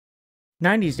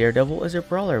 90s Daredevil is a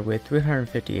brawler with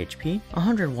 350 HP,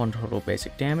 101 total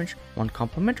basic damage, 1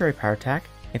 complementary power attack,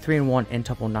 a 3-in-1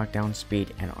 intuple knockdown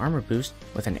speed and armor boost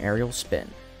with an aerial spin.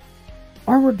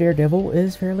 Armored Daredevil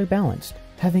is fairly balanced,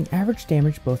 having average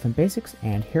damage both in basics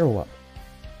and hero up.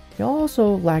 He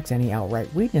also lacks any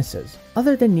outright weaknesses,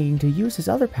 other than needing to use his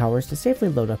other powers to safely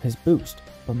load up his boost,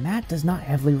 but Matt does not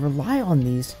heavily rely on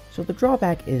these, so the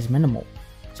drawback is minimal.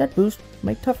 Set boost will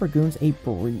make tougher goons a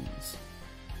breeze.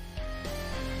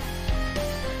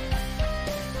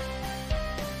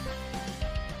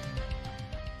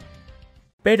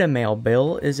 Beta Male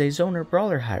Bill is a Zoner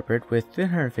Brawler hybrid with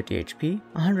 350 HP,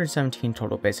 117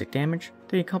 total basic damage,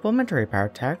 3 complementary power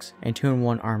attacks, a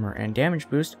 2-in-1 armor and damage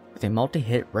boost with a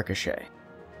multi-hit ricochet.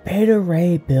 Beta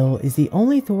Ray Bill is the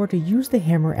only Thor to use the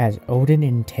hammer as Odin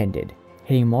intended,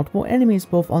 hitting multiple enemies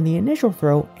both on the initial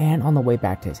throw and on the way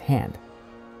back to his hand.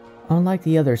 Unlike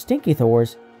the other Stinky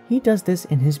Thors, he does this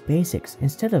in his basics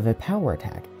instead of a power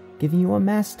attack, giving you a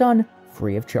mass stun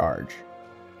free of charge.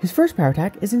 His first power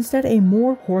attack is instead a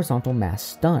more horizontal mass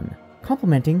stun,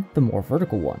 complementing the more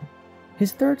vertical one.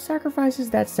 His third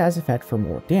sacrifices that status effect for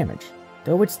more damage,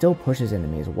 though it still pushes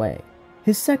enemies away.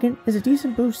 His second is a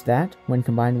decent boost that, when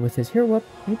combined with his hero up,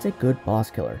 makes a good boss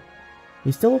killer.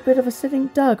 He's still a bit of a sitting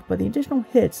duck, but the additional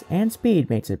hits and speed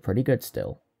makes it pretty good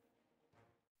still.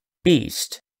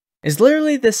 Beast is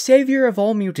literally the savior of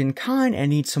all mutant kind and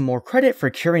needs some more credit for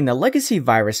curing the legacy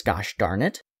virus, gosh darn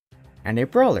it. And a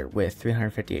brawler with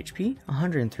 350 HP,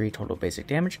 103 total basic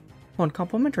damage, 1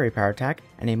 complementary power attack,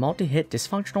 and a multi-hit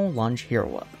dysfunctional lunge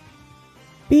hero up.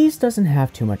 Beast doesn't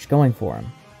have too much going for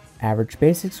him. Average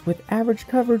basics with average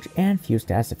coverage and few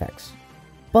stats effects.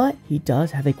 But he does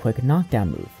have a quick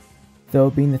knockdown move. Though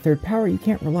being the third power, you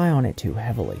can't rely on it too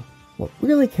heavily. What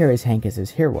really carries Hank is his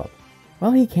hero up.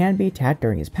 While he can be attacked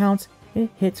during his pounce, it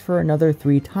hits for another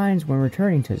 3 times when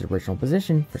returning to his original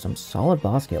position for some solid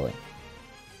boss killing.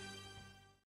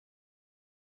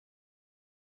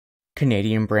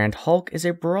 Canadian brand Hulk is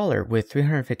a brawler with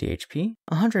 350 HP,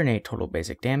 108 total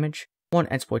basic damage, 1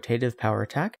 exploitative power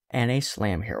attack, and a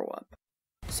slam hero up.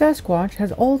 Sasquatch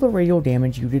has all the radial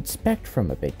damage you'd expect from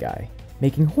a big guy,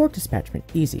 making horde dispatchment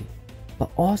easy,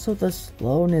 but also the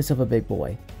slowness of a big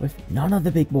boy, with none of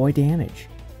the big boy damage.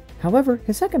 However,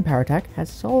 his second power attack has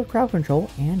solid crowd control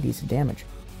and decent damage,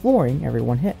 flooring every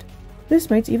one hit.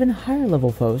 This makes even higher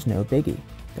level foes no biggie,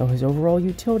 though his overall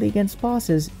utility against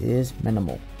bosses is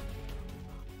minimal.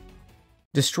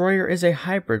 Destroyer is a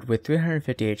hybrid with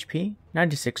 350 HP,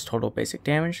 96 total basic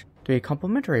damage, 3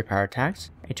 complementary power attacks,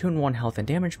 a 2-in-1 health and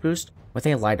damage boost with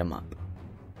a light 'em up.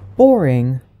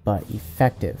 Boring, but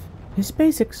effective. His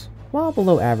basics, while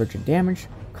below average in damage,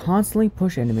 constantly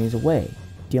push enemies away,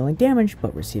 dealing damage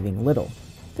but receiving little.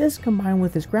 This combined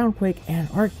with his ground quake and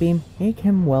arc beam make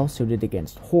him well suited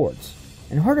against hordes.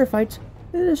 In harder fights,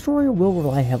 the Destroyer will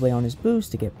rely heavily on his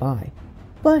boost to get by,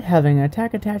 but having an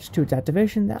attack attached to its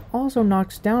activation that also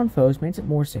knocks down foes makes it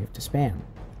more safe to spam.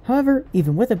 However,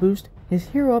 even with a boost, his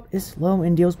hero up is slow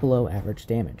and deals below average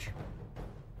damage.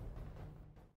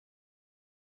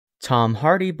 Tom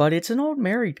Hardy, but it's an old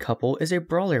married couple, is a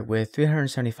brawler with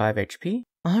 375 HP,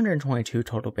 122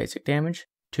 total basic damage,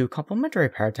 2 complementary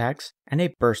power attacks, and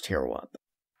a burst hero up.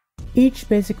 Each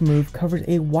basic move covers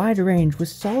a wide range with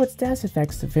solid stats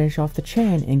effects to finish off the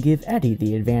chain and give Eddie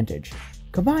the advantage.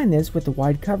 Combine this with the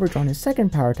wide coverage on his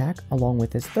second power attack along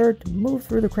with his third to move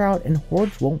through the crowd and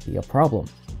hordes won't be a problem.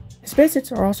 His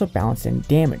basics are also balanced in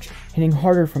damage, hitting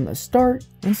harder from the start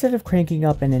instead of cranking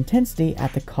up in intensity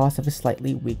at the cost of a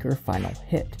slightly weaker final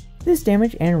hit. This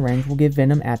damage and range will give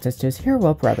Venom access to his hero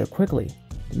up rather quickly.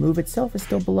 The move itself is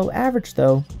still below average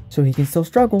though, so he can still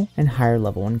struggle in higher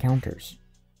level encounters.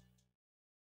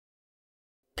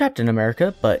 Captain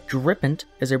America, but Drippant,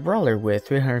 is a brawler with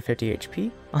 350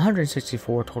 HP,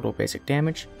 164 total basic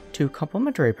damage, 2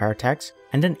 complementary power attacks,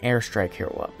 and an airstrike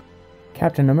hero up.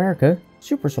 Captain America,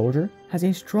 Super Soldier, has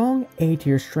a strong A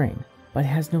tier string, but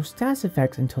has no stats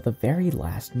effects until the very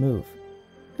last move.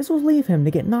 This will leave him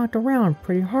to get knocked around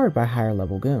pretty hard by higher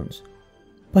level goons.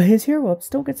 But his hero up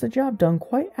still gets the job done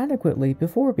quite adequately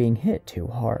before being hit too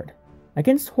hard.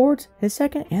 Against hordes, his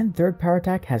second and third power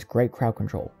attack has great crowd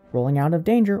control, rolling out of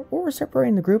danger or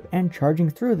separating the group and charging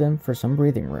through them for some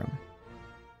breathing room.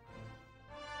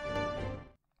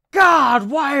 God,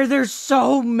 why are there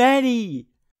so many?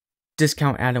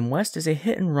 Discount Adam West is a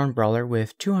hit and run brawler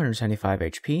with 275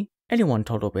 HP, 81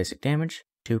 total basic damage,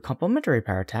 2 complementary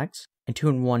power attacks, and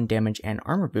 2-in-1 damage and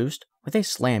armor boost with a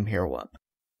slam hero up.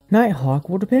 Nighthawk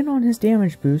will depend on his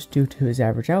damage boost due to his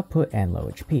average output and low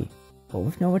HP, but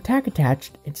with no attack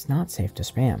attached, it's not safe to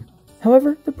spam.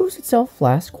 However, the boost itself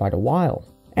lasts quite a while,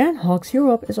 and Hawk's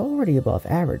hero up is already above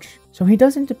average, so he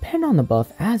doesn't depend on the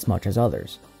buff as much as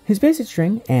others. His basic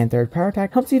string and third power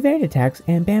attack helps evade attacks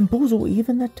and bamboozle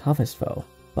even the toughest foe.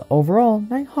 But overall,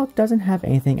 Nighthawk doesn't have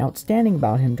anything outstanding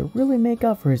about him to really make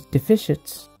up for his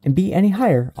deficits and be any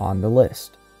higher on the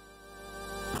list.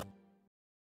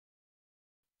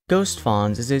 Ghost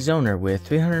Fawns is a zoner with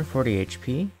 340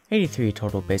 HP, 83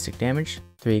 total basic damage,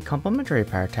 3 complementary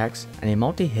power attacks, and a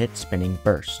multi-hit spinning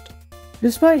burst.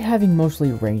 Despite having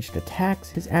mostly ranged attacks,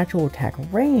 his actual attack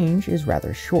range is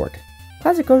rather short.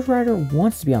 Classic Ghost Rider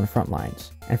wants to be on the front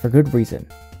lines, and for good reason.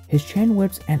 His chain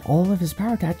whips and all of his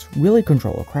power attacks really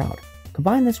control a crowd.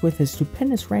 Combine this with his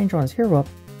stupendous range on his hero up,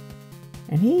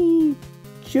 and he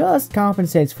just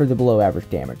compensates for the below average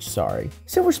damage, sorry.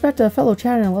 Still respect a fellow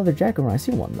Chad in a leather jacket when I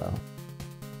see one though.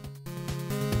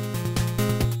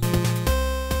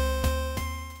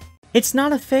 It's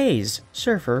not a phase.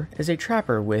 Surfer is a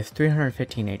trapper with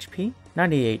 315 HP,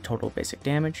 98 total basic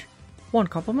damage, 1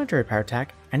 complementary power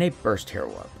attack, and a burst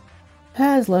hero up.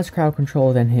 Has less crowd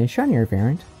control than his shinier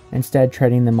variant, instead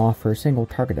trading them off for single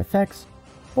target effects,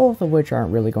 both of which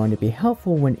aren't really going to be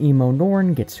helpful when Emo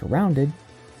Norn gets surrounded.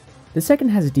 The second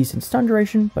has a decent stun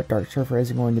duration, but Dark Surfer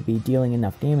isn't going to be dealing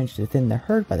enough damage to thin the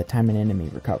herd by the time an enemy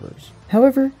recovers.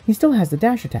 However, he still has the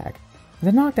dash attack, with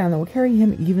a knockdown that will carry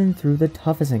him even through the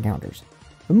toughest encounters.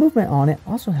 The movement on it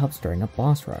also helps during a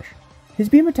boss rush. His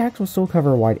beam attacks will still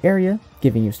cover a wide area,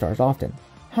 giving you stars often.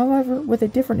 However, with a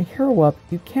different hero up,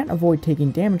 you can't avoid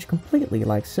taking damage completely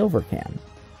like Silver can.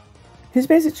 His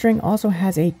basic string also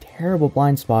has a terrible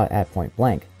blind spot at point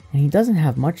blank, and he doesn't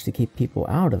have much to keep people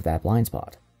out of that blind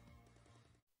spot.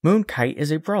 Moonkite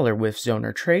is a brawler with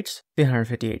zoner traits,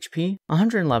 350 HP,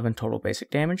 111 total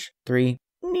basic damage, 3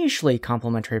 nichely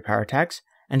complementary power attacks,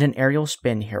 and an aerial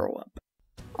spin hero up.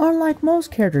 Unlike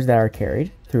most characters that are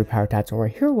carried through power attacks or a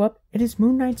hero up, it is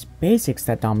Moon Knight's basics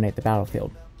that dominate the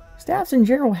battlefield, staffs in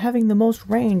general having the most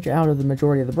range out of the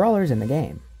majority of the brawlers in the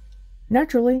game.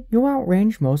 Naturally, you'll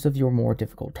outrange most of your more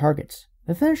difficult targets,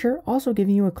 the finisher also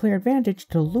giving you a clear advantage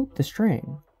to loop the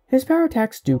string. His power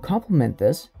attacks do complement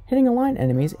this, hitting aligned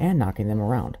enemies and knocking them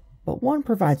around, but one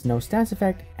provides no stats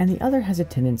effect and the other has a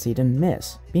tendency to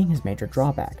miss, being his major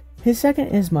drawback. His second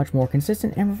is much more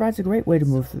consistent and provides a great way to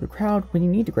move through the crowd when you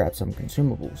need to grab some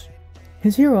consumables.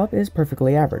 His hero up is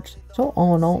perfectly average, so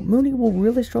all in all, Mooney will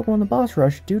really struggle in the boss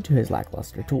rush due to his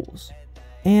lackluster tools.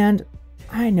 And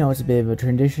I know it's a bit of a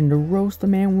tradition to roast the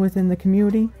man within the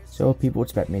community, so people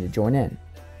expect me to join in.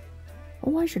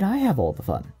 But why should I have all the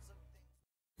fun?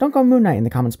 Dunk on Moon Knight in the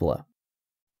comments below.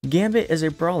 Gambit is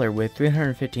a brawler with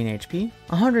 315 HP,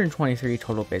 123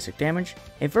 total basic damage,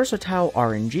 a versatile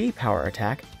RNG power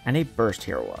attack, and a burst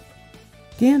hero up.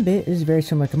 Gambit is very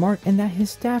similar to Mark in that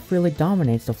his staff really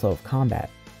dominates the flow of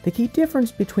combat. The key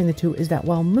difference between the two is that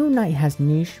while Moon Knight has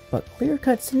niche but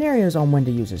clear-cut scenarios on when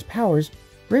to use his powers,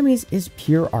 Remy's is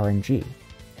pure RNG.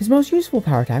 His most useful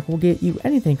power attack will get you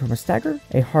anything from a stagger,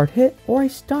 a hard hit, or a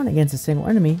stun against a single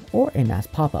enemy, or a mass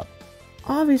pop-up.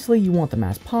 Obviously you want the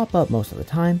mass pop-up most of the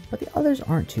time, but the others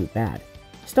aren't too bad.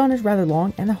 Stun is rather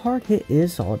long and the hard hit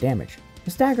is solid damage.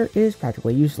 The stagger is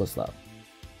practically useless though.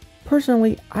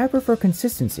 Personally, I prefer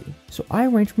consistency, so I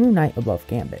range Moon Knight above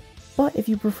Gambit. But if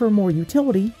you prefer more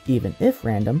utility, even if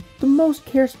random, the most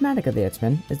charismatic of the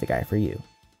X-Men is the guy for you.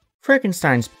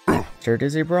 Frankenstein's Bastard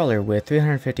is a brawler with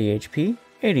 350 HP,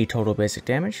 80 total basic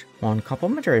damage, 1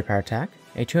 complementary power attack,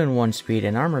 a 2-in-1 speed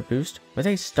and armor boost, with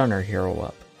a stunner hero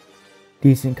up.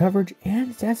 Decent coverage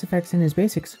and stats effects in his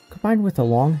basics, combined with a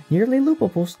long, nearly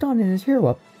loopable stun in his hero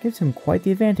up, gives him quite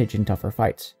the advantage in tougher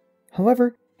fights.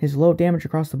 However, his low damage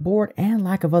across the board and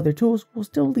lack of other tools will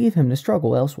still leave him to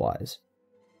struggle elsewise.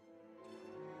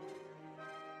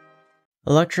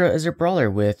 Elektra is a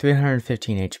brawler with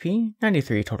 315 HP,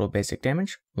 93 total basic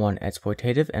damage, 1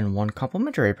 exploitative and 1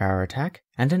 complementary power attack,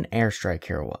 and an airstrike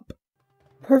hero up.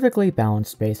 Perfectly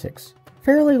balanced basics.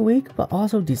 Fairly weak but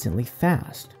also decently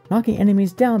fast, knocking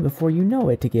enemies down before you know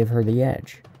it to give her the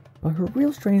edge. But her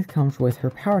real strength comes with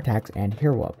her power attacks and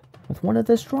hero up, with one of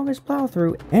the strongest plow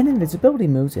through and invisibility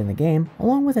moves in the game,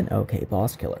 along with an okay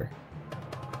boss killer.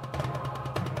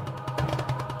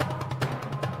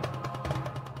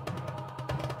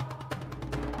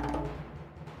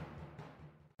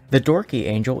 The Dorky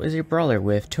Angel is a brawler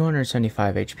with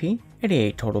 275 HP,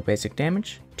 88 total basic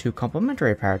damage, 2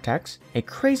 complementary power attacks, a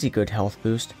crazy good health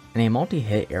boost, and a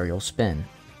multi-hit aerial spin.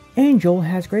 Angel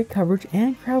has great coverage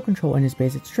and crowd control in his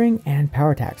basic string and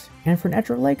power attacks, and for an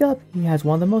extra leg up, he has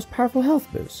one of the most powerful health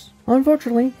boosts.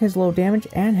 Unfortunately, his low damage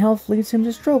and health leads him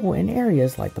to struggle in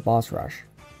areas like the boss rush.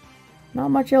 Not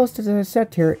much else to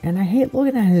dissect here, and I hate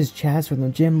looking at his Chaz from the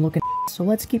gym looking so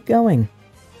let's keep going.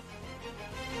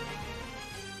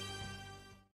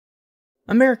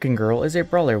 American Girl is a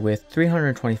brawler with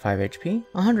 325 HP,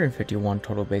 151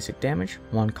 total basic damage,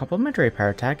 1 complementary power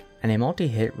attack, and a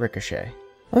multi-hit ricochet.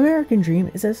 American Dream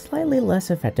is a slightly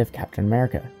less effective Captain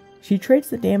America. She trades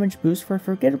the damage boost for a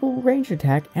forgettable ranged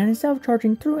attack, and instead of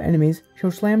charging through enemies,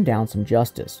 she'll slam down some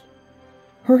justice.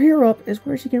 Her hero up is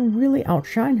where she can really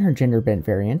outshine her gender bent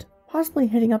variant, possibly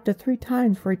hitting up to 3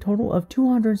 times for a total of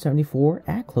 274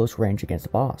 at close range against the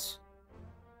boss.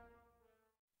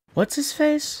 What's his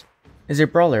face? Is a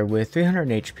brawler with 300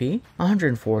 HP,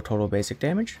 104 total basic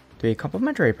damage, 3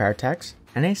 complementary power attacks,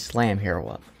 and a slam hero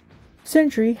up.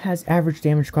 Sentry has average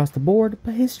damage across the board,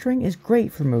 but his string is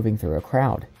great for moving through a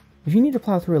crowd. If you need to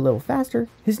plow through a little faster,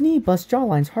 his knee busts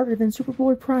jawlines harder than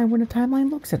Superboy Prime when a timeline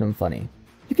looks at him funny.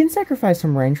 You can sacrifice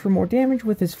some range for more damage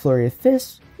with his flurry of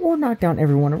fists, or knock down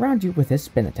everyone around you with his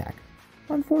spin attack.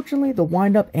 Unfortunately, the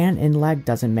windup and in lag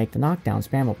doesn't make the knockdown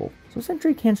spammable, so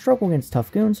Sentry can struggle against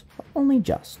tough goons, but only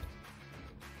just.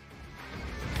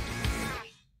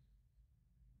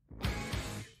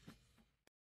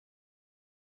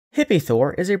 Hippie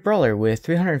Thor is a brawler with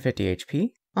 350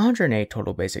 HP, 108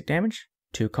 total basic damage,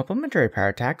 2 complementary power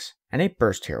attacks, and a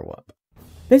burst hero up.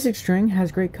 Basic String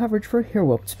has great coverage for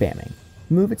hero up spamming,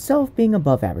 the move itself being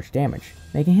above average damage,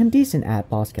 making him decent at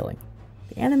boss killing.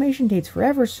 The animation takes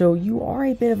forever, so you are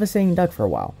a bit of a sitting duck for a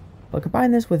while, but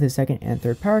combine this with his second and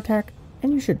third power attack,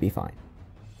 and you should be fine.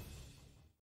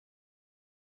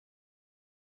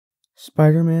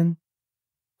 Spider-Man,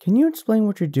 can you explain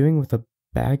what you're doing with a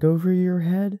bag over your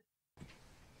head?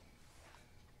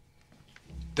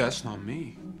 That's not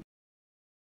me.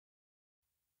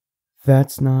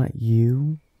 That's not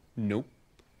you? Nope.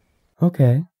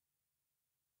 Okay.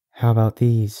 How about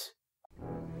these?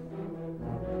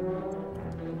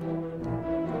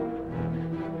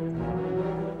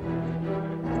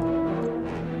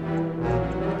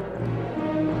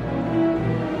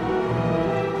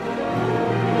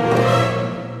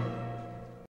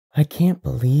 I can't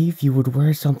believe you would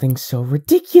wear something so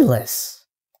ridiculous!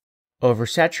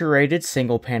 Oversaturated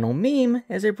single panel meme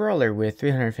is a brawler with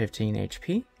 315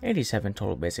 HP, 87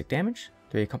 total basic damage,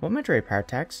 3 complementary power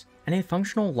attacks, and a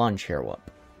functional lunge hero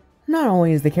up. Not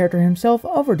only is the character himself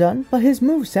overdone, but his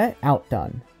moveset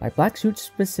outdone, by Black Suits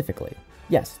specifically.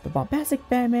 Yes, the bombastic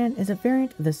Batman is a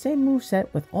variant of the same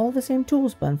moveset with all the same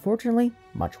tools, but unfortunately,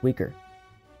 much weaker.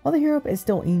 While the hero up is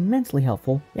still immensely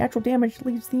helpful, the actual damage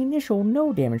leaves the initial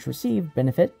no damage received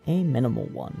benefit a minimal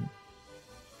one.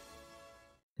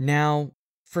 Now,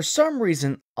 for some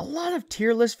reason, a lot of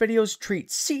tier list videos treat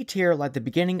C tier like the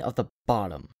beginning of the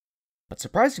bottom. But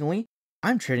surprisingly,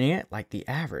 I'm treating it like the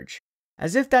average.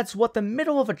 As if that's what the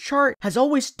middle of a chart has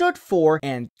always stood for,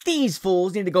 and these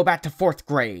fools need to go back to 4th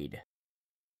grade.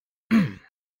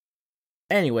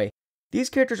 Anyway,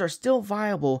 these characters are still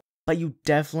viable, but you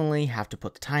definitely have to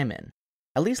put the time in.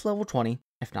 At least level 20,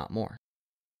 if not more.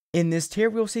 In this tier,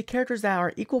 we'll see characters that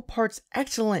are equal parts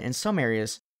excellent in some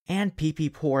areas, and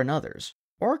PP poor in others,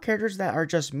 or characters that are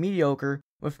just mediocre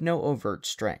with no overt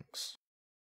strengths.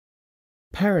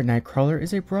 Pirate Nightcrawler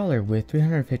is a brawler with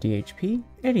 350 HP,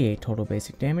 88 total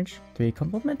basic damage, 3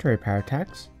 complementary power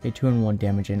attacks, a 2-in-1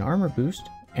 damage and armor boost,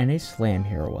 and a slam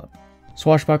hero up.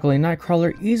 Swashbuckling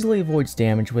Nightcrawler easily avoids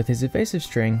damage with his evasive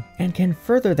string, and can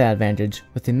further that advantage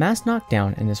with the mass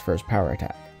knockdown in his first power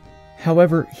attack.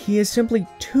 However, he is simply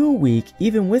too weak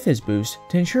even with his boost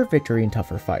to ensure victory in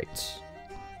tougher fights.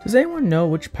 Does anyone know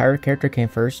which pirate character came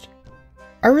first?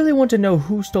 I really want to know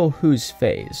who stole whose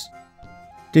phase.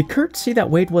 Did Kurt see that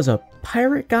Wade was a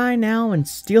pirate guy now and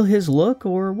steal his look,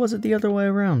 or was it the other way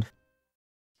around?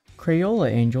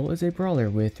 Crayola Angel is a brawler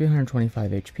with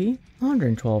 325 HP,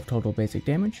 112 total basic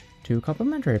damage, 2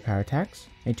 complementary power attacks,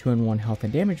 a 2-in-1 health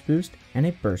and damage boost, and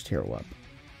a burst hero up.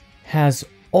 Has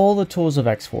all the tools of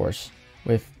X-Force,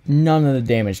 with none of the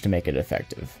damage to make it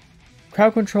effective.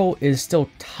 Crowd control is still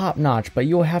top notch, but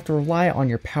you will have to rely on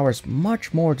your powers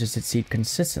much more to succeed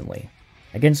consistently.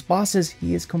 Against bosses,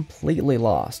 he is completely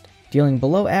lost, dealing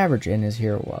below average in his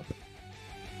hero up.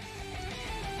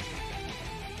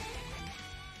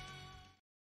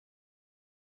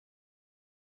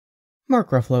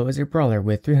 Mark Ruffalo is a brawler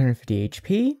with 350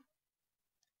 HP,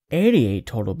 88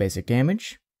 total basic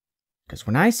damage, because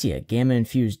when I see a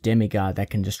gamma-infused demigod that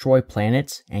can destroy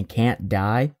planets and can't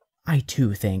die, I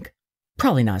too think,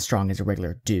 probably not as strong as a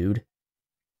regular dude.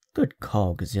 Good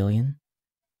call, Gazillion.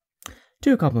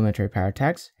 2 complementary power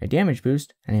attacks, a damage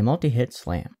boost, and a multi-hit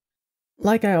slam.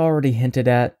 Like I already hinted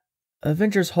at,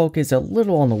 Avengers Hulk is a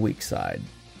little on the weak side.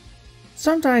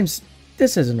 Sometimes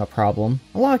this isn't a problem,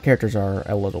 a lot of characters are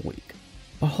a little weak.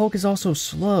 But Hulk is also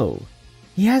slow.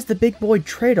 He has the big boy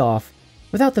trade-off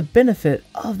without the benefit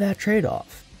of that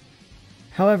trade-off.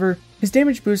 However, his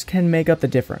damage boost can make up the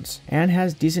difference, and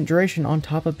has decent duration on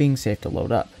top of being safe to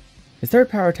load up. His third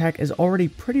power attack is already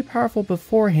pretty powerful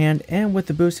beforehand, and with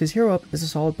the boost his hero up is a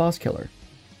solid boss killer.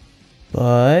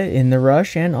 But in the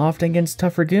rush and often against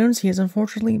tougher goons, he is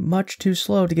unfortunately much too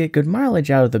slow to get good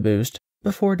mileage out of the boost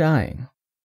before dying.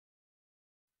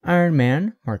 Iron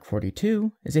Man, Mark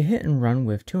 42, is a hit and run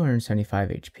with 275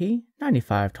 HP,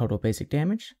 95 total basic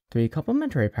damage, 3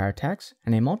 complementary power attacks,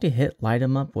 and a multi-hit light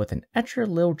him up with an extra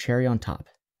little cherry on top.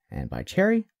 And by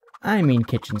cherry, I mean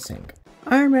kitchen sink.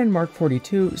 Iron Man Mark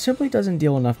 42 simply doesn't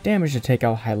deal enough damage to take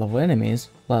out high-level enemies,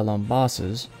 let alone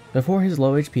bosses, before his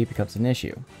low HP becomes an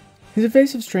issue. His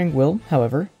evasive string will,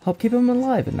 however, help keep him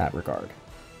alive in that regard.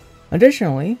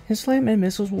 Additionally, his slam and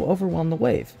missiles will overwhelm the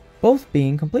wave, both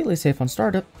being completely safe on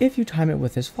startup if you time it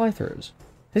with his fly-throughs.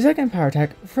 His second power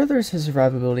attack furthers his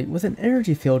survivability with an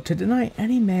energy field to deny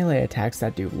any melee attacks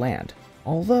that do land,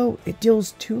 although it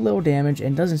deals too little damage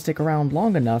and doesn't stick around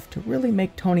long enough to really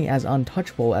make Tony as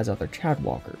untouchable as other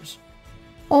Chadwalkers.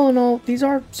 All in all, these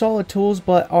are solid tools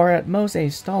but are at most a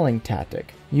stalling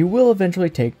tactic. You will eventually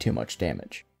take too much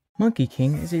damage. Monkey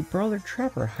King is a brawler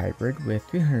trapper hybrid with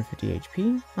 350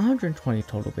 HP, 120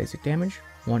 total basic damage,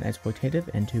 1 exploitative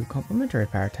and 2 complementary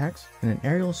power attacks, and an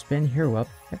aerial spin hero up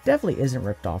that definitely isn't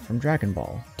ripped off from Dragon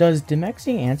Ball. Does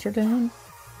D.Mexyy answer to him?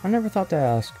 I never thought to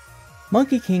ask.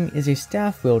 Monkey King is a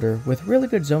staff wielder with really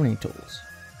good zoning tools.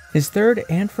 His third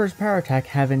and first power attack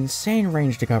have insane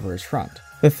range to cover his front,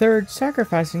 the third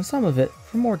sacrificing some of it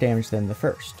for more damage than the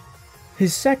first.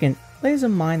 His second lays a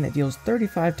mine that deals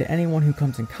 35 to anyone who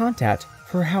comes in contact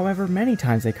for however many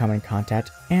times they come in contact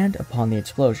and upon the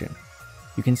explosion.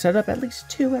 You can set up at least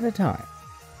 2 at a time.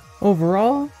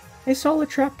 Overall, a solid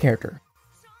trap character.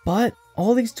 But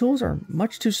all these tools are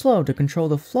much too slow to control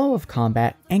the flow of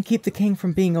combat and keep the king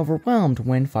from being overwhelmed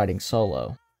when fighting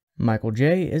solo. Michael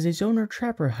J is a zoner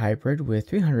trapper hybrid with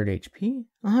 300 HP,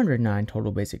 109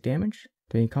 total basic damage,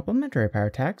 3 complementary power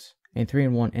attacks, and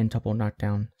 3-in-1 N-tuple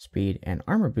knockdown, speed, and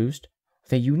armor boost,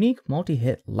 with a unique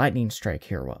multi-hit lightning strike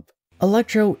hero up.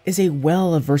 Electro is a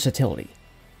well of versatility,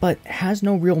 but has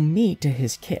no real meat to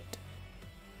his kit.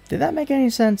 Did that make any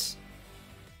sense?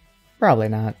 Probably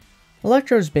not.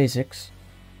 Electro's basics,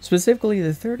 specifically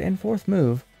the 3rd and 4th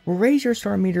move, will raise your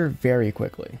star meter very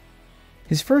quickly.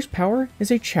 His first power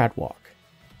is a Chadwalk.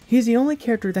 He is the only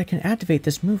character that can activate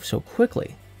this move so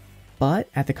quickly, but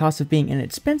at the cost of being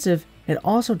inexpensive, it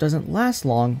also doesn't last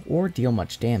long or deal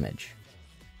much damage.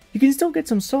 You can still get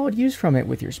some solid use from it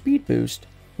with your speed boost,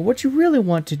 but what you really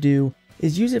want to do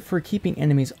is use it for keeping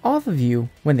enemies off of you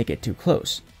when they get too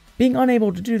close, being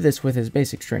unable to do this with his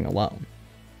basic string alone.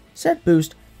 Set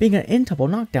boost being an N-tuple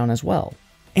knockdown as well,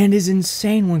 and is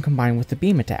insane when combined with the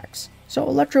beam attacks, so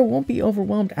Electro won't be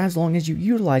overwhelmed as long as you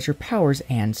utilize your powers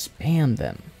and spam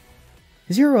them.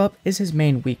 His hero up is his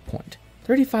main weak point,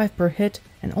 35 per hit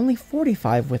and only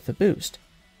 45 with the boost.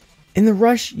 In the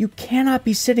rush, you cannot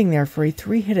be sitting there for a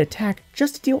 3-hit attack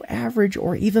just to deal average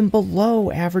or even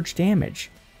below average damage.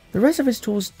 The rest of his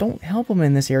tools don't help him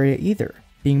in this area either,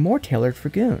 being more tailored for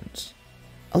goons.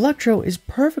 Electro is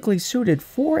perfectly suited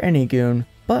for any goon,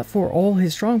 but for all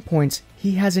his strong points,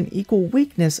 he has an equal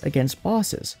weakness against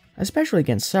bosses, especially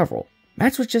against several.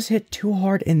 Max was just hit too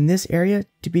hard in this area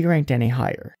to be ranked any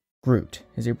higher. Groot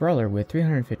is a brawler with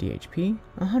 350 HP,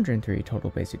 103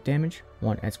 total basic damage,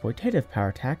 1 exploitative power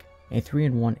attack, a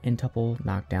 3-in-1 N-tuple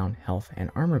knockdown, health, and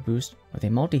armor boost with a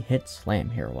multi-hit slam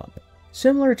hero up.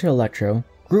 Similar to Electro,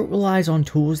 Groot relies on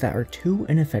tools that are too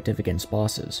ineffective against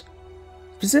bosses.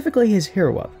 Specifically his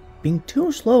hero up, being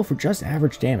too slow for just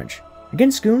average damage.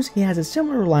 Against goons, he has a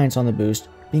similar reliance on the boost,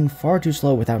 being far too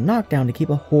slow without knockdown to keep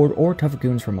a horde or tougher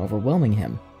goons from overwhelming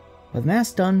him. But mass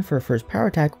stun for a first power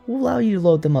attack will allow you to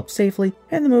load them up safely,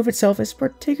 and the move itself is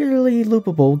particularly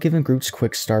loopable given Groot's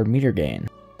quick star meter gain.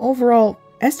 Overall,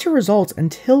 S-tier results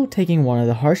until taking one of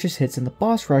the harshest hits in the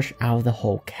boss rush out of the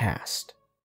whole cast.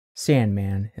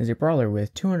 Sandman is a brawler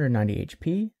with 290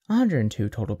 HP, 102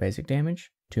 total basic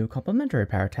damage, 2 complementary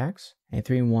power attacks, a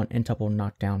 3-in-1 N-tuple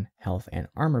knockdown, health, and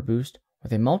armor boost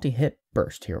with a multi-hit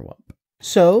burst hero up.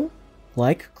 So,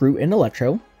 like Groot and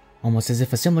Electro, almost as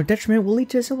if a similar detriment will lead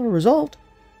to a similar result,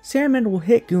 Sandman will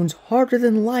hit goons harder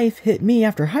than life hit me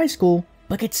after high school,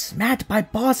 but gets smacked by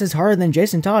bosses harder than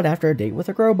Jason Todd after a date with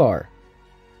a crowbar.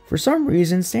 For some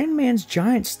reason, Sandman's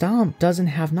giant stomp doesn't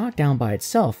have knockdown by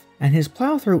itself, and his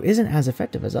plow through isn't as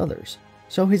effective as others,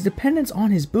 so his dependence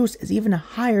on his boost is even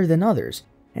higher than others,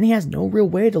 and he has no real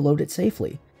way to load it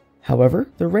safely. However,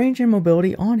 the range and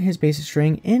mobility on his basic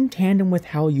string in tandem with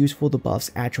how useful the buffs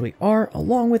actually are,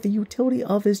 along with the utility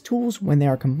of his tools when they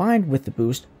are combined with the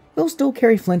boost, will still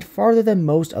carry Flint farther than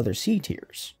most other C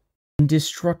tiers.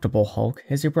 Indestructible Hulk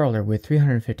is a brawler with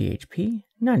 350 HP,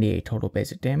 98 total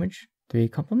basic damage, 3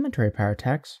 complementary power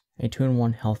attacks, a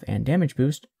 2-in-1 health and damage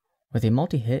boost, with a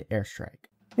multi-hit airstrike.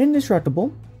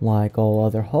 Indestructible, like all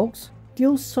other Hulks,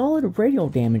 deals solid radial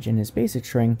damage in his basic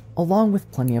string, along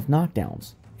with plenty of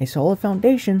knockdowns. A solid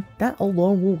foundation that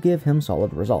alone will give him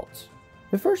solid results.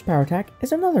 The first power attack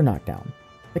is another knockdown,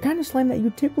 the kind of slam that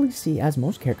you typically see as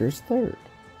most characters' third.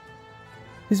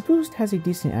 His boost has a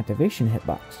decent activation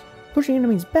hitbox, pushing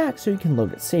enemies back so you can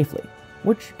load it safely,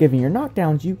 which given your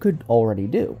knockdowns you could already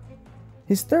do.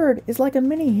 His third is like a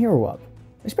mini hero up,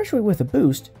 especially with a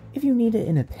boost if you need it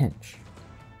in a pinch.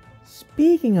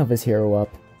 Speaking of his hero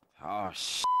up, oh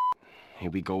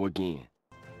here we go again.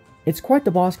 It's quite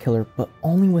the boss killer, but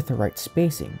only with the right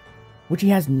spacing, which he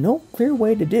has no clear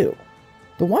way to do.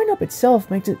 The wind-up itself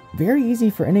makes it very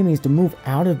easy for enemies to move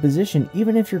out of position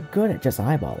even if you're good at just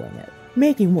eyeballing it,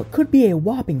 making what could be a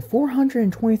whopping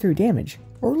 423 damage,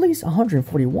 or at least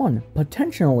 141,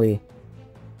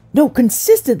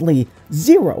 consistently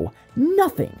 0,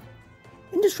 nothing.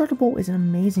 Indestructible is an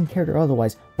amazing character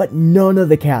otherwise, but none of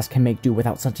the cast can make do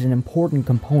without such an important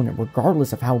component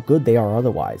regardless of how good they are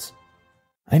otherwise.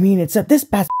 I mean, except this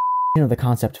bats into the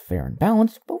concept of fair and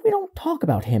balanced, but we don't talk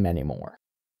about him anymore.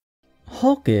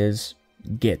 Hulk is,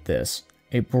 get this,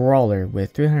 a brawler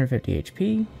with 350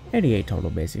 HP, 88 total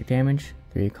basic damage,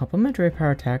 3 complementary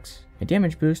power attacks, a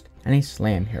damage boost, and a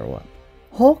slam hero up.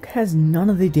 Hulk has none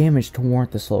of the damage to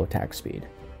warrant the slow attack speed,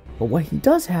 but what he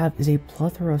does have is a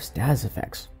plethora of status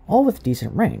effects, all with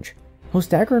decent range. He'll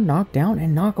stagger, knock down,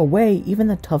 and knock away even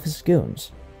the toughest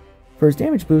goons. For his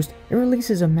damage boost, it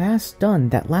releases a mass stun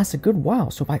that lasts a good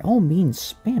while, so by all means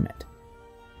spam it.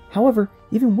 However,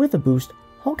 even with a boost,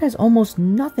 Hulk has almost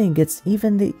nothing against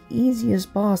even the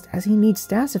easiest boss as he needs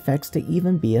status effects to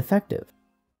even be effective.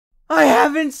 I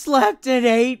haven't slept in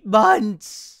 8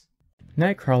 months!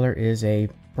 Nightcrawler is a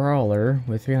brawler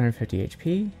with 350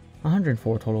 HP,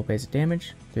 104 total basic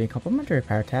damage, 3 complementary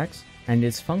power attacks, and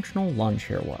his functional lunge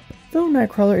hero up. Though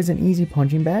Nightcrawler is an easy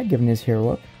punching bag given his hero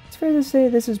up, it's fair to say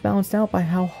this is balanced out by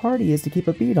how hard he is to keep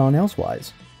a beat on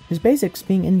elsewise, his basics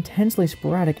being intensely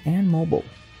sporadic and mobile.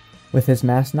 With his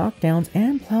mass knockdowns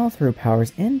and plow-through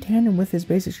powers in tandem with his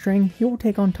basic string, he will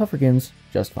take on tougher goons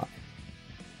just fine.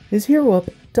 His hero up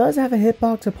does have a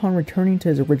hitbox upon returning to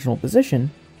his original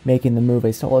position, making the move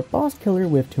a solid boss killer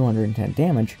with 210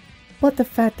 damage, but the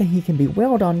fact that he can be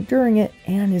wailed on during it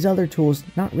and his other tools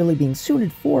not really being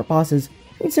suited for bosses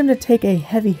needs him to take a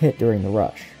heavy hit during the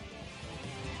rush.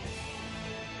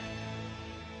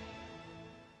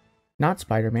 Not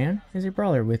Spider-Man is a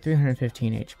brawler with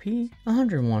 315 HP,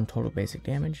 101 total basic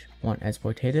damage, 1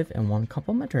 exploitative and 1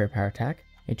 complementary power attack,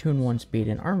 a 2-in-1 speed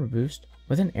and armor boost,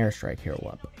 with an airstrike hero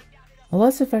up. A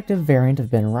less effective variant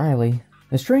of Ben Reilly,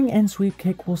 the string and sweep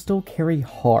kick will still carry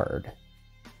hard.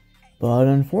 But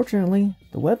unfortunately,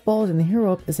 the web balls in the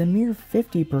hero up is a mere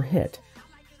 50 per hit.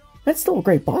 That's still a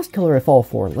great boss killer if all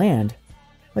 4 land,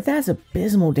 but that's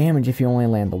abysmal damage if you only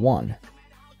land the 1.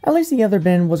 At least the other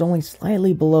Ben was only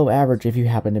slightly below average if you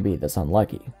happen to be this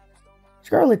unlucky.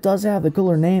 Scarlet does have the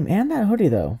cooler name and that hoodie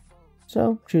though,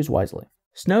 so choose wisely.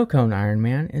 Snowcone Iron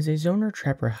Man is a Zoner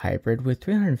Trapper hybrid with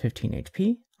 315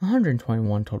 HP,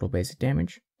 121 total basic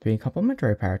damage, 3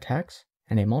 complementary power attacks,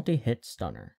 and a multi-hit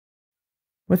stunner.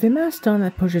 With a mass stun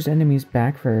that pushes enemies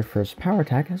back for her first power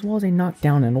attack as well as a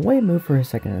knockdown and away move for his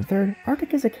second and third,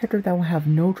 Arctic is a character that will have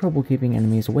no trouble keeping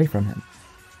enemies away from him.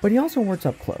 But he also works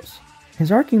up close.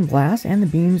 His arcing blast and the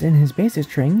beams in his basic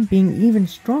string being even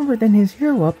stronger than his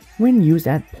hero up when used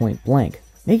at point blank,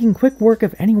 making quick work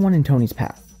of anyone in Tony's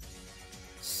path.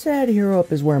 Said hero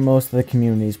up is where most of the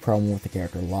community's problem with the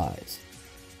character lies,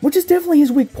 which is definitely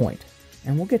his weak point,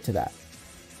 and we'll get to that.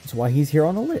 That's why he's here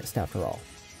on the list after all.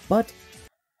 But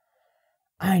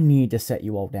I need to set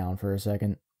you all down for a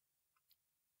second.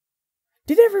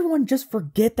 Did everyone just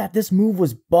forget that this move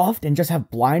was buffed and just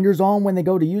have blinders on when they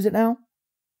go to use it now?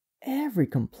 Every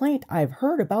complaint I've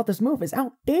heard about this move is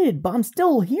outdated, but I'm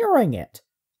still hearing it.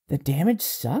 The damage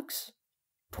sucks?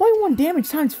 21 damage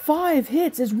times 5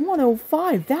 hits is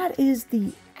 105. That is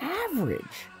the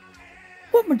average.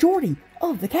 What majority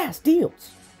of the cast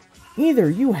deals?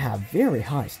 Either you have very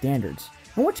high standards,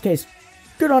 in which case,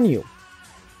 good on you,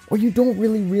 or you don't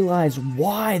really realize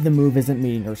why the move isn't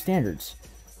meeting your standards,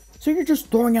 so you're just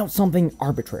throwing out something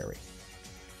arbitrary.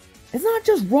 It's not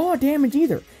just raw damage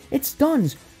either, it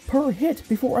stuns per hit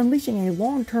before unleashing a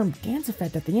long-term dance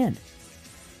effect at the end.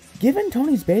 Given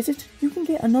Tony's basics, you can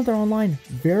get another online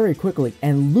very quickly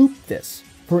and loop this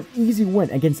for an easy win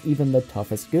against even the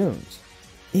toughest goons.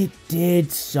 It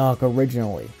did suck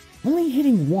originally, only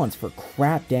hitting once for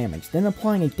crap damage, then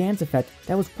applying a dance effect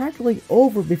that was practically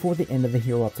over before the end of the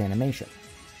hero up's animation.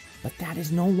 But that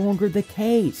is no longer the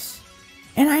case.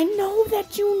 And I know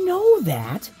that you know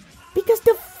that, because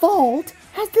Default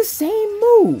has the same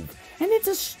move, and it's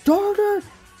a starter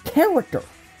character.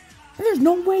 And there's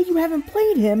no way you haven't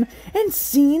played him and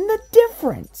seen the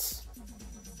difference.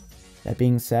 That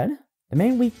being said, the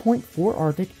main weak point for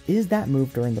Arctic is that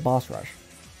move during the boss rush.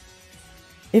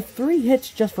 If 3 hits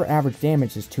just for average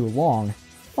damage is too long,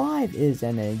 5 is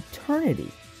an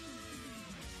eternity.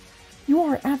 You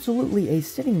are absolutely a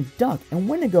sitting duck, and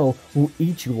Wendigo will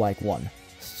eat you like one,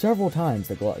 several times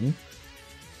the glutton.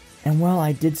 And while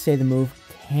I did say the move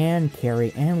can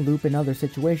carry and loop in other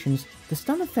situations, the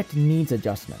stun effect needs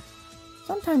adjustment.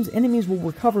 Sometimes enemies will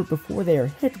recover before they are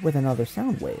hit with another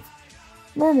sound wave.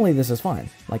 Normally this is fine,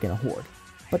 like in a horde,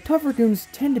 but tougher goons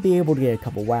tend to be able to get a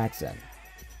couple whacks in.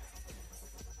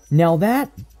 Now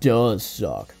that does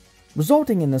suck,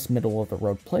 resulting in this middle of the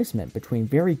road placement between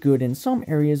very good in some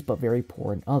areas but very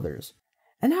poor in others,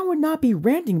 And I would not be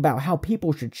ranting about how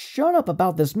people should shut up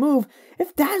about this move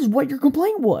if that is what your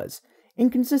complaint was.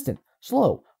 Inconsistent,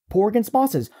 slow, poor against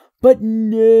bosses, but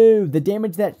no, the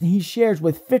damage that he shares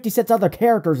with 56 other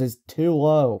characters is too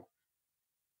low.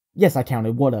 Yes, I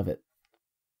counted one of it.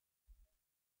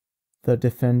 The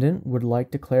defendant would like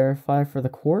to clarify for the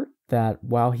court that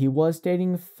while he was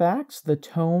stating facts, the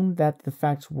tone that the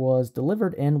facts was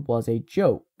delivered in was a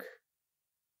joke.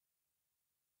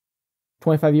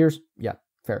 25 years? Yeah,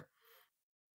 fair.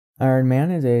 Iron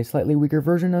Man is a slightly weaker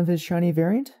version of his shiny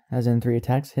variant, as in 3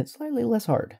 attacks hit slightly less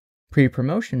hard.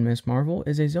 Pre-promotion Miss Marvel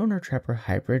is a Zoner Trapper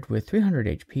hybrid with 300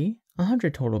 HP,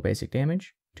 100 total basic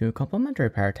damage, 2 complementary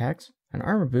power attacks, an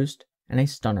armor boost, and a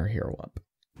stunner hero up.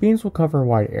 Beams will cover a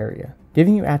wide area,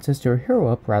 giving you access to a hero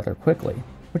up rather quickly,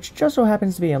 which just so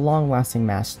happens to be a long-lasting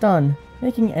mass stun,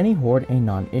 making any horde a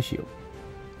non-issue.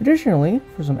 Additionally,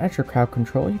 for some extra crowd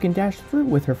control, you can dash through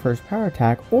with her first power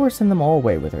attack or send them all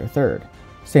away with her third.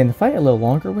 Stay in the fight a little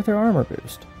longer with her armor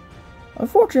boost.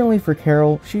 Unfortunately for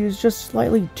Carol, she is just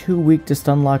slightly too weak to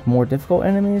stun lock more difficult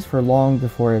enemies for long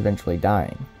before eventually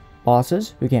dying.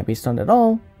 Bosses, who can't be stunned at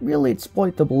all, really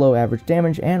exploit the below average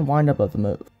damage and windup of the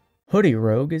move. Hoodie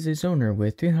Rogue is a zoner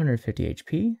with 350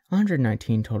 HP,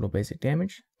 119 total basic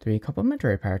damage, 3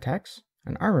 complementary power attacks,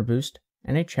 an armor boost,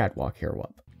 and a Chadwalk hero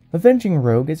up. Avenging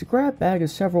Rogue is a grab bag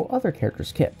of several other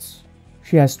characters' kits.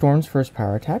 She has Storm's first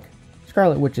power attack,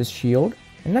 Scarlet Witch's shield,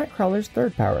 and Nightcrawler's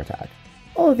third power attack.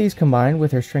 All of these combined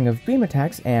with her string of beam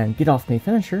attacks and get off me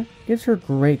finisher gives her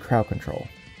great crowd control.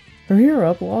 Her hero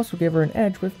up will also give her an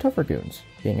edge with tougher goons,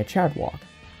 being a Chadwalk.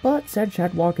 But said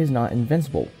Chadwalk is not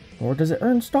invincible, nor does it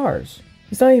earn stars.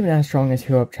 It's not even as strong as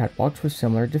hero up Chadwalks with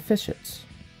similar deficits.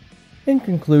 In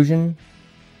conclusion,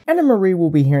 Anna Marie will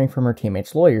be hearing from her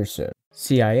teammates' lawyers soon.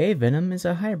 CIA Venom is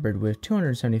a hybrid with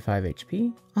 275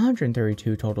 HP,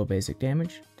 132 total basic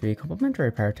damage, 3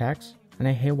 complementary power attacks, and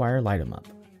a Haywire light 'em up.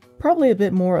 Probably a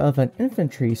bit more of an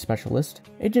infantry specialist,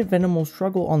 Agent Venom will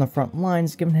struggle on the front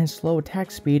lines given his slow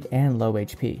attack speed and low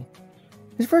HP.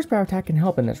 His first power attack can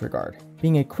help in this regard,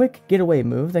 being a quick getaway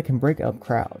move that can break up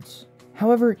crowds.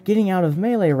 However, getting out of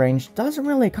melee range doesn't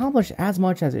really accomplish as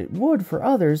much as it would for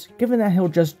others, given that he'll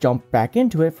just jump back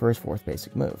into it for his 4th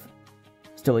basic move.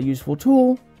 Still a useful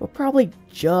tool, but probably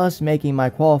just making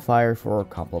my qualifier for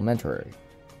complementary.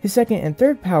 His 2nd and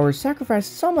 3rd powers sacrifice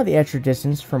some of the extra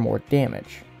distance for more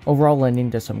damage, overall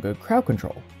lending to some good crowd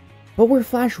control. But where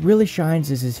Flash really shines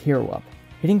is his hero up,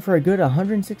 hitting for a good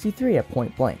 163 at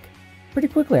point blank. Pretty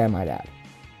quickly I might add,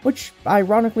 which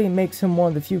ironically makes him one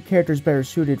of the few characters better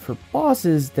suited for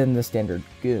bosses than the standard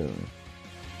goon.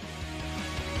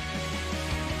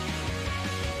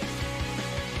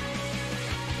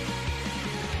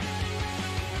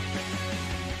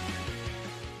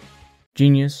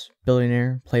 Genius,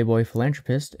 billionaire, playboy,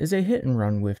 philanthropist is a hit and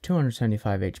run with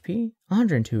 275 HP,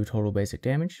 102 total basic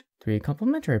damage, 3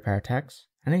 complementary power attacks,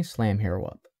 and a slam hero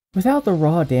up. Without the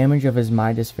raw damage of his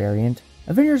Midas variant,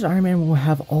 Avengers Iron Man will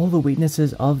have all the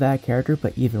weaknesses of that character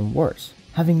but even worse,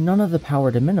 having none of the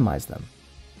power to minimize them,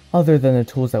 other than the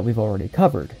tools that we've already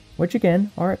covered, which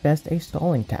again are at best a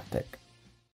stalling tactic.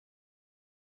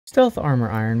 Stealth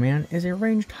Armor Iron Man is a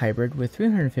ranged hybrid with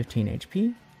 315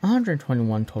 HP,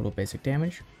 121 total basic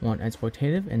damage, 1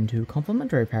 exploitative and 2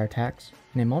 complementary power attacks,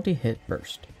 and a multi-hit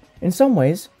burst. In some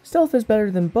ways, Stealth is better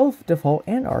than both Default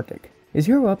and Arctic, his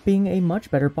hero up being a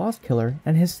much better boss killer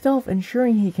and his stealth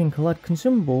ensuring he can collect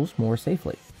consumables more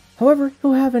safely. However,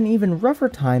 he'll have an even rougher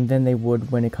time than they would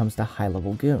when it comes to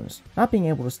high-level goons, not being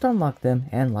able to stun lock them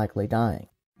and likely dying.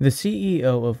 The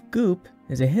CEO of Goop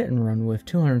is a hit and run with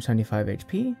 275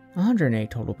 HP,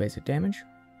 108 total basic damage,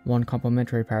 1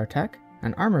 complementary power attack,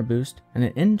 an armor boost, and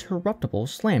an interruptible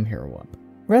slam hero up.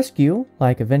 Rescue,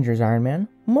 like Avengers Iron Man,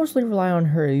 mostly rely on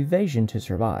her evasion to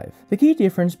survive, the key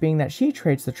difference being that she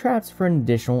trades the traps for an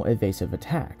additional evasive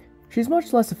attack. She's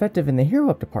much less effective in the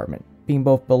hero up department, being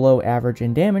both below average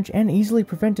in damage and easily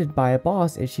prevented by a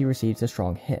boss if she receives a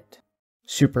strong hit.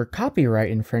 Super Copyright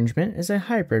Infringement is a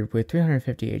hybrid with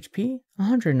 350 HP,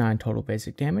 109 total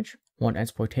basic damage, 1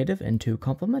 exploitative and 2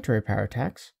 complementary power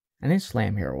attacks, and a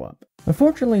slam hero up.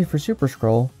 Unfortunately for Super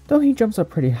Skrull, though he jumps up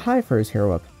pretty high for his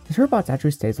hero up, his Herbots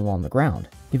actually stays along the ground,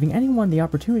 giving anyone the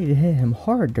opportunity to hit him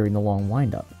hard during the long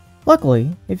windup.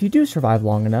 Luckily, if you do survive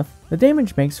long enough, the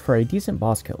damage makes for a decent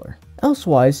boss killer.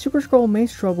 Elsewise, Super Skrull may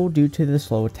struggle due to the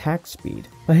slow attack speed,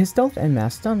 but his stealth and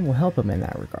mass stun will help him in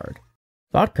that regard.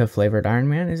 Vodka Flavored Iron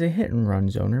Man is a hit and run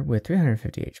zoner with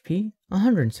 350 HP,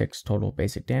 106 total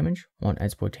basic damage, 1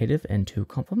 exploitative and 2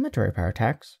 complementary power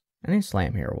attacks, and a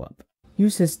slam hero up.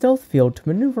 Use his stealth field to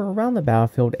maneuver around the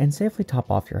battlefield and safely top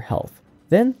off your health.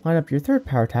 Then line up your 3rd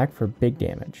power attack for big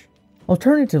damage.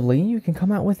 Alternatively, you can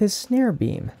come out with his snare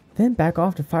beam, then back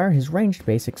off to fire his ranged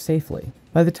basics safely.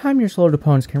 By the time your slowed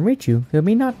opponents can reach you, they'll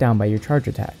be knocked down by your charge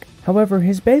attack. However,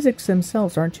 his basics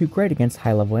themselves aren't too great against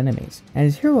high level enemies, and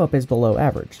his hero up is below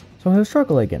average, so he'll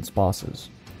struggle against bosses.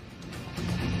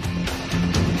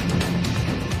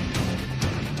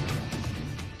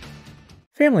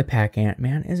 Family Pack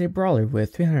Ant-Man is a brawler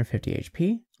with 350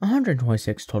 HP,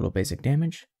 126 total basic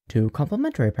damage, 2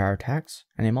 complementary power attacks,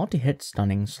 and a multi-hit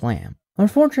stunning slam.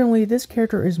 Unfortunately, this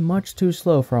character is much too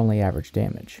slow for only average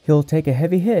damage. He'll take a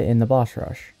heavy hit in the boss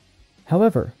rush.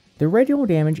 However, the radial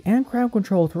damage and crowd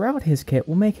control throughout his kit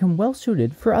will make him well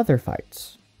suited for other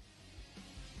fights.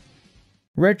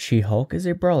 Red She-Hulk is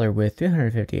a brawler with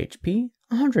 350 HP,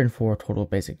 104 total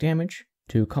basic damage,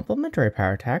 2 complementary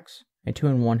power attacks, a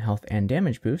 2-in-1 health and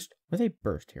damage boost with a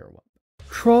burst hero up.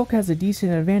 Shulk has a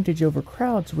decent advantage over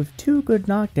crowds with 2 good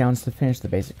knockdowns to finish the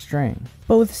basic string,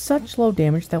 but with such low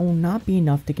damage that will not be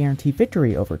enough to guarantee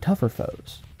victory over tougher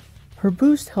foes. Her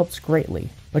boost helps greatly,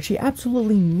 but she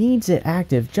absolutely needs it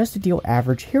active just to deal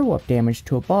average hero up damage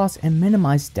to a boss and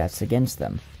minimize deaths against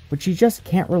them, which she just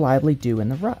can't reliably do in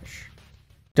the rush.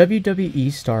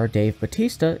 WWE star Dave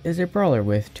Bautista is a brawler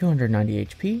with 290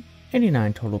 HP,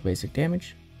 89 total basic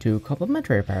damage, 2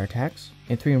 complementary power attacks,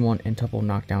 a 3-in-1 intuple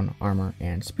knockdown armor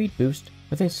and speed boost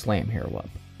with a slam hero up.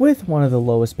 With one of the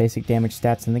lowest basic damage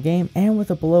stats in the game and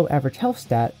with a below average health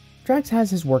stat, Drax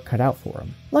has his work cut out for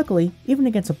him. Luckily, even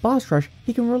against a boss rush,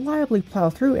 he can reliably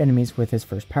plow through enemies with his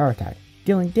first power attack,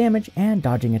 dealing damage and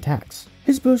dodging attacks.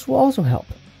 His boost will also help,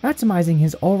 maximizing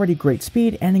his already great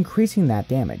speed and increasing that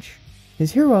damage.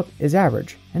 His hero up is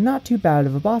average, and not too bad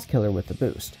of a boss killer with the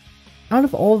boost. Out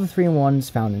of all the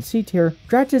 3-in-1s found in C tier,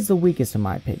 Drax is the weakest in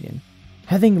my opinion,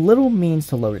 having little means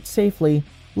to load it safely,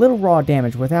 little raw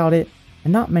damage without it,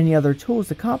 and not many other tools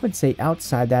to compensate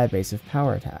outside that evasive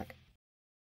power attack.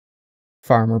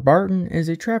 Farmer Barton is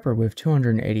a trapper with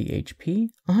 280 HP,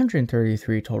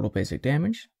 133 total basic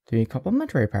damage, 3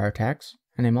 complementary power attacks,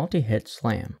 and a multi-hit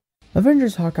slam.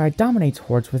 Avengers Hawkeye dominates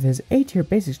hordes with his A tier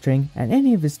basic string and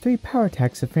any of his 3 power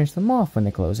attacks to finish them off when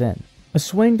they close in. A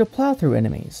swing to plow through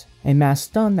enemies, a mass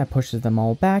stun that pushes them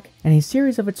all back, and a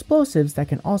series of explosives that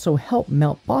can also help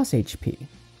melt boss HP,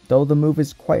 though the move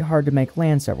is quite hard to make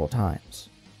land several times.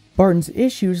 Barton's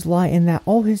issues lie in that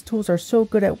all his tools are so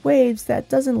good at waves that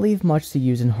doesn't leave much to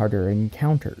use in harder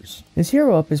encounters. His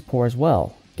hero up is poor as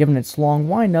well, given its long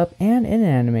wind up and in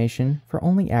animation for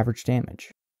only average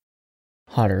damage.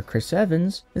 Hotter Chris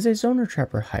Evans is a Zoner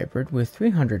Trapper hybrid with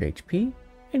 300 HP,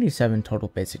 87 total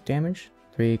basic damage,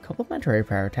 3 complementary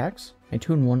power attacks, a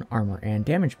 2-in-1 armor and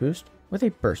damage boost with a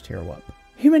burst hero up.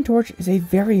 Human Torch is a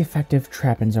very effective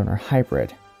trap and zoner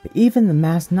hybrid, but even the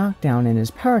mass knockdown in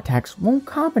his power attacks won't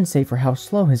compensate for how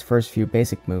slow his first few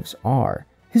basic moves are.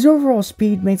 His overall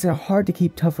speed makes it hard to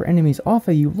keep tougher enemies off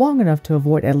of you long enough to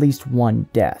avoid at least one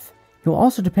death. He'll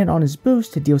also depend on his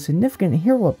boost to deal significant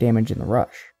hero up damage in the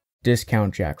rush.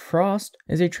 Discount Jack Frost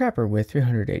is a trapper with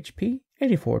 300 HP,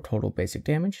 84 total basic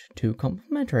damage, 2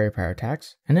 complementary power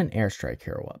attacks, and an airstrike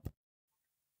hero up.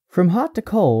 From hot to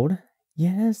cold,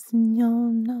 yes and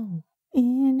you're no,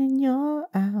 in and you're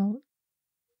out.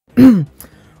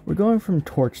 We're going from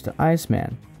Torch to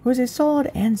Iceman, who is a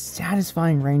solid and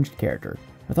satisfying ranged character,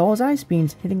 with all his ice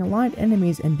beams hitting aligned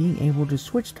enemies and being able to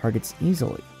switch targets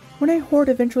easily. When a horde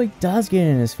eventually does get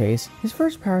in his face, his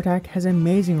first power attack has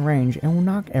amazing range and will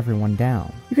knock everyone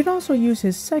down. You can also use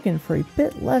his second for a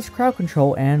bit less crowd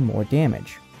control and more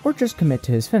damage, or just commit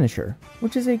to his finisher,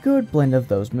 which is a good blend of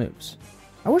those moves.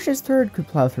 I wish his third could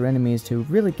plow through enemies to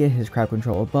really get his crowd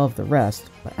control above the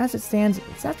rest, but as it stands,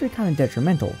 it's actually kinda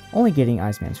detrimental, only getting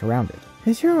Iceman surrounded.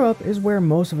 His hero up is where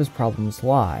most of his problems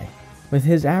lie. With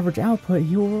his average output,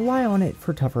 he will rely on it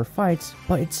for tougher fights,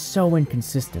 but it's so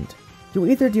inconsistent. You'll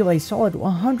either deal a solid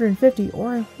 150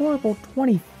 or a horrible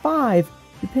 25,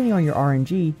 depending on your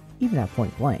RNG, even at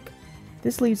point blank.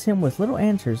 This leaves him with little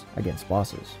answers against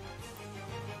bosses.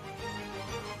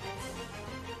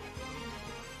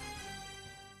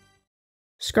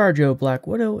 Scarjo Black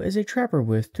Widow is a trapper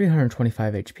with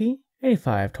 325 HP,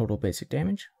 85 total basic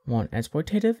damage, 1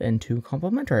 exploitative and 2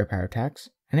 complementary power attacks,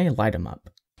 and a light 'em up.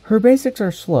 Her basics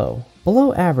are slow,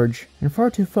 below average, and far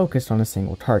too focused on a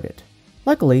single target.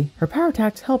 Luckily, her power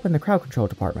attacks help in the crowd control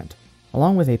department,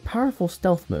 along with a powerful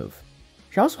stealth move.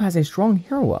 She also has a strong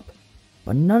hero up,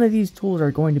 but none of these tools are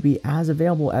going to be as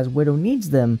available as Widow needs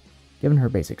them, given her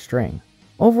basic string.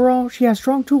 Overall, she has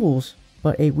strong tools,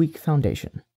 but a weak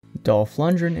foundation. Dolph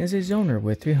Lundgren is a zoner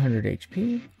with 300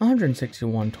 HP,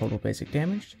 161 total basic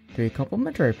damage, 3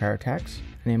 complementary power attacks,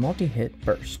 and a multi-hit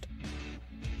burst.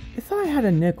 If I had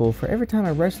a nickel for every time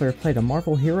a wrestler played a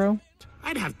Marvel hero,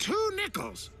 I'd have 2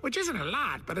 nickels, which isn't a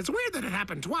lot, but it's weird that it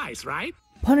happened twice, right?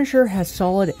 Punisher has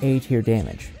solid A-tier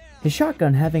damage, his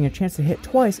shotgun having a chance to hit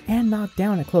twice and knock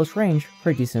down at close range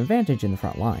for a decent advantage in the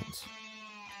front lines.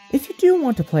 If you do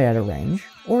want to play at a range,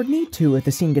 or need to if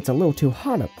the scene gets a little too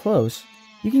hot up close,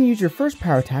 you can use your first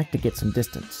power attack to get some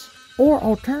distance. Or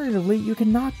alternatively, you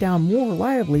can knock down more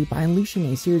reliably by unleashing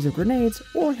a series of grenades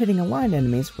or hitting aligned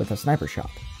enemies with a sniper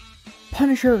shot.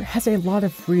 Punisher has a lot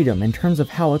of freedom in terms of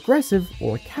how aggressive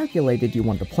or calculated you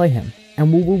want to play him,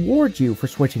 and will reward you for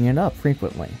switching it up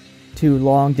frequently. Too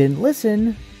long didn't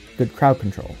listen, good crowd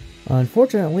control.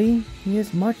 Unfortunately, he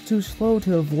is much too slow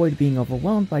to avoid being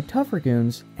overwhelmed by tougher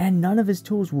goons, and none of his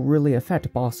tools will really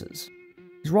affect bosses.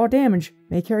 His raw damage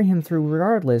may carry him through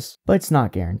regardless, but it's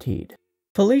not guaranteed.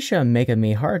 Felicia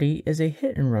Make-A-Me Hardy is a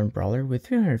hit-and-run brawler with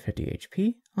 350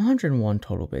 HP, 101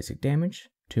 total basic damage,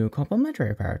 2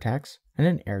 complementary power attacks, and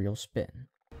an aerial spin.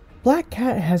 Black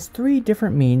Cat has 3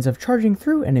 different means of charging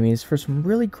through enemies for some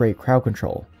really great crowd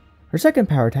control. Her second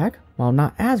power attack, while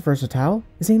not as versatile,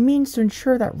 is a means to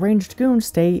ensure that ranged goons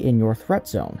stay in your threat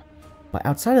zone. But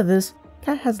outside of this,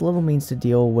 Cat has little means to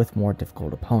deal with more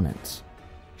difficult opponents.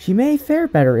 She may fare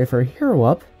better if her hero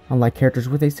up, unlike characters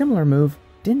with a similar move,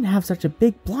 didn't have such a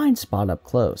big blind spot up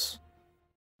close.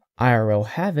 IRL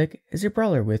Havoc is a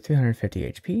brawler with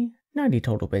 350 HP, 90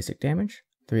 total basic damage,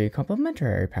 3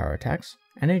 complementary power attacks,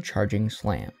 and a charging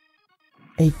slam.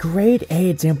 A grade A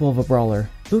example of a brawler,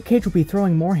 Luke Cage will be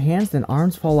throwing more hands than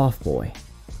arms fall off boy.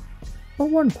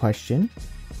 But one question,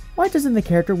 why doesn't the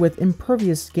character with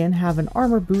impervious skin have an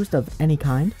armor boost of any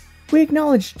kind? We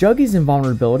acknowledge Juggy's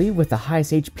invulnerability with the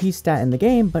highest HP stat in the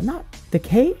game, but not the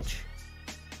Cage?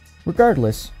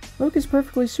 Regardless, Luke is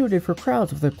perfectly suited for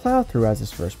crowds with a plow through as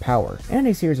his first power, and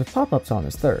a series of pop-ups on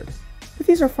his third. But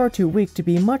these are far too weak to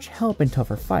be much help in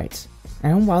tougher fights,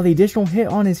 and while the additional hit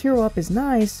on his hero up is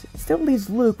nice, it still leaves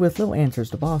Luke with little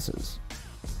answers to bosses.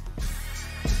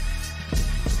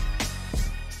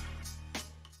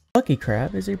 Lucky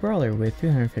Crab is a brawler with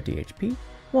 350 HP,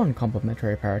 1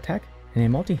 complementary power attack, and a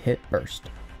multi-hit burst.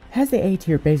 It has the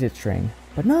A-tier basic string,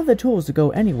 but none of the tools to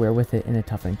go anywhere with it in a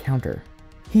tough encounter.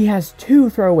 He has 2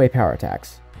 throwaway power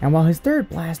attacks, and while his third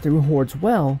blasts through hordes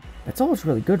well, that's all it's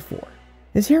really good for.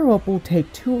 His hero up will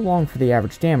take too long for the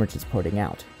average damage it's putting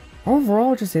out.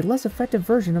 Overall, just a less effective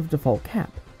version of default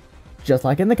cap. Just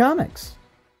like in the comics.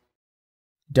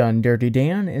 Done Dirty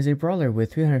Dan is a brawler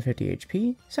with 350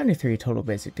 HP, 73 total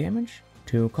basic damage,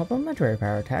 2 complementary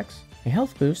power attacks, a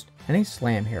health boost, and a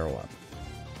slam hero up.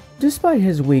 Despite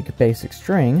his weak basic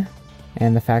string,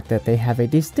 and the fact that they have a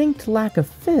distinct lack of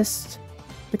fists,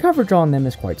 the coverage on them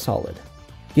is quite solid,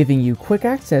 giving you quick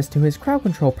access to his crowd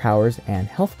control powers and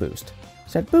health boost,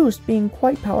 said boost being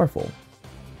quite powerful.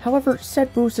 However,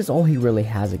 said boost is all he really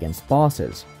has against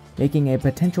bosses, making a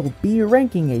potential B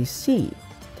ranking a C,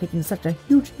 taking such a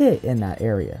huge hit in that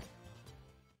area.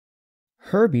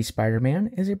 Herbie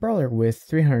Spider-Man is a brawler with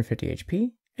 350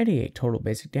 HP, 88 total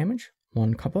basic damage,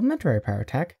 1 complementary power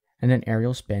attack, and an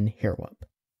aerial spin hero up.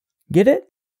 Get it?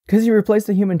 Cause he replaced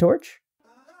the Human Torch?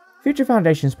 Future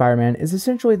Foundation Spider-Man is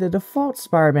essentially the default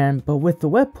Spider-Man, but with the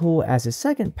web pool as his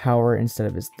second power instead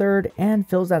of his third, and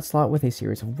fills that slot with a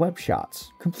series of web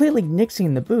shots, completely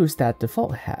nixing the boost that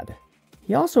default had.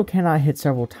 He also cannot hit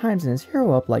several times in his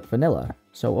hero up like vanilla,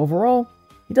 so overall,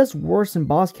 he does worse in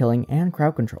boss killing and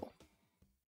crowd control.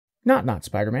 Not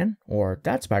Spider-Man, or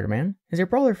That Spider-Man, is a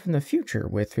brawler from the future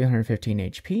with 315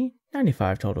 HP,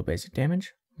 95 total basic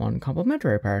damage, 1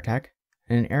 complementary power attack,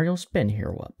 and an aerial spin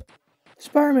hero up.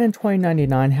 Spider-Man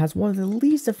 2099 has one of the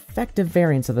least effective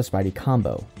variants of the Spidey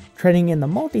combo, trading in the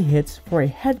multi-hits for a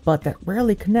headbutt that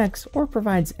rarely connects or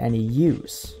provides any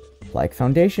use. Like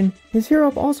Foundation, his hero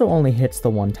up also only hits the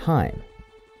one time.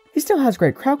 He still has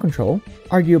great crowd control,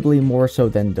 arguably more so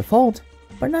than default,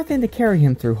 but nothing to carry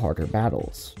him through harder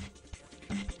battles.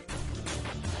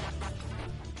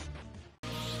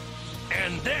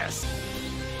 And this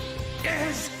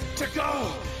is to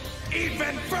go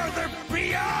even further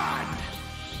beyond!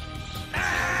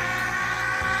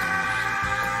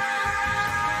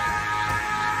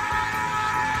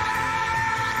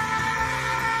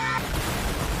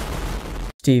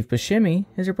 Steve Buscemi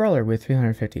is a brawler with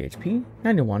 350 HP,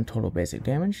 91 total basic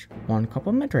damage, 1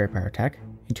 complementary power attack,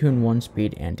 a 2-in-1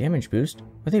 speed and damage boost,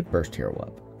 with a burst hero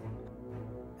up.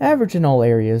 Average in all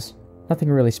areas, nothing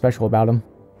really special about him.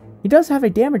 He does have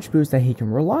a damage boost that he can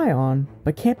rely on,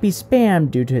 but can't be spammed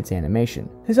due to its animation.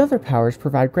 His other powers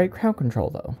provide great crowd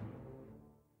control though.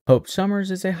 Hope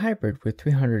Summers is a hybrid with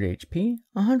 300 HP,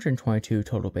 122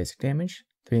 total basic damage,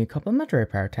 3 complementary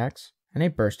power attacks, and a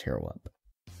burst hero up.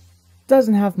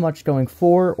 Doesn't have much going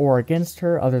for or against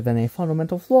her other than a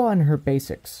fundamental flaw in her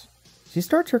basics. She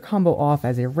starts her combo off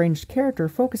as a ranged character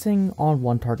focusing on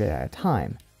one target at a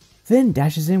time, then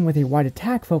dashes in with a wide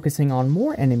attack focusing on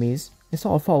more enemies, a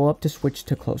solid follow-up to switch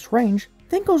to close range,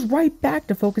 then goes right back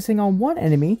to focusing on one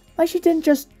enemy like she didn't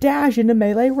just dash into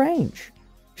melee range.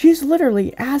 She's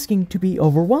literally asking to be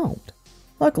overwhelmed.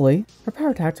 Luckily, her power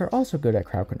attacks are also good at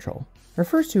crowd control. Her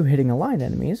first two hitting aligned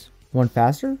enemies, one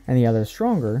faster and the other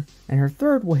stronger, and her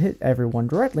third will hit everyone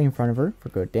directly in front of her for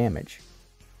good damage.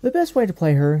 The best way to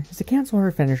play her is to cancel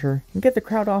her finisher and get the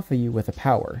crowd off of you with a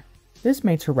power. This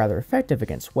makes her rather effective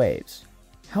against waves.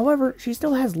 However, she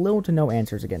still has little to no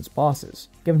answers against bosses,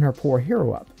 given her poor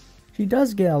hero up. She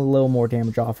does get a little more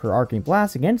damage off her arcing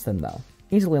blast against them though,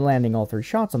 easily landing all 3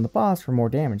 shots on the boss for more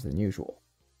damage than usual.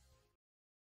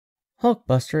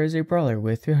 Hulkbuster is a brawler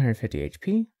with 350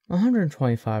 HP,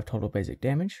 125 total basic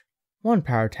damage, one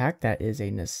power attack that is a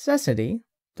necessity,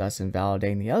 thus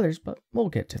invalidating the others, but we'll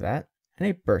get to that, and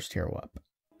a burst hero up.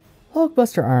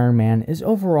 Hulkbuster Iron Man is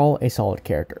overall a solid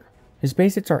character. His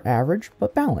basics are average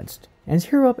but balanced, and his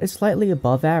hero up is slightly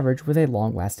above average with a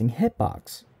long-lasting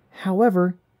hitbox.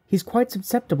 However, he's quite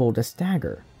susceptible to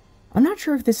stagger. I'm not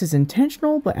sure if this is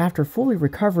intentional, but after fully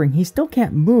recovering he still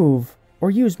can't move or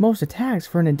use most attacks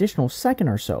for an additional second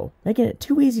or so, making it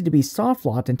too easy to be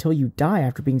soft-locked until you die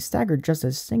after being staggered just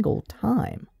a single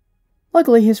time.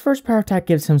 Luckily, his first power attack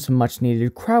gives him some much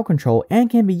needed crowd control and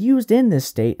can be used in this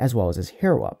state as well as his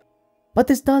hero up. But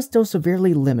this does still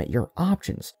severely limit your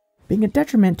options, being a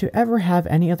detriment to ever have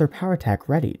any other power attack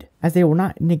readied, as they will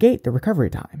not negate the recovery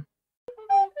time.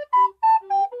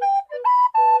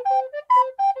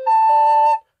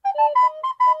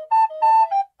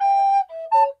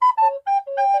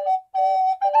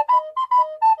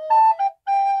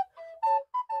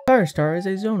 Firestar is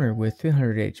a zoner with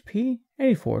 300 HP,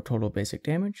 84 total basic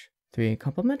damage, 3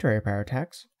 complementary power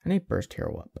attacks, and a burst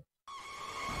hero up.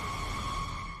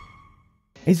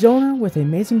 A zoner with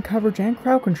amazing coverage and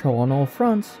crowd control on all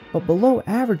fronts, but below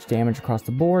average damage across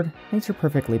the board, makes her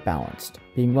perfectly balanced,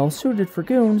 being well suited for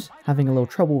goons, having a little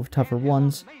trouble with tougher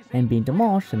ones, and being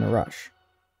demolished in the rush.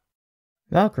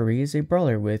 Valkyrie is a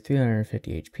brawler with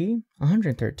 350 HP,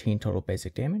 113 total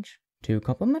basic damage, 2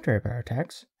 complementary power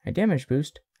attacks, a damage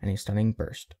boost, and a stunning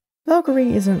burst.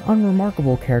 Valkyrie is an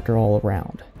unremarkable character all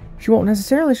around. She won't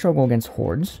necessarily struggle against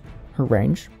hordes. Her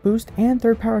range, boost, and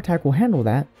third power attack will handle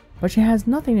that, but she has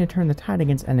nothing to turn the tide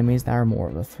against enemies that are more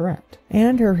of a threat.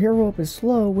 And her hero up is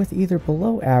slow with either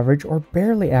below average or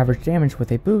barely average damage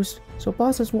with a boost, so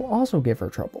bosses will also give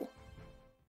her trouble.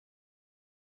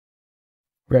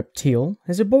 Reptile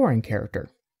is a boring character.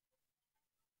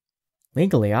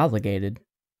 Legally obligated.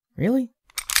 Really?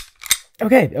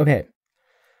 Okay.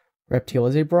 Reptile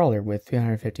is a brawler with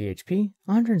 350 HP,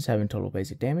 107 total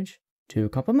basic damage, 2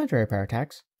 complementary power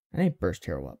attacks, and a burst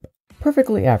hero up.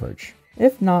 Perfectly average,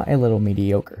 if not a little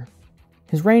mediocre.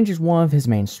 His range is one of his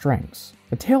main strengths,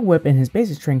 the tail whip in his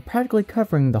basic string practically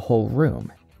covering the whole room,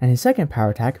 and his second power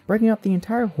attack breaking up the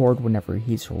entire horde whenever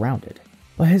he's surrounded.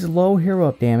 But his low hero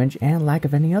up damage and lack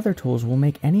of any other tools will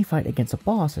make any fight against a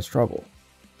boss a struggle.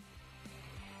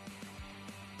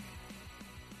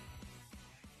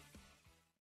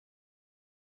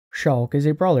 Shulk is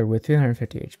a brawler with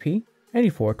 350 HP,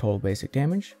 84 total basic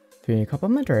damage, 3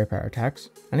 complementary power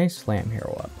attacks, and a slam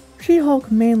hero up.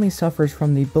 She-Hulk mainly suffers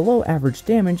from the below average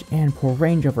damage and poor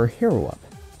range of her hero up,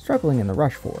 struggling in the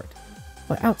rush for it.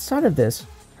 But outside of this,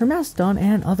 her mass stun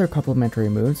and other complementary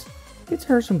moves gets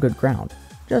her some good ground,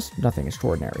 just nothing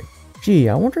extraordinary. Gee,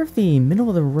 I wonder if the middle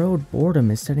of the road boredom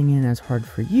is setting in as hard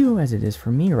for you as it is for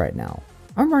me right now.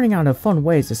 I'm running out of fun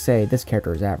ways to say this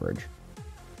character is average.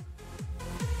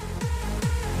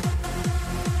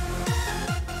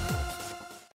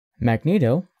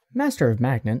 Magneto, Master of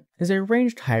Magnet, is a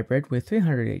ranged hybrid with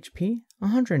 300 HP,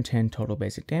 110 total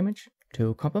basic damage,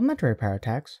 2 complementary power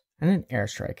attacks, and an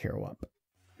airstrike hero up.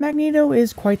 Magneto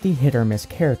is quite the hit-or-miss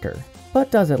character, but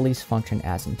does at least function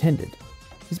as intended.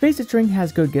 His basic string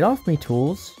has good get-off-me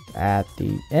tools at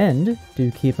the end to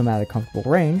keep him at a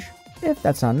comfortable range. If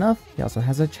that's not enough, he also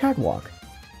has a Chadwalk.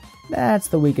 That's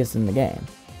the weakest in the game.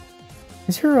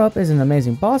 His hero up is an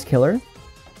amazing boss killer,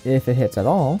 if it hits at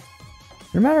all.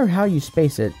 No matter how you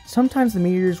space it, sometimes the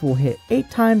meteors will hit 8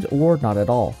 times or not at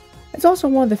all. It's also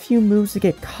one of the few moves that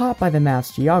get caught by the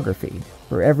map's geography.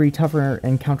 For every tougher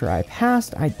encounter I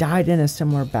passed, I died in a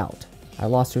similar bout. I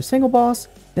lost to a single boss,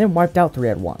 then wiped out 3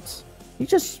 at once. He's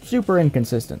just super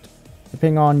inconsistent.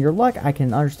 Depending on your luck, I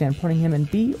can understand putting him in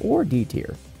B or D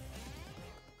tier.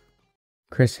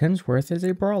 Chris Hemsworth is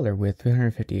a brawler with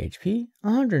 350 HP,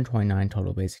 129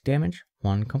 total basic damage,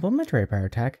 1 complementary power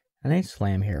attack, and a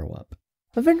slam hero up.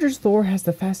 Avengers Thor has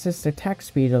the fastest attack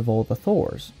speed of all the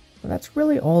Thors, but that's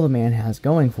really all the man has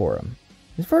going for him.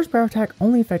 His first power attack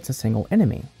only affects a single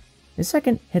enemy. His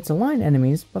second hits aligned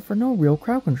enemies, but for no real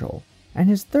crowd control. And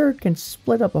his third can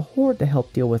split up a horde to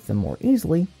help deal with them more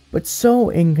easily, but so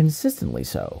inconsistently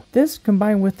so. This,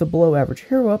 combined with the below average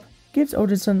hero up, gives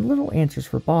Odinson little answers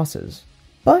for bosses.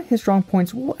 But his strong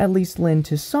points will at least lend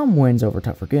to some wins over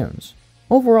tougher goons.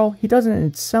 Overall, he doesn't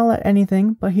excel at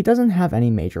anything, but he doesn't have any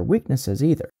major weaknesses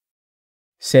either.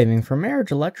 Saving from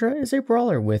Marriage Electra is a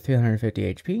brawler with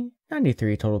 350 HP,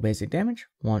 93 total basic damage,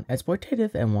 1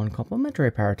 exploitative and 1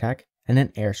 complementary power attack, and an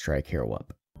airstrike hero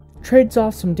up. Trades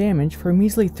off some damage for a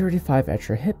measly 35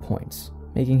 extra hit points,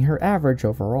 making her average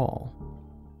overall.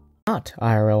 Not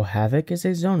IRL Havoc is a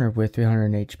zoner with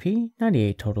 300 HP,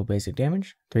 98 total basic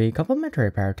damage, 3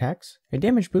 complementary power attacks, a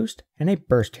damage boost, and a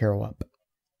burst hero up.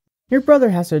 Your brother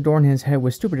has to adorn his head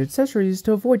with stupid accessories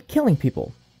to avoid killing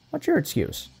people. What's your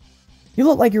excuse? You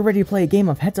look like you're ready to play a game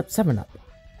of Heads Up 7-Up.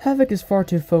 Havoc is far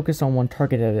too focused on one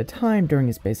target at a time during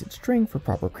his basic string for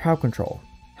proper crowd control.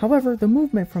 However, the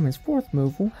movement from his fourth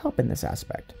move will help in this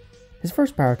aspect. His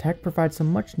first power attack provides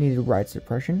some much needed ride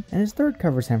suppression, and his third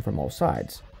covers him from all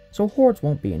sides, so hordes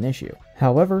won't be an issue.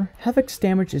 However, Havoc's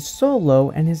damage is so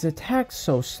low and his attacks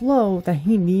so slow that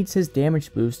he needs his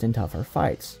damage boost in tougher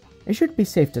fights. It should be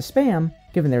safe to spam,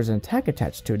 given there's an attack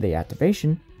attached to the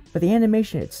activation, but the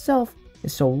animation itself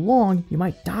is so long you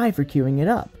might die for queuing it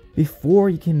up before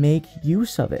you can make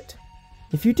use of it.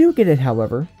 If you do get it,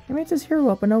 however, it makes his hero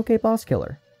up an okay boss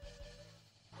killer.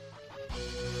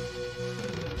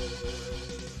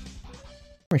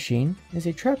 Machine is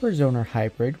a Trapper Zoner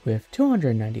hybrid with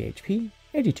 290 HP,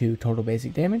 82 total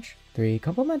basic damage, 3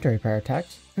 complementary power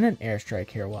attacks, and an airstrike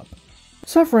hero up.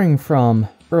 Suffering from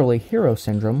early hero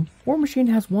syndrome, War Machine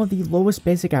has one of the lowest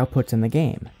basic outputs in the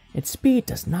game. Its speed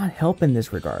does not help in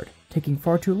this regard, taking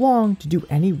far too long to do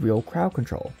any real crowd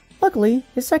control. Luckily,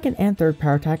 his second and third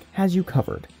power attack has you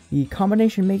covered, the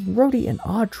combination making Rhodey an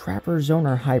odd Trapper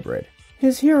Zoner hybrid.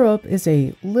 His hero up is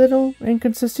a little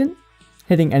inconsistent,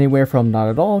 hitting anywhere from not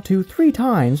at all to 3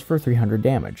 times for 300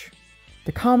 damage.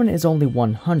 The common is only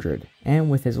 100, and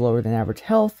with his lower than average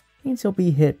health, means he'll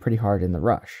be hit pretty hard in the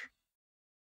rush.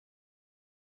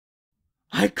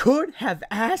 I could have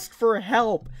asked for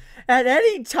help at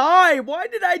any time! Why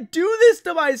did I do this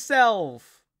to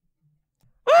myself?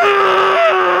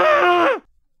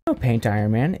 No Paint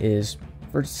Iron Man is,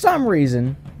 for some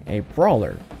reason, a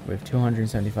brawler with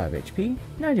 275 HP,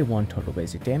 91 total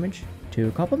basic damage,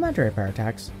 2 complementary power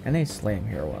attacks, and a slam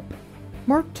hero up.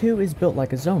 Mark II is built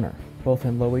like a zoner, both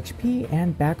in low HP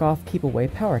and back off keep away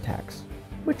power attacks,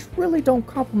 which really don't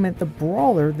complement the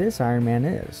brawler this Iron Man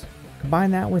is.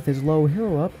 Combine that with his low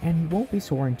hero up and he won't be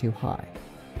soaring too high.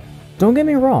 Don't get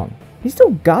me wrong, he still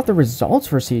got the results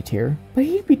for C tier, but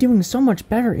he'd be doing so much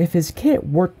better if his kit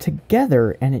worked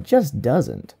together and it just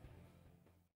doesn't.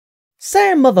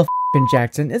 Sam motherfucking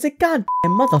Jackson is a goddamn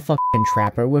motherfucking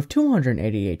trapper with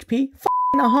 280 HP,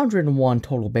 101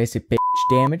 total basic bitch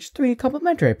damage, 3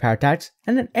 complementary power attacks,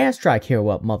 and an airstrike hero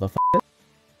up motherfucker.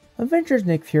 Avengers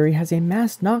Nick Fury has a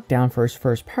mass knockdown for his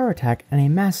first power attack and a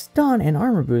mass stun and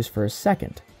armor boost for his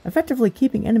second, effectively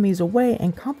keeping enemies away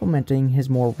and complementing his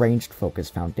more ranged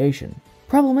focused foundation.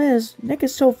 Problem is, Nick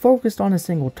is so focused on a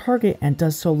single target and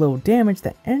does so little damage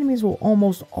that enemies will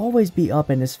almost always be up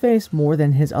in his face more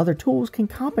than his other tools can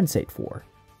compensate for.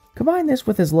 Combine this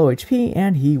with his low HP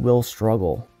and he will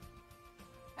struggle.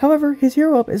 However, his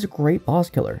hero up is a great boss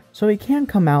killer, so he can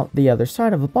come out the other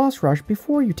side of a boss rush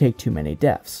before you take too many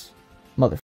deaths.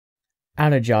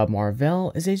 Out of Job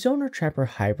Marvell is a Zoner Trapper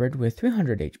hybrid with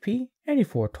 300 HP,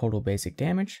 84 total basic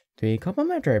damage, 3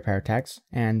 complementary power attacks,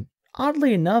 and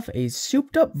oddly enough a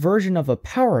souped up version of a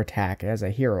power attack as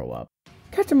a hero up.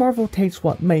 Captain Marvel takes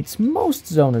what makes most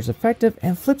zoners effective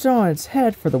and flips it on its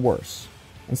head for the worse.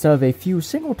 Instead of a few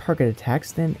single target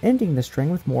attacks, then ending the string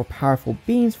with more powerful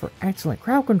beams for excellent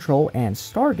crowd control and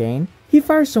star gain, he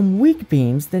fires some weak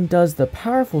beams then does the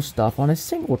powerful stuff on a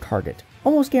single target,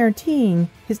 almost guaranteeing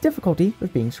his difficulty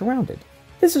with being surrounded.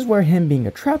 This is where him being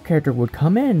a trap character would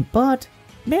come in, but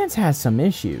Mance has some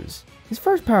issues. His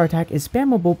first power attack is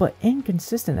spammable but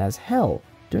inconsistent as hell,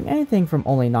 doing anything from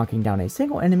only knocking down a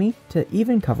single enemy to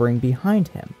even covering behind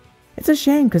him. It's a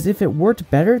shame because if it worked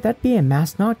better, that'd be a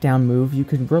mass knockdown move you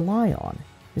could rely on.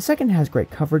 His second has great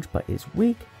coverage but is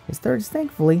weak, his third is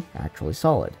thankfully actually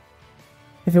solid.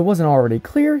 If it wasn't already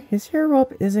clear, his hero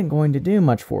up isn't going to do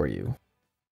much for you.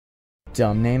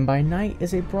 Dumb Name by Night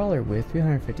is a brawler with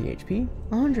 350 HP,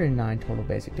 109 total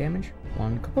basic damage,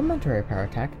 1 complementary power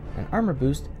attack, an armor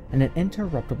boost, and an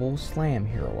interruptible slam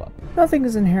hero up. Nothing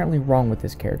is inherently wrong with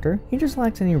this character, he just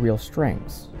lacks any real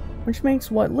strengths. which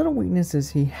makes what little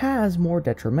weaknesses he has more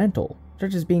detrimental,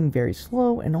 such as being very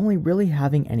slow and only really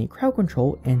having any crowd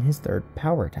control in his third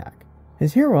power attack.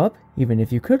 His hero up, even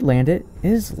if you could land it,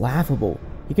 is laughable.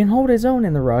 He can hold his own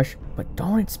in the rush, but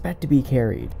don't expect to be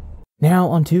carried. Now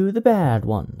onto the bad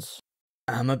ones.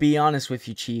 I'ma be honest with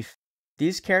you, Chief.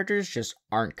 These characters just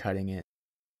aren't cutting it.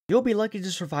 You'll be lucky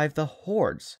to survive the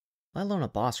hordes, let alone a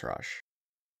boss rush.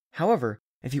 However,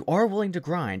 if you are willing to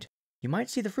grind, you might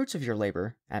see the fruits of your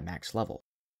labor at max level.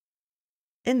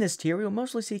 In this tier, you'll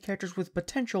mostly see characters with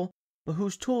potential, but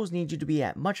whose tools need you to be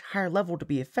at much higher level to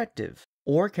be effective,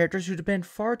 or characters who depend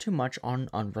far too much on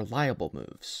unreliable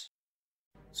moves.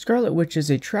 Scarlet Witch is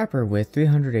a trapper with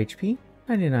 300 HP,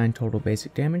 99 total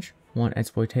basic damage, 1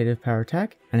 exploitative power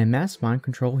attack, and a mass mind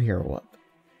control hero up.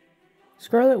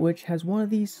 Scarlet Witch has one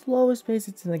of the slowest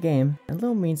basics in the game, and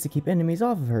little means to keep enemies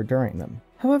off of her during them.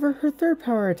 However, her third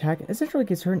power attack essentially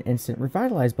gives her an instant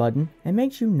revitalize button and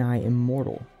makes you nigh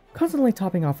immortal, constantly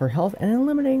topping off her health and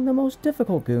eliminating the most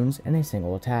difficult goons in a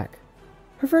single attack.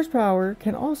 Her first power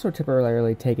can also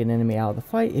temporarily take an enemy out of the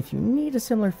fight if you need a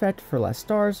similar effect for less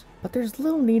stars, but there's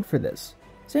little need for this.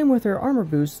 Same with her armor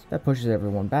boost that pushes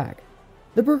everyone back.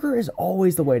 The burger is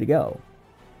always the way to go.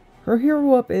 Her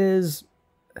hero up is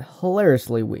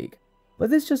hilariously weak,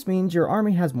 but this just means your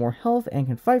army has more health and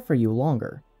can fight for you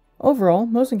longer. Overall,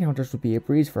 most encounters would be a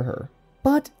breeze for her,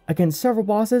 but against several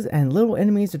bosses and little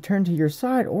enemies to turn to your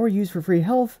side or use for free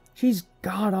health, she's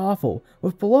god-awful,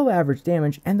 with below average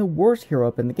damage and the worst hero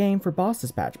up in the game for boss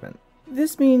dispatchment.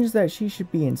 This means that she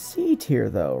should be in C tier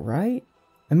though, right?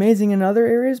 Amazing in other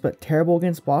areas but terrible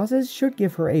against bosses should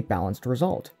give her a balanced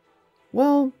result.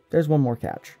 Well, there's one more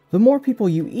catch. The more people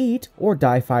you eat or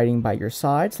die fighting by your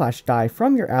side / die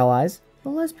from your allies, the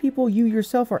less people you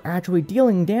yourself are actually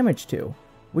dealing damage to,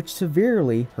 which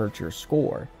severely hurts your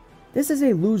score. This is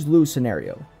a lose-lose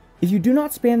scenario. If you do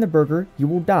not spam the burger, you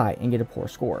will die and get a poor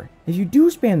score. If you do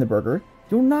spam the burger,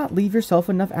 you'll not leave yourself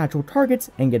enough actual targets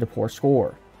and get a poor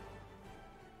score.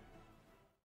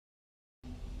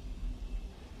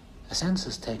 A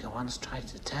census taker once tried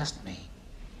to test me.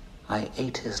 I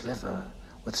ate his liver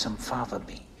with some fava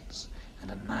beans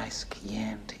and a nice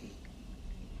Chianti.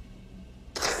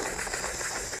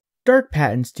 Dark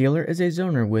Patent Stealer is a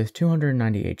zoner with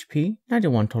 290 HP,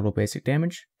 91 total basic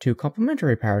damage, 2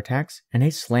 complementary power attacks, and a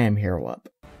slam hero up.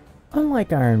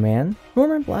 Unlike Iron Man,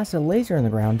 Norman blasts a laser in the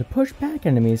ground to push back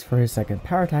enemies for his second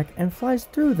power attack and flies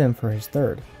through them for his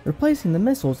third, replacing the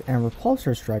missiles and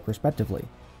repulsor strike respectively.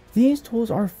 These tools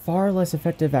are far less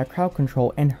effective at crowd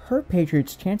control and hurt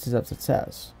Patriot's chances of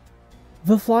success.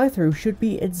 The fly-through should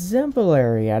be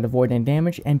exemplary at avoiding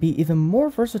damage and be even more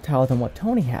versatile than what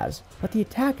Tony has, but the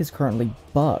attack is currently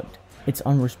bugged. It's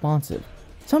unresponsive,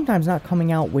 sometimes not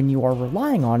coming out when you are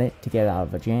relying on it to get out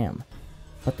of a jam.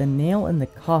 But the nail in the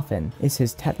coffin is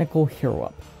his technical hero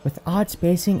up. With odd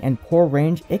spacing and poor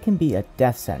range, it can be a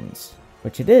death sentence,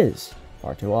 which it is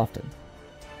far too often.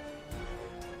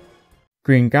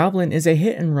 Green Goblin is a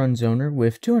hit-and-run zoner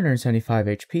with 275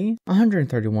 HP,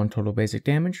 131 total basic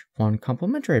damage, 1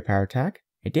 complementary power attack,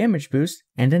 a damage boost,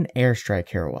 and an airstrike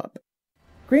hero up.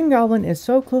 Green Goblin is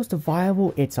so close to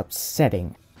viable it's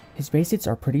upsetting. His basics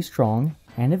are pretty strong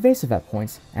and evasive at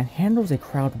points and handles a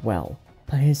crowd well,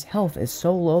 but his health is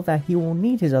so low that he will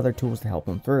need his other tools to help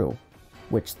him through,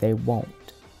 which they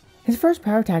won't. His first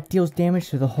power attack deals damage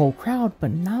to the whole crowd but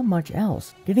not much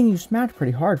else, getting you smacked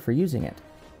pretty hard for using it.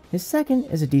 His second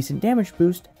is a decent damage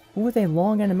boost, but with a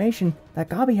long animation that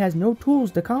Gobby has no tools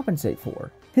to compensate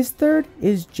for. His third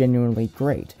is genuinely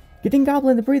great, getting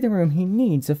Goblin the breathing room he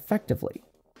needs effectively.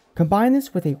 Combine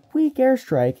this with a weak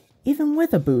airstrike, even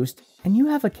with a boost, and you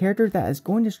have a character that is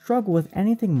going to struggle with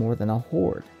anything more than a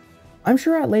horde. I'm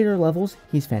sure at later levels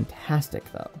he's fantastic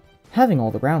though, having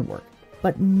all the groundwork,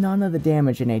 but none of the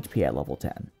damage and HP at level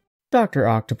 10. Dr.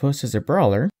 Octopus is a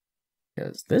brawler,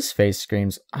 because this face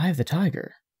screams Eye of the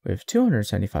Tiger. With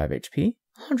 275 HP,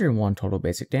 101 total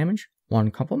basic damage, 1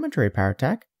 complementary power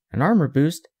attack, an armor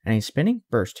boost, and a spinning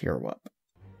burst hero up.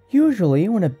 Usually,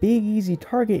 when a big easy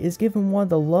target is given one of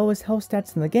the lowest health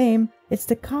stats in the game, it's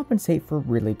to compensate for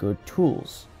really good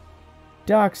tools.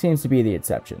 Doc seems to be the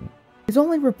exception. His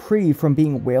only reprieve from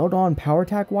being wailed on power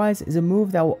attack wise is a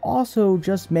move that will also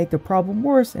just make the problem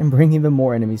worse and bring even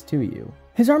more enemies to you.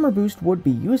 His armor boost would be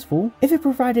useful if it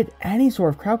provided any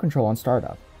sort of crowd control on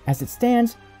startup. As it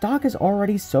stands, Doc is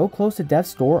already so close to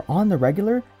death's door on the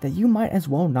regular that you might as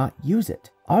well not use it.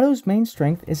 Otto's main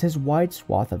strength is his wide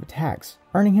swath of attacks,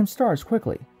 earning him stars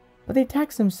quickly, but the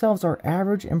attacks themselves are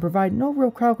average and provide no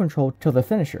real crowd control till the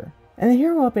finisher, and the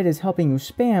hero up it is helping you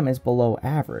spam is below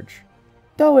average.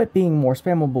 Though it being more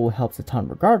spammable helps a ton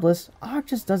regardless, Ock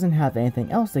just doesn't have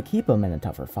anything else to keep him in a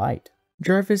tougher fight.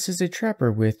 Jarvis is a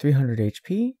trapper with 300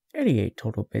 HP, 88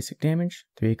 total basic damage,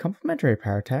 3 complementary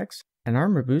power attacks, an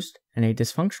armor boost, and a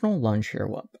dysfunctional lunge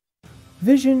hero up.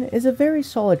 Vision is a very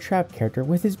solid trap character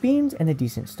with his beams and a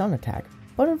decent stun attack,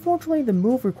 but unfortunately the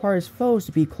move requires foes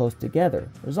to be close together,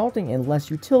 resulting in less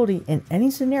utility in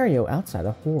any scenario outside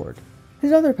a horde.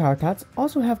 His other power tots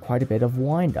also have quite a bit of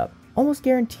wind up, almost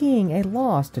guaranteeing a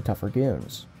loss to tougher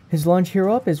goons. His lunge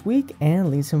hero up is weak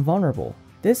and leaves him vulnerable.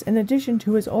 This, in addition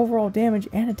to his overall damage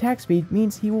and attack speed,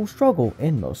 means he will struggle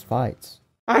in most fights.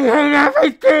 I hate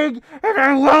everything, and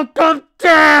I welcome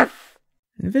death!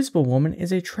 Invisible Woman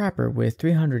is a trapper with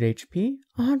 300 HP,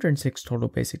 106 total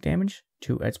basic damage,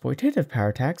 2 exploitative power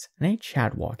attacks, and a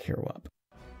Chadwalk hero up.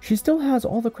 She still has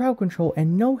all the crowd control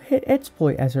and no hit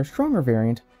exploit as her stronger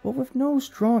variant, but with no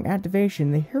strong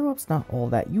activation, the hero up's not all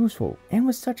that useful, and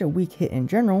with such a weak hit in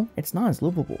general, it's not as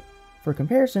loopable. For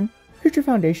comparison, Creature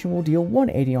Foundation will deal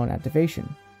 180 on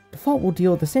activation. Default will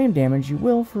deal the same damage you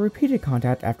will for repeated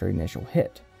contact after initial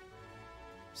hit.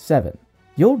 7.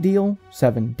 You'll deal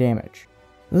 7 damage.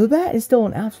 The bat is still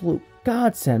an absolute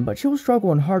godsend, but she'll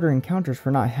struggle in harder encounters for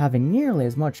not having nearly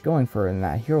as much going for her in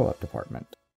that hero up department.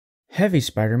 Heavy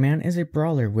Spider-Man is a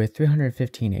brawler with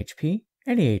 315 HP,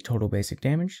 88 total basic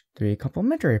damage, 3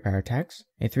 complementary power attacks,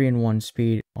 a 3-in-1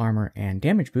 speed, armor, and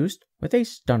damage boost, with a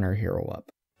stunner hero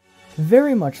up.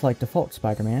 Very much like default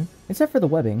Spider-Man, except for the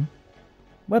webbing.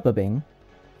 The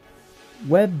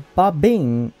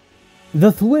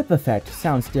thwip effect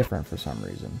sounds different for some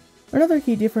reason. Another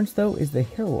key difference though is the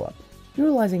hero up,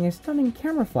 utilizing a stunning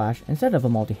camera flash instead of a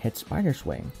multi-hit spider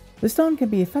swing. The stun can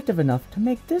be effective enough to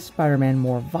make this Spider-Man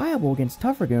more viable against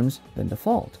tougher goons than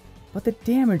default, but the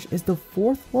damage is the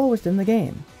 4th lowest in the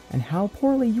game, and how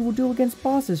poorly you will do against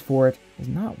bosses for it is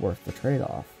not worth the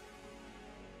trade-off.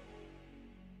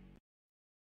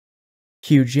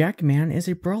 Hugh Jackman is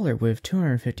a brawler with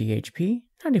 250 HP,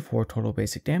 94 total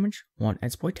basic damage, 1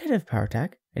 exploitative power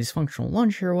attack, a dysfunctional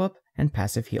lunge hero up, and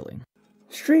passive healing.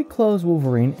 Street Clothes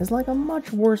Wolverine is like a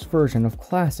much worse version of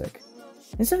Classic.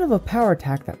 Instead of a power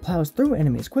attack that plows through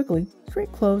enemies quickly,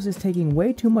 Street Clothes is taking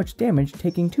way too much damage,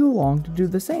 taking too long to do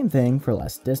the same thing for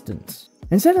less distance.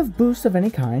 Instead of boosts of any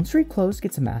kind, Street Clothes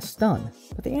gets a mass stun,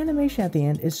 but the animation at the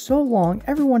end is so long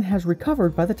everyone has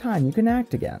recovered by the time you can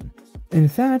act again. In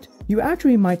fact, you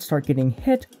actually might start getting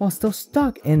hit while still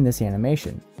stuck in this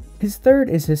animation. His third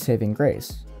is his saving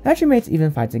grace. That actually makes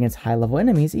even fights against high-level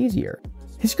enemies easier.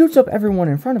 He scoots up everyone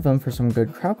in front of him for some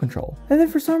good crowd control, and then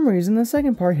for some reason the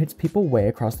second part hits people way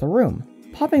across the room,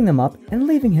 popping them up and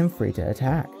leaving him free to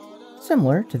attack,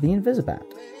 similar to the Invisibat.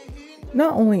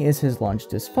 Not only is his lunge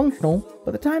dysfunctional,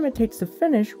 but the time it takes to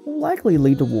finish will likely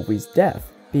lead to Wolvie's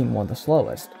death, being one of the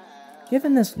slowest.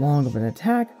 Given this long of an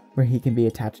attack, where he can be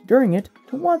attached during it,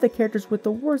 to one of the characters with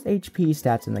the worst HP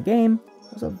stats in the game,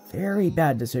 was a very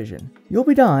bad decision. You'll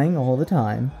be dying all the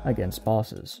time against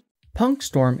bosses. Punk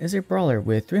Storm is a brawler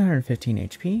with 315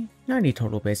 HP, 90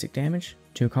 total basic damage,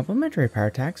 2 complementary power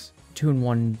attacks,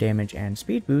 2-in-1 damage and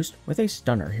speed boost with a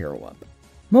stunner hero up.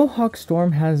 Mohawk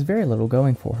Storm has very little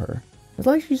going for her. It's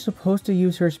like she's supposed to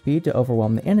use her speed to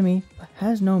overwhelm the enemy, but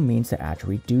has no means to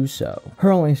actually do so.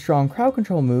 Her only strong crowd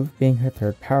control move being her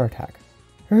 3rd power attack.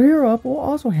 Her hero up will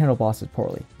also handle bosses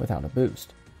poorly, without a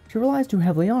boost. She relies too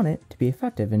heavily on it to be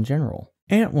effective in general.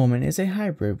 Ant-Woman is a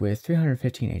hybrid with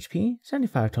 315 HP,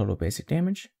 75 total basic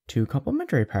damage, 2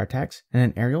 complementary power attacks, and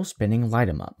an aerial spinning light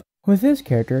 'em up. With this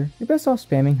character, you're best off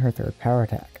spamming her 3rd power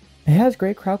attack. It has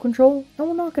great crowd control and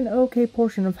will knock an okay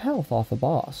portion of health off a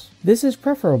boss. This is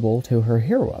preferable to her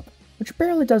hero up, which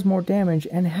barely does more damage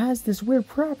and has this weird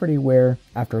property where,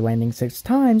 after landing 6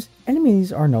 times,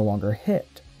 enemies are no longer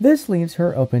hit. This leaves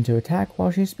her open to attack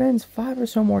while she spins 5 or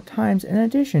so more times in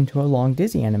addition to a long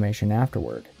dizzy animation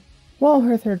afterward. While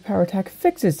her 3rd power attack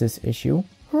fixes this issue,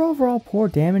 her overall poor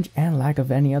damage and lack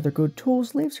of any other good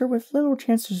tools leaves her with little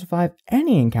chance to survive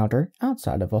any encounter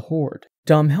outside of a horde.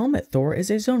 Dumb Helmet Thor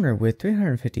is a zoner with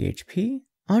 350 HP,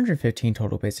 115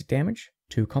 total basic damage,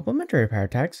 2 complementary power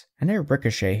attacks, and a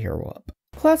ricochet hero up.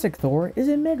 Classic Thor is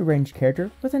a mid-range character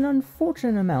with an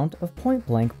unfortunate amount of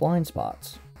point-blank blind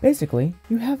spots. Basically,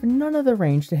 you have none of the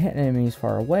range to hit enemies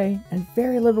far away, and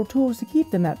very little tools to keep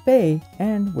them at bay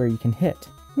and where you can hit.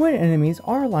 When enemies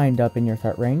are lined up in your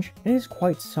threat range, it is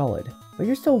quite solid, but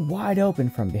you're still wide open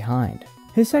from behind.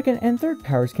 His 2nd and 3rd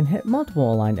powers can hit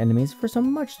multiple aligned enemies for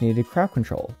some much needed crowd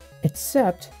control,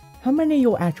 except how many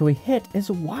you'll actually hit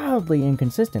is wildly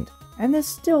inconsistent, and this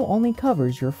still only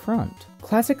covers your front.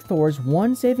 Classic Thor's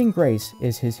one saving grace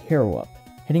is his hero up.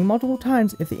 hitting multiple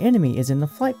times if the enemy is in the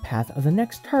flight path of the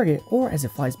next target or as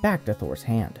it flies back to Thor's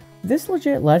hand. This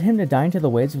legit led him to die into the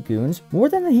waves of goons more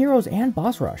than the heroes and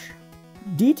boss rush.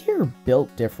 D tier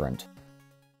built different.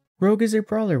 Rogue is a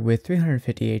brawler with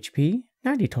 350 HP,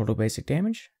 90 total basic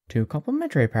damage, 2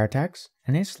 complementary power attacks,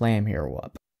 and a slam hero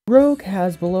up. Rogue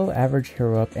has below average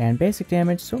hero up and basic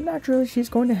damage, so naturally she's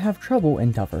going to have trouble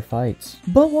in tougher fights.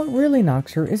 But what really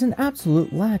knocks her is an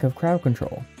absolute lack of crowd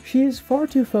control. She is far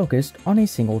too focused on a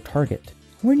single target.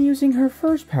 When using her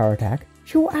first power attack,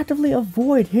 she will actively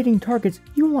avoid hitting targets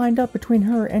you lined up between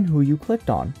her and who you clicked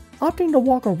on, opting to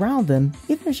walk around them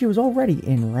even if she was already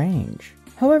in range.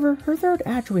 However, her third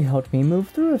actually helped me move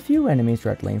through a few enemies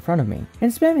directly in front of me,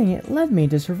 and spamming it led me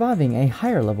to surviving a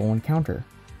higher level encounter.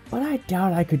 But I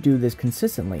doubt I could do this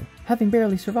consistently, having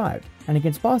barely survived, and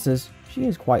against bosses, she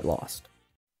is quite lost.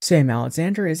 Sam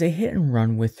Alexander is a hit and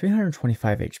run with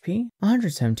 325 HP,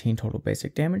 117 total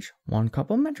basic damage, 1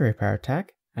 complementary power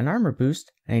attack, an armor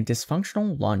boost, and a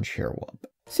dysfunctional lunge hero up.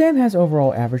 Sam has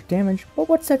overall average damage, but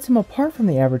what sets him apart from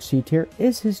the average C tier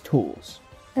is his tools.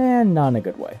 And not in a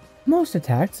good way. Most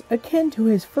attacks, akin to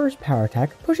his first power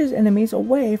attack, pushes enemies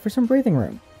away for some breathing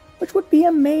room, which would be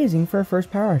amazing for a first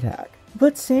power attack.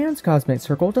 But Sam's Cosmic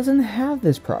Circle doesn't have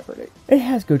this property. It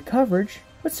has good coverage,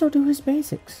 but so do his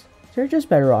basics, so you're just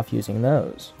better off using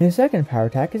those. His second power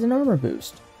attack is an armor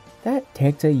boost. That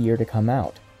takes a year to come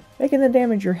out, making the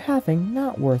damage you're having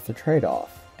not worth the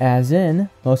trade-off. As in,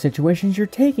 most situations you're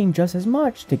taking just as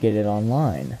much to get it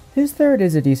online. His third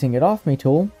is a decent get off me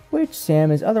tool, which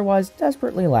Sam is otherwise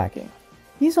desperately lacking.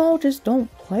 These all just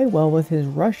don't play well with his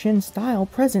rush-in style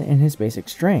present in his basic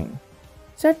string.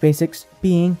 Said basics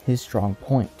being his strong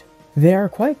point. They are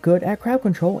quite good at crowd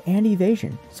control and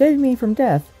evasion, saving me from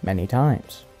death many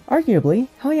times. Arguably,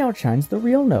 how he outshines the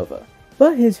real Nova.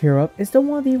 But his hero up is still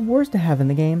one of the worst to have in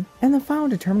the game, and the final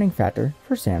determining factor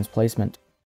for Sam's placement.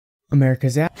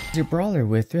 America's Ass is a brawler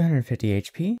with 350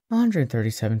 HP,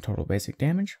 137 total basic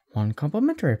damage, 1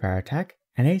 complementary power attack,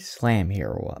 and a slam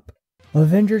hero up.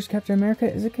 Avengers Captain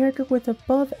America is a character with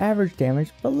above average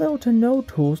damage but little to no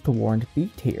tools to warrant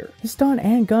B tier, his stun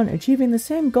and gun achieving the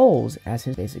same goals as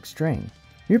his basic string.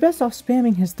 You're best off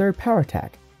spamming his third power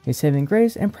attack, his saving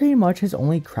grace and pretty much his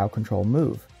only crowd control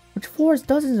move, which floors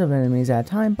dozens of enemies at a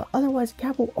time but otherwise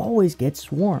Cap will always get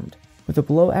swarmed. With a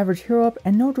below average hero up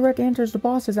and no direct answers to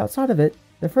bosses outside of it,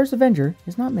 the first Avenger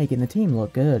is not making the team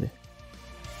look good.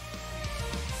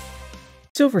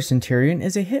 Silver Centurion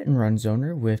is a hit and run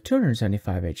zoner with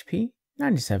 275 HP,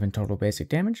 97 total basic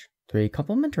damage, 3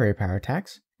 complementary power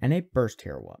attacks, and a burst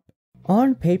hero up.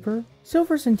 On paper,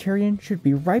 Silver Centurion should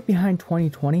be right behind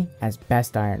 2020 as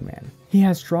best Iron Man. He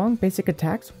has strong basic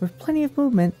attacks with plenty of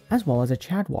movement as well as a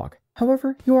Chadwalk.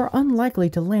 However, you are unlikely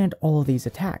to land all of these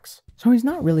attacks, so he's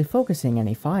not really focusing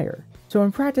any fire. So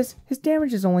in practice, his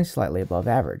damage is only slightly above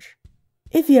average.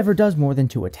 If he ever does more than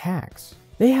 2 attacks.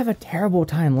 They have a terrible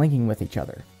time linking with each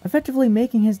other, effectively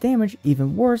making his damage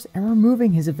even worse and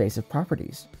removing his evasive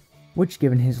properties, which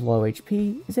given his low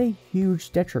HP is a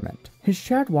huge detriment. His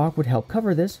Chadwalk would help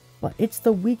cover this, but it's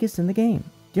the weakest in the game,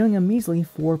 dealing a measly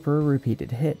 4 per repeated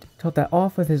hit. Top that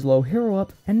off with his low hero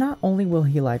up, and not only will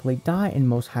he likely die in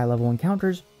most high level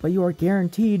encounters, but you are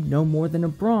guaranteed no more than a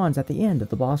bronze at the end of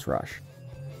the boss rush.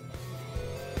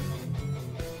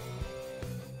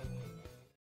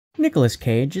 Nicolas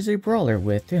Cage is a brawler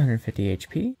with 350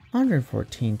 HP,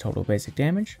 114 total basic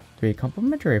damage, 3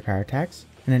 complementary power attacks,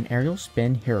 and an aerial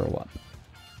spin hero up.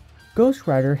 Ghost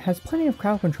Rider has plenty of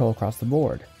crowd control across the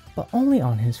board, but only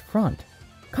on his front,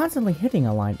 constantly hitting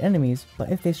aligned enemies,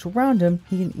 but if they surround him,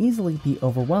 he can easily be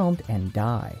overwhelmed and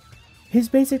die. His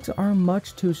basics are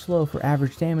much too slow for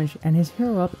average damage, and his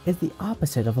hero up is the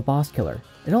opposite of a boss killer.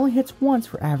 It only hits once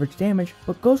for average damage,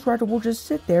 but Ghost Rider will just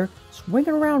sit there,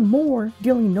 swinging around more,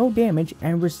 dealing no damage,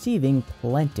 and receiving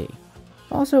plenty.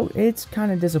 Also, it's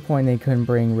kinda disappointing they couldn't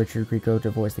bring Richard Grieco to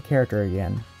voice the character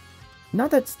again.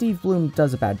 Not that Steve Blum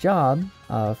does a bad job,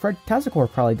 Fred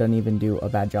Tassacor probably doesn't even do a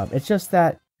bad job, it's just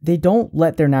that they don't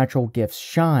let their natural gifts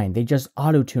shine. They just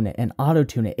auto-tune it and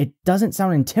auto-tune it. It doesn't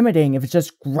sound intimidating if it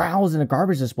just growls in a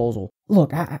garbage disposal.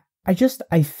 Look, I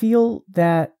feel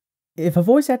that if a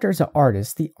voice actor is an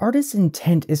artist, the artist's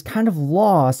intent is kind of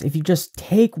lost if you just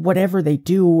take whatever they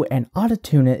do and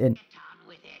auto-tune it and... Get on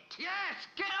with it. Yes,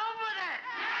 get on with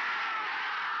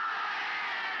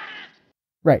it!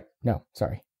 Right, no,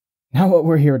 sorry. Not what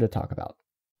we're here to talk about.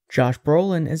 Josh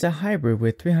Brolin is a hybrid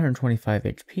with 325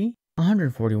 HP,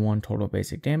 141 total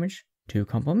basic damage, 2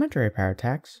 complementary power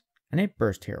attacks, and a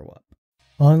burst hero up.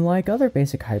 Unlike other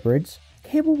basic hybrids,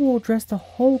 Cable will address the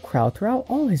whole crowd throughout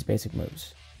all his basic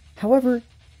moves. However,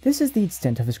 this is the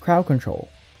extent of his crowd control.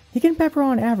 He can pepper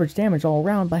on average damage all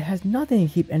around, but has nothing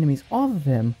to keep enemies off of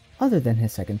him other than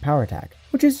his second power attack,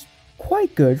 which is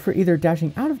quite good for either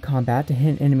dashing out of combat to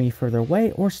hit an enemy further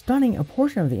away or stunning a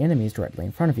portion of the enemies directly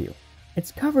in front of you.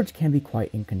 Its coverage can be quite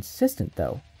inconsistent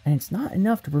though, and it's not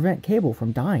enough to prevent Cable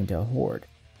from dying to a horde.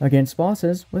 Against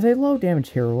bosses with a low damage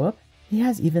hero up, he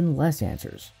has even less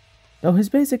answers, though his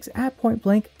basics at point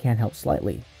blank can help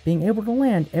slightly, being able to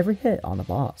land every hit on the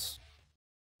boss.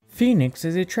 Phoenix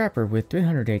is a trapper with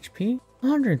 300 HP,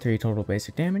 103 total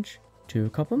basic damage,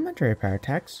 2 complementary power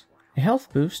attacks, a health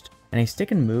boost, and a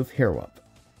stick and move hero up.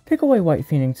 Take away White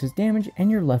Phoenix's damage and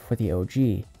you're left with the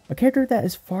OG, a character that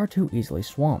is far too easily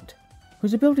swamped,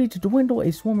 whose ability to dwindle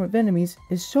a swarm of enemies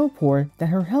is so poor that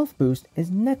her health boost is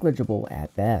negligible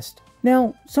at best.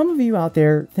 Now, some of you out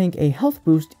there think a health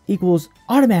boost equals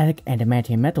automatic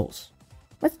adamantium metals.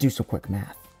 Let's do some quick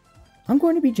math. I'm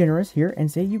going to be generous here and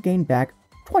say you gain back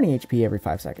 20 HP every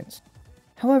 5 seconds.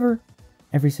 However,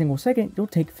 every single second you'll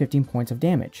take 15 points of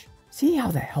damage. See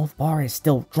how the health bar is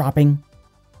still dropping?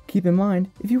 Keep in mind,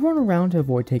 if you run around to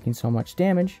avoid taking so much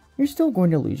damage, you're still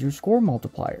going to lose your score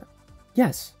multiplier.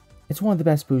 Yes, it's one of the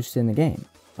best boosts in the game,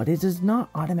 but it does not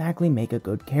automatically make a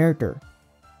good character.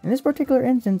 In this particular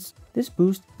instance, this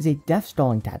boost is a death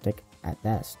stalling tactic at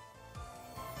best.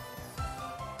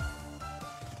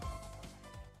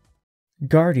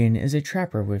 Guardian is a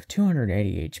trapper with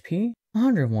 280 HP,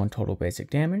 101 total basic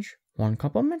damage, 1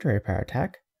 complementary power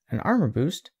attack, an armor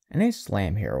boost, and a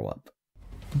slam hero up.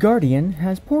 Guardian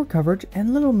has poor coverage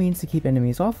and little means to keep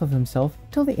enemies off of himself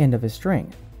till the end of his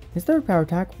string. His third power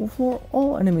attack will floor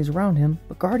all enemies around him,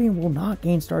 but Guardian will not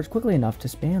gain stars quickly enough to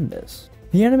spam this.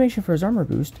 The animation for his armor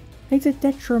boost makes it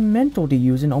detrimental to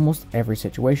use in almost every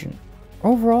situation.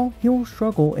 Overall, he will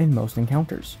struggle in most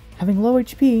encounters, having low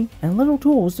HP and little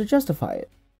tools to justify it.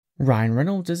 Ryan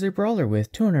Reynolds is a brawler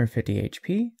with 250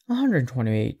 HP,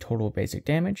 128 total basic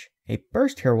damage, a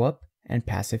burst hero up, and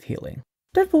passive healing.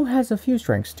 Deadpool has a few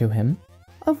strengths to him,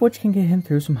 of which can get him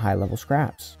through some high level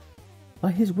scraps.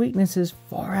 But his weaknesses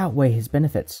far outweigh his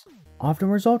benefits, often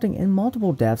resulting in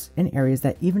multiple deaths in areas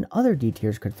that even other D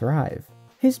tiers could thrive.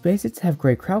 His basics have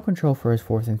great crowd control for his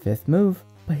 4th and 5th move,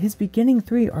 but his beginning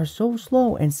 3 are so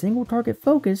slow and single target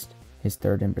focused, his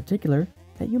 3rd in particular,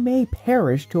 that you may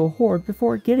perish to a horde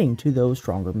before getting to those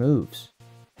stronger moves.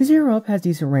 His hero up has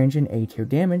decent range and A tier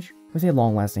damage with a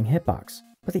long lasting hitbox,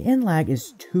 but the end lag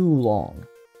is too long.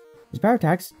 His power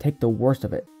attacks take the worst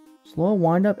of it, slow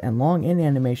wind up and long end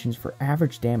animations for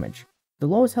average damage. The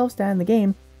lowest health stat in the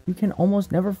game, you can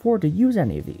almost never afford to use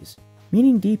any of these,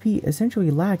 meaning DP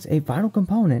essentially lacks a vital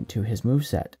component to his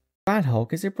moveset. Bad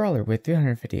Hulk is a brawler with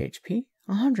 350 HP,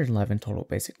 111 total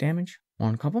basic damage,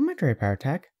 1 complementary power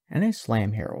attack, and a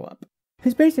slam hero up.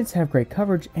 His basics have great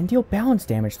coverage and deal balanced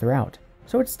damage throughout,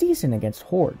 so it's decent against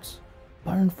hordes.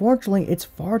 But unfortunately it's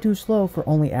far too slow for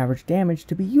only average damage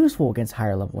to be useful against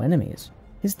higher level enemies.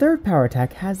 His 3rd power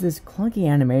attack has this clunky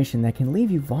animation that can leave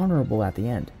you vulnerable at the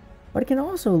end, but it can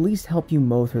also at least help you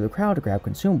mow through the crowd to grab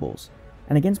consumables,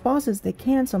 and against bosses they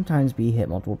can sometimes be hit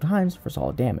multiple times for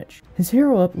solid damage. His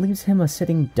hero up leaves him a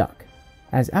sitting duck,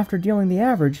 as after dealing the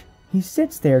average, he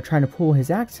sits there trying to pull his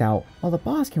axe out while the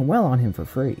boss can wail on him for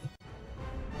free.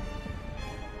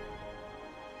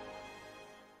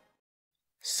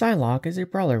 Psylocke is a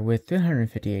brawler with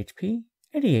 350 HP,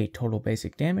 88 total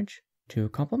basic damage, 2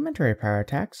 complementary power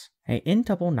attacks, a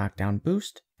in-double knockdown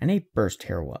boost, and a burst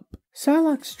hero up.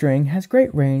 Psylocke's string has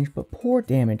great range but poor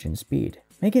damage and speed,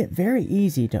 making it very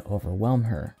easy to overwhelm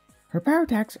her. Her power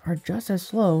attacks are just as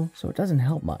slow, so it doesn't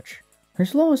help much. Her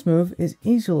slowest move is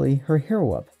easily her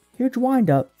hero up, huge wind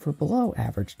up for below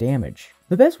average damage.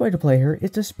 The best way to play her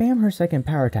is to spam her 2nd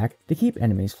power attack to keep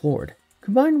enemies floored.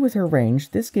 Combined with her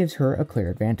range, this gives her a clear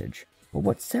advantage. But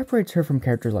what separates her from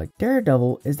characters like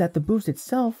Daredevil is that the boost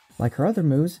itself, like her other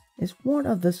moves, is one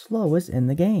of the slowest in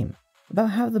the game. About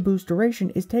half the boost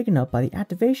duration is taken up by the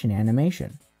activation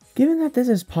animation. Given that this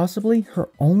is possibly her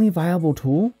only viable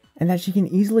tool, and that she can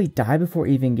easily die before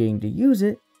even getting to use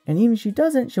it, and even if she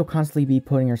doesn't, she'll constantly be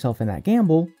putting herself in that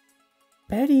gamble,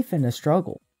 Betty finna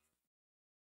struggle.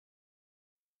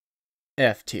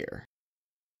 F tier.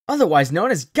 Otherwise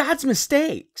known as God's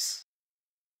mistakes!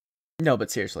 No,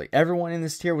 but seriously, everyone in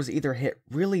this tier was either hit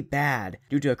really bad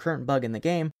due to a current bug in the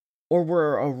game, or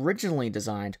were originally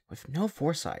designed with no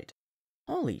foresight.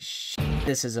 Holy shit,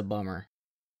 this is a bummer.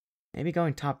 Maybe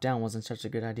going top down wasn't such a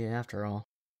good idea after all.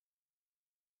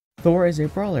 Thor is a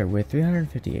brawler with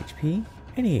 350 HP,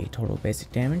 88 total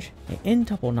basic damage, an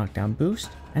in-double knockdown boost,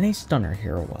 and a stunner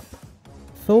hero up.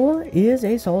 Thor is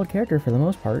a solid character for the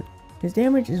most part. His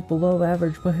damage is below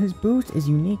average, but his boost is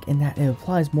unique in that it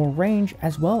applies more range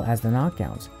as well as the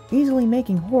knockdowns, easily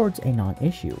making hordes a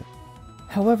non-issue.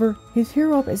 However, his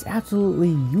hero up is absolutely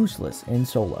useless in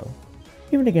solo.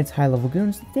 Even against high level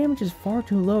goons, the damage is far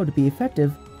too low to be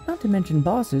effective, not to mention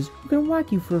bosses who can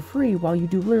whack you for free while you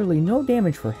do literally no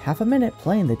damage for half a minute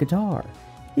playing the guitar.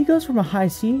 He goes from a high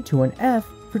C to an F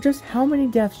for just how many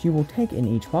deaths you will take in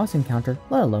each boss encounter,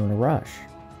 let alone a rush.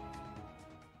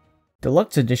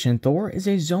 Deluxe Edition Thor is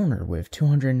a zoner with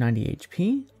 290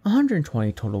 HP,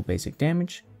 120 total basic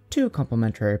damage, 2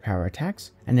 complementary power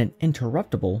attacks, and an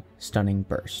interruptible stunning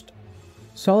burst.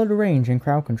 Solid range and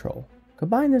crowd control.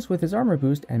 Combine this with his armor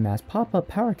boost and mass pop-up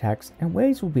power attacks and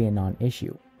waves will be a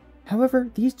non-issue. However,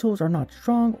 these tools are not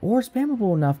strong or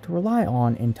spammable enough to rely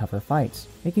on in tougher fights,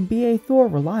 making BA Thor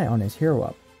rely on his hero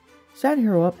up. Sad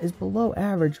hero up is below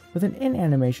average with an in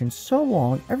animation so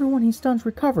long everyone he stuns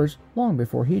recovers long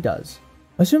before he does.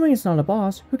 Assuming it's not a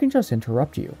boss who can just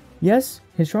interrupt you. Yes,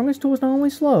 his strongest tool is not only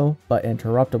slow, but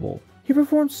interruptible. He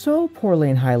performs so poorly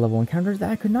in high level encounters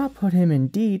that I could not put him in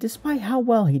D despite how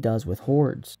well he does with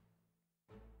hordes.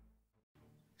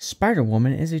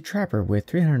 Spider-Woman is a trapper with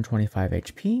 325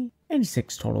 HP,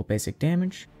 86 total basic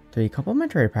damage, 3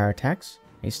 complementary power attacks,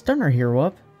 a stunner hero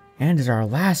up, and is our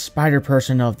last spider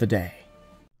person of the day.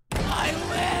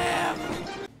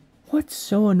 What's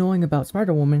so annoying about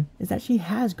Spider-Woman is that she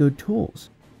has good tools,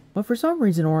 but for some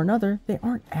reason or another, they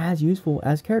aren't as useful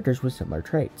as characters with similar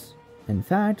traits. In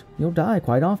fact, you'll die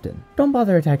quite often. Don't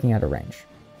bother attacking out of range.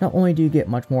 Not only do you get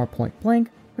much more point blank,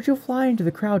 but you'll fly into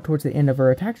the crowd towards the end of her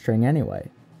attack string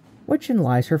anyway. Which in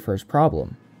lies her first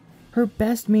problem. Her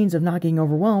best means of not getting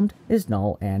overwhelmed is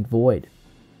null and void.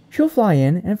 She'll fly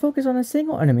in and focus on a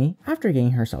single enemy after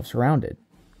getting herself surrounded.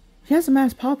 She has a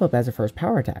mass pop-up as a first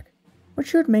power attack, which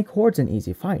should make hordes an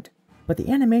easy fight, but the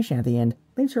animation at the end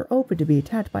leaves her open to be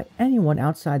attacked by anyone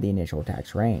outside the initial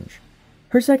attack's range.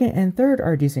 Her second and third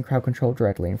are decent crowd control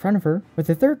directly in front of her, with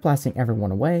the third blasting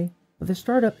everyone away, but the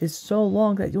startup is so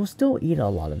long that you'll still eat a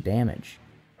lot of damage.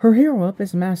 Her hero up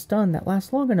is a mass stun that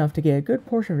lasts long enough to get a good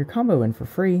portion of your combo in for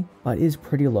free, but is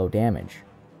pretty low damage.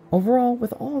 Overall,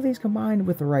 with all of these combined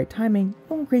with the right timing,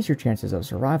 you'll increase your chances of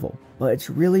survival, but it's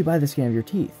really by the skin of your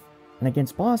teeth, and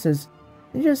against bosses,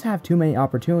 they just have too many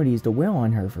opportunities to wail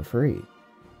on her for free.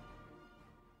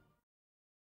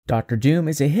 Dr. Doom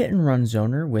is a hit-and-run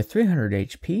zoner with 300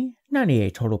 HP,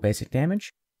 98 total basic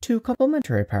damage, 2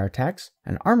 complementary power attacks,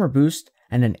 an armor boost,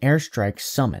 and an airstrike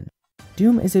summon.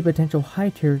 Doom is a potential high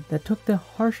tier that took the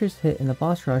harshest hit in the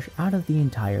boss rush out of the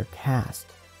entire cast,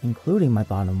 including my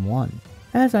bottom one.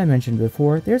 As I mentioned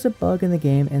before, there's a bug in the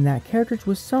game in that characters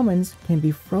with summons can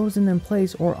be frozen in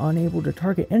place or unable to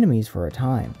target enemies for a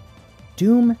time.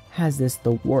 Doom has this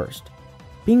the worst,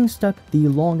 being stuck the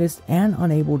longest and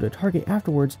unable to target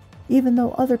afterwards, even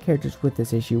though other characters with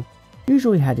this issue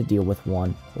usually had to deal with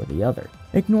one or the other.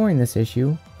 Ignoring this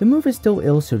issue, the move is still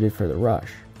ill-suited for the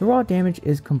rush. The raw damage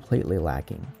is completely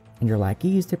lacking, and your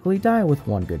lackeys typically die with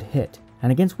one good hit.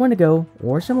 And against Wendigo,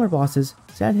 or similar bosses,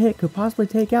 Sad Hit could possibly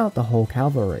take out the whole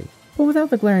cavalry. But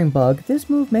without the glaring bug, this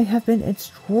move may have been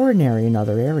extraordinary in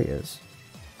other areas.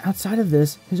 Outside of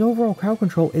this, his overall crowd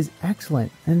control is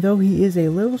excellent, and though he is a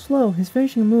little slow, his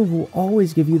finishing move will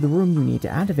always give you the room you need to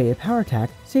activate a power attack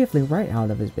safely right out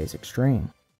of his basic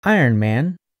string. Iron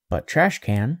Man, but Trash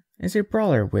Can, is a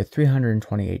brawler with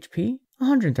 320 HP,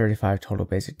 135 total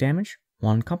basic damage,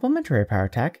 1 complementary power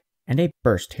attack, and a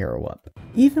burst hero up.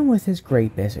 Even with his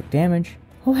great basic damage,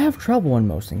 he'll have trouble in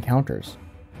most encounters.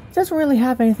 He doesn't really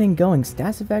have anything going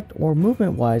stats effect or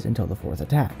movement wise until the 4th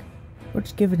attack,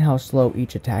 which given how slow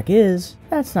each attack is,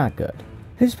 that's not good.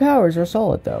 His powers are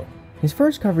solid though, his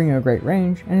first covering a great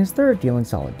range and his third dealing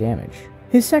solid damage,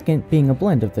 his second being a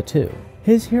blend of the two.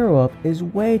 His hero up is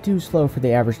way too slow for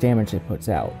the average damage it puts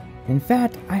out. In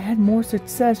fact, I had more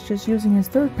success just using his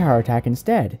third power attack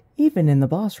instead, even in the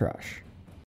boss rush.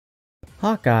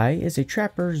 Hawkeye is a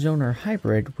trapper zoner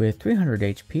hybrid with 300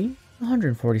 HP,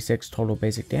 146 total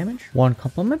basic damage, 1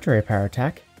 complementary power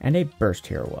attack, and a burst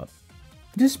hero up.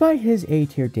 Despite his A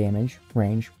tier damage,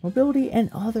 range, mobility, and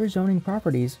other zoning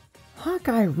properties,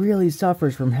 Hawkeye really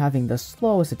suffers from having the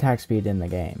slowest attack speed in the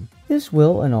game. This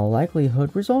will, in all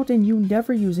likelihood, result in you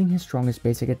never using his strongest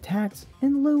basic attacks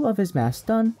in lieu of his mass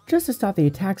stun, just to stop the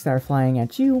attacks that are flying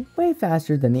at you way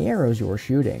faster than the arrows you are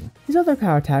shooting. His other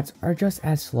power attacks are just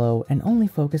as slow and only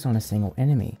focus on a single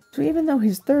enemy, so even though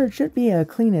his third should be a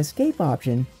clean escape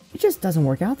option, it just doesn't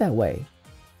work out that way.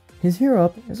 His hero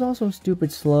up is also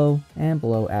stupid slow and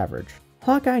below average.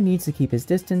 Hawkeye needs to keep his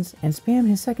distance and spam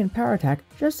his second power attack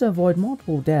just to avoid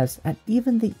multiple deaths at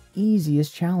even the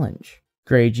easiest challenge.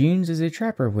 Grey Jeans is a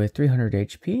trapper with 300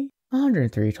 HP,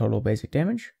 103 total basic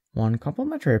damage, 1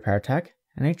 complementary power attack,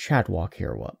 and a Chadwalk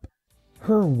hero up.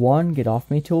 Her one Get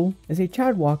Off Me tool is a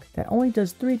Chadwalk that only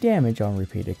does 3 damage on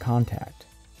repeated contact.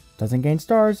 Doesn't gain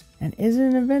stars, and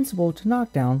isn't invincible to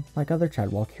knockdown like other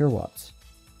Chadwalk hero ups,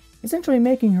 essentially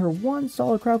making her one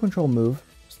solid crowd control move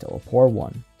still a poor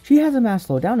one. She has a mass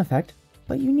slowdown effect,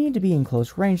 but you need to be in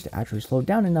close range to actually slow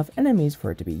down enough enemies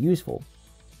for it to be useful,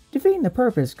 defeating the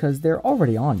purpose because they're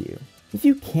already on you. If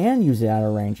you can use it out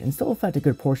of range and still affect a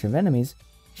good portion of enemies,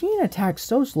 she can attack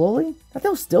so slowly that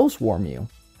they'll still swarm you.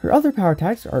 Her other power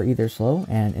attacks are either slow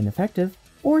and ineffective,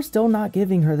 or still not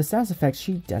giving her the stats effects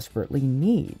she desperately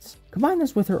needs. Combine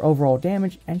this with her overall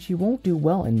damage and she won't do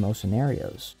well in most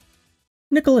scenarios.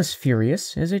 Nicholas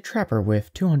Furious is a trapper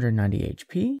with 290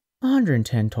 HP,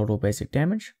 110 total basic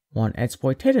damage, 1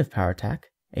 exploitative power attack,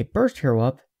 a burst hero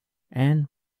up, and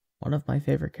one of my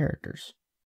favorite characters.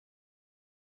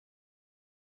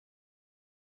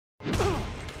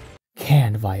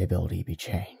 Can viability be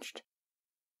changed?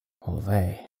 Will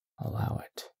they allow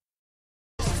it?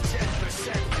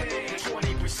 10% pain,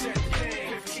 20%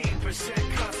 pain,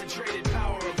 15% concentrated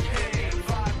power of pain,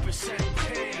 5%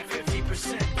 pain,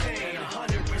 50% pain,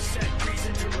 100%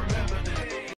 reason to remember the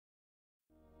name.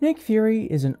 Nick Fury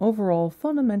is an overall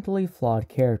fundamentally flawed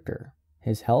character.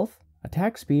 His health,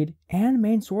 attack speed, and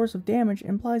main source of damage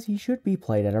implies he should be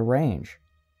played at a range,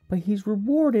 but he's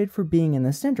rewarded for being in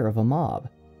the center of a mob.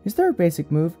 His third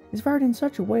basic move is fired in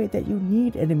such a way that you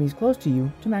need enemies close to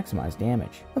you to maximize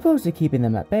damage, opposed to keeping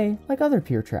them at bay like other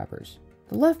pure trappers,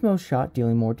 the leftmost shot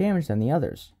dealing more damage than the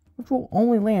others, which will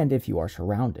only land if you are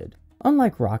surrounded.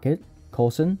 Unlike Rocket,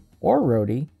 Coulson, or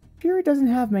Rhodey, Fury doesn't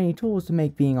have many tools to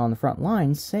make being on the front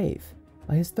lines safe,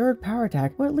 but his third power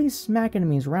attack will at least smack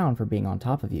enemies around for being on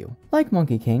top of you. Like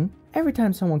Monkey King, every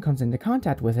time someone comes into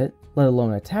contact with it, let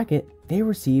alone attack it, they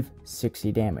receive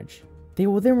 60 damage. They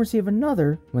will then receive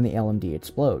another when the LMD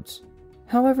explodes.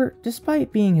 However,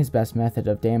 despite being his best method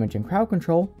of damage and crowd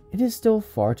control, it is still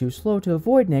far too slow to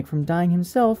avoid Nick from dying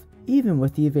himself, even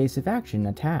with the evasive action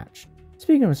attached.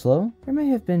 Speaking of slow, there may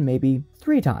have been maybe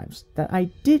 3 times that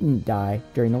I didn't die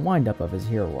during the windup of his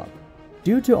hero up,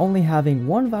 due to only having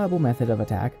one viable method of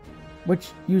attack, which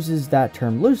uses that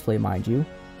term loosely mind you,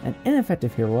 an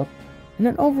ineffective hero up, and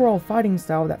an overall fighting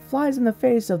style that flies in the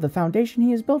face of the foundation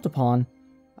he is built upon.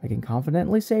 I can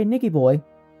confidently say Nicky Boy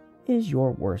is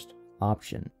your worst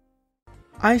option.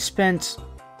 I spent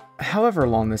however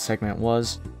long this segment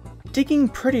was digging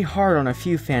pretty hard on a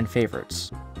few fan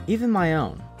favorites, even my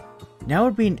own. Now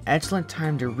would be an excellent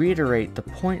time to reiterate the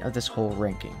point of this whole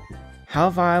ranking.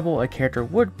 How viable a character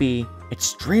would be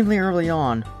extremely early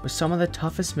on with some of the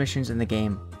toughest missions in the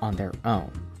game on their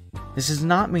own. This does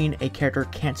not mean a character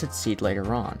can't succeed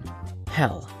later on.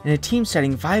 Hell, in a team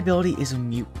setting, viability is a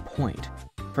moot point.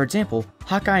 For example,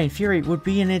 Hawkeye and Fury would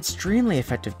be an extremely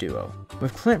effective duo,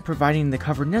 with Clint providing the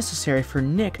cover necessary for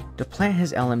Nick to plant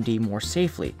his LMD more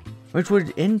safely, which would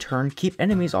in turn keep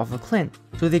enemies off of Clint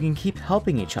so they can keep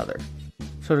helping each other.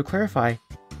 So to clarify,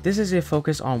 this is a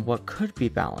focus on what could be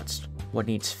balanced, what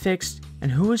needs fixed, and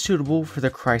who is suitable for the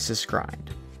crisis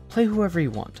grind. Play whoever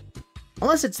you want.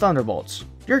 Unless it's Thunderbolts.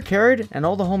 You're carried and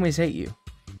all the homies hate you.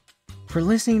 For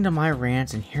listening to my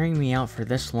rants and hearing me out for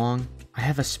this long, I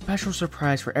have a special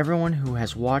surprise for everyone who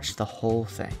has watched the whole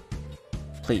thing.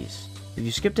 Please, if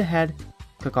you skipped ahead,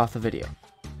 click off the video.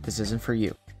 This isn't for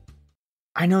you.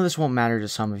 I know this won't matter to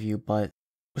some of you, but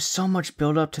with so much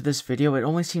build up to this video, it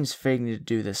only seems fitting to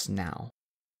do this now.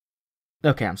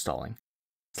 Okay, I'm stalling.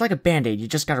 It's like a band-aid, you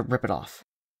just gotta rip it off.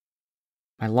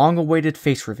 My long-awaited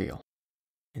face reveal.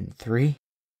 In 3,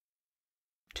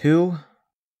 2,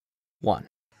 1.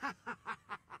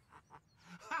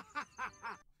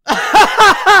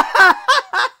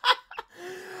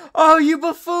 Oh, you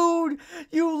buffoon!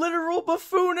 You literal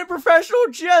buffoon and professional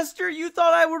jester! You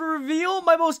thought I would reveal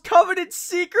my most coveted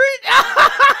secret?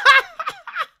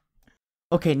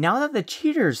 Okay, now that the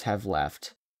cheaters have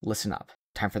left, listen up.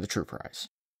 Time for the true prize.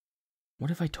 What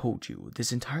if I told you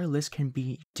this entire list can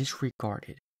be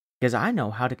disregarded? Because I know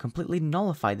how to completely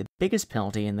nullify the biggest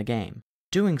penalty in the game.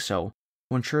 Doing so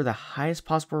will ensure the highest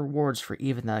possible rewards for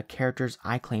even the characters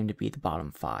I claim to be the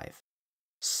bottom 5.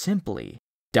 Simply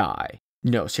die.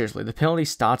 No, seriously, the penalty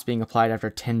stops being applied after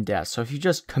 10 deaths, so if you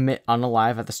just commit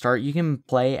unalive at the start, you can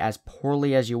play as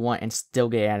poorly as you want and still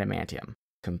get adamantium.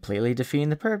 Completely defeating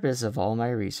the purpose of all my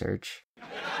research.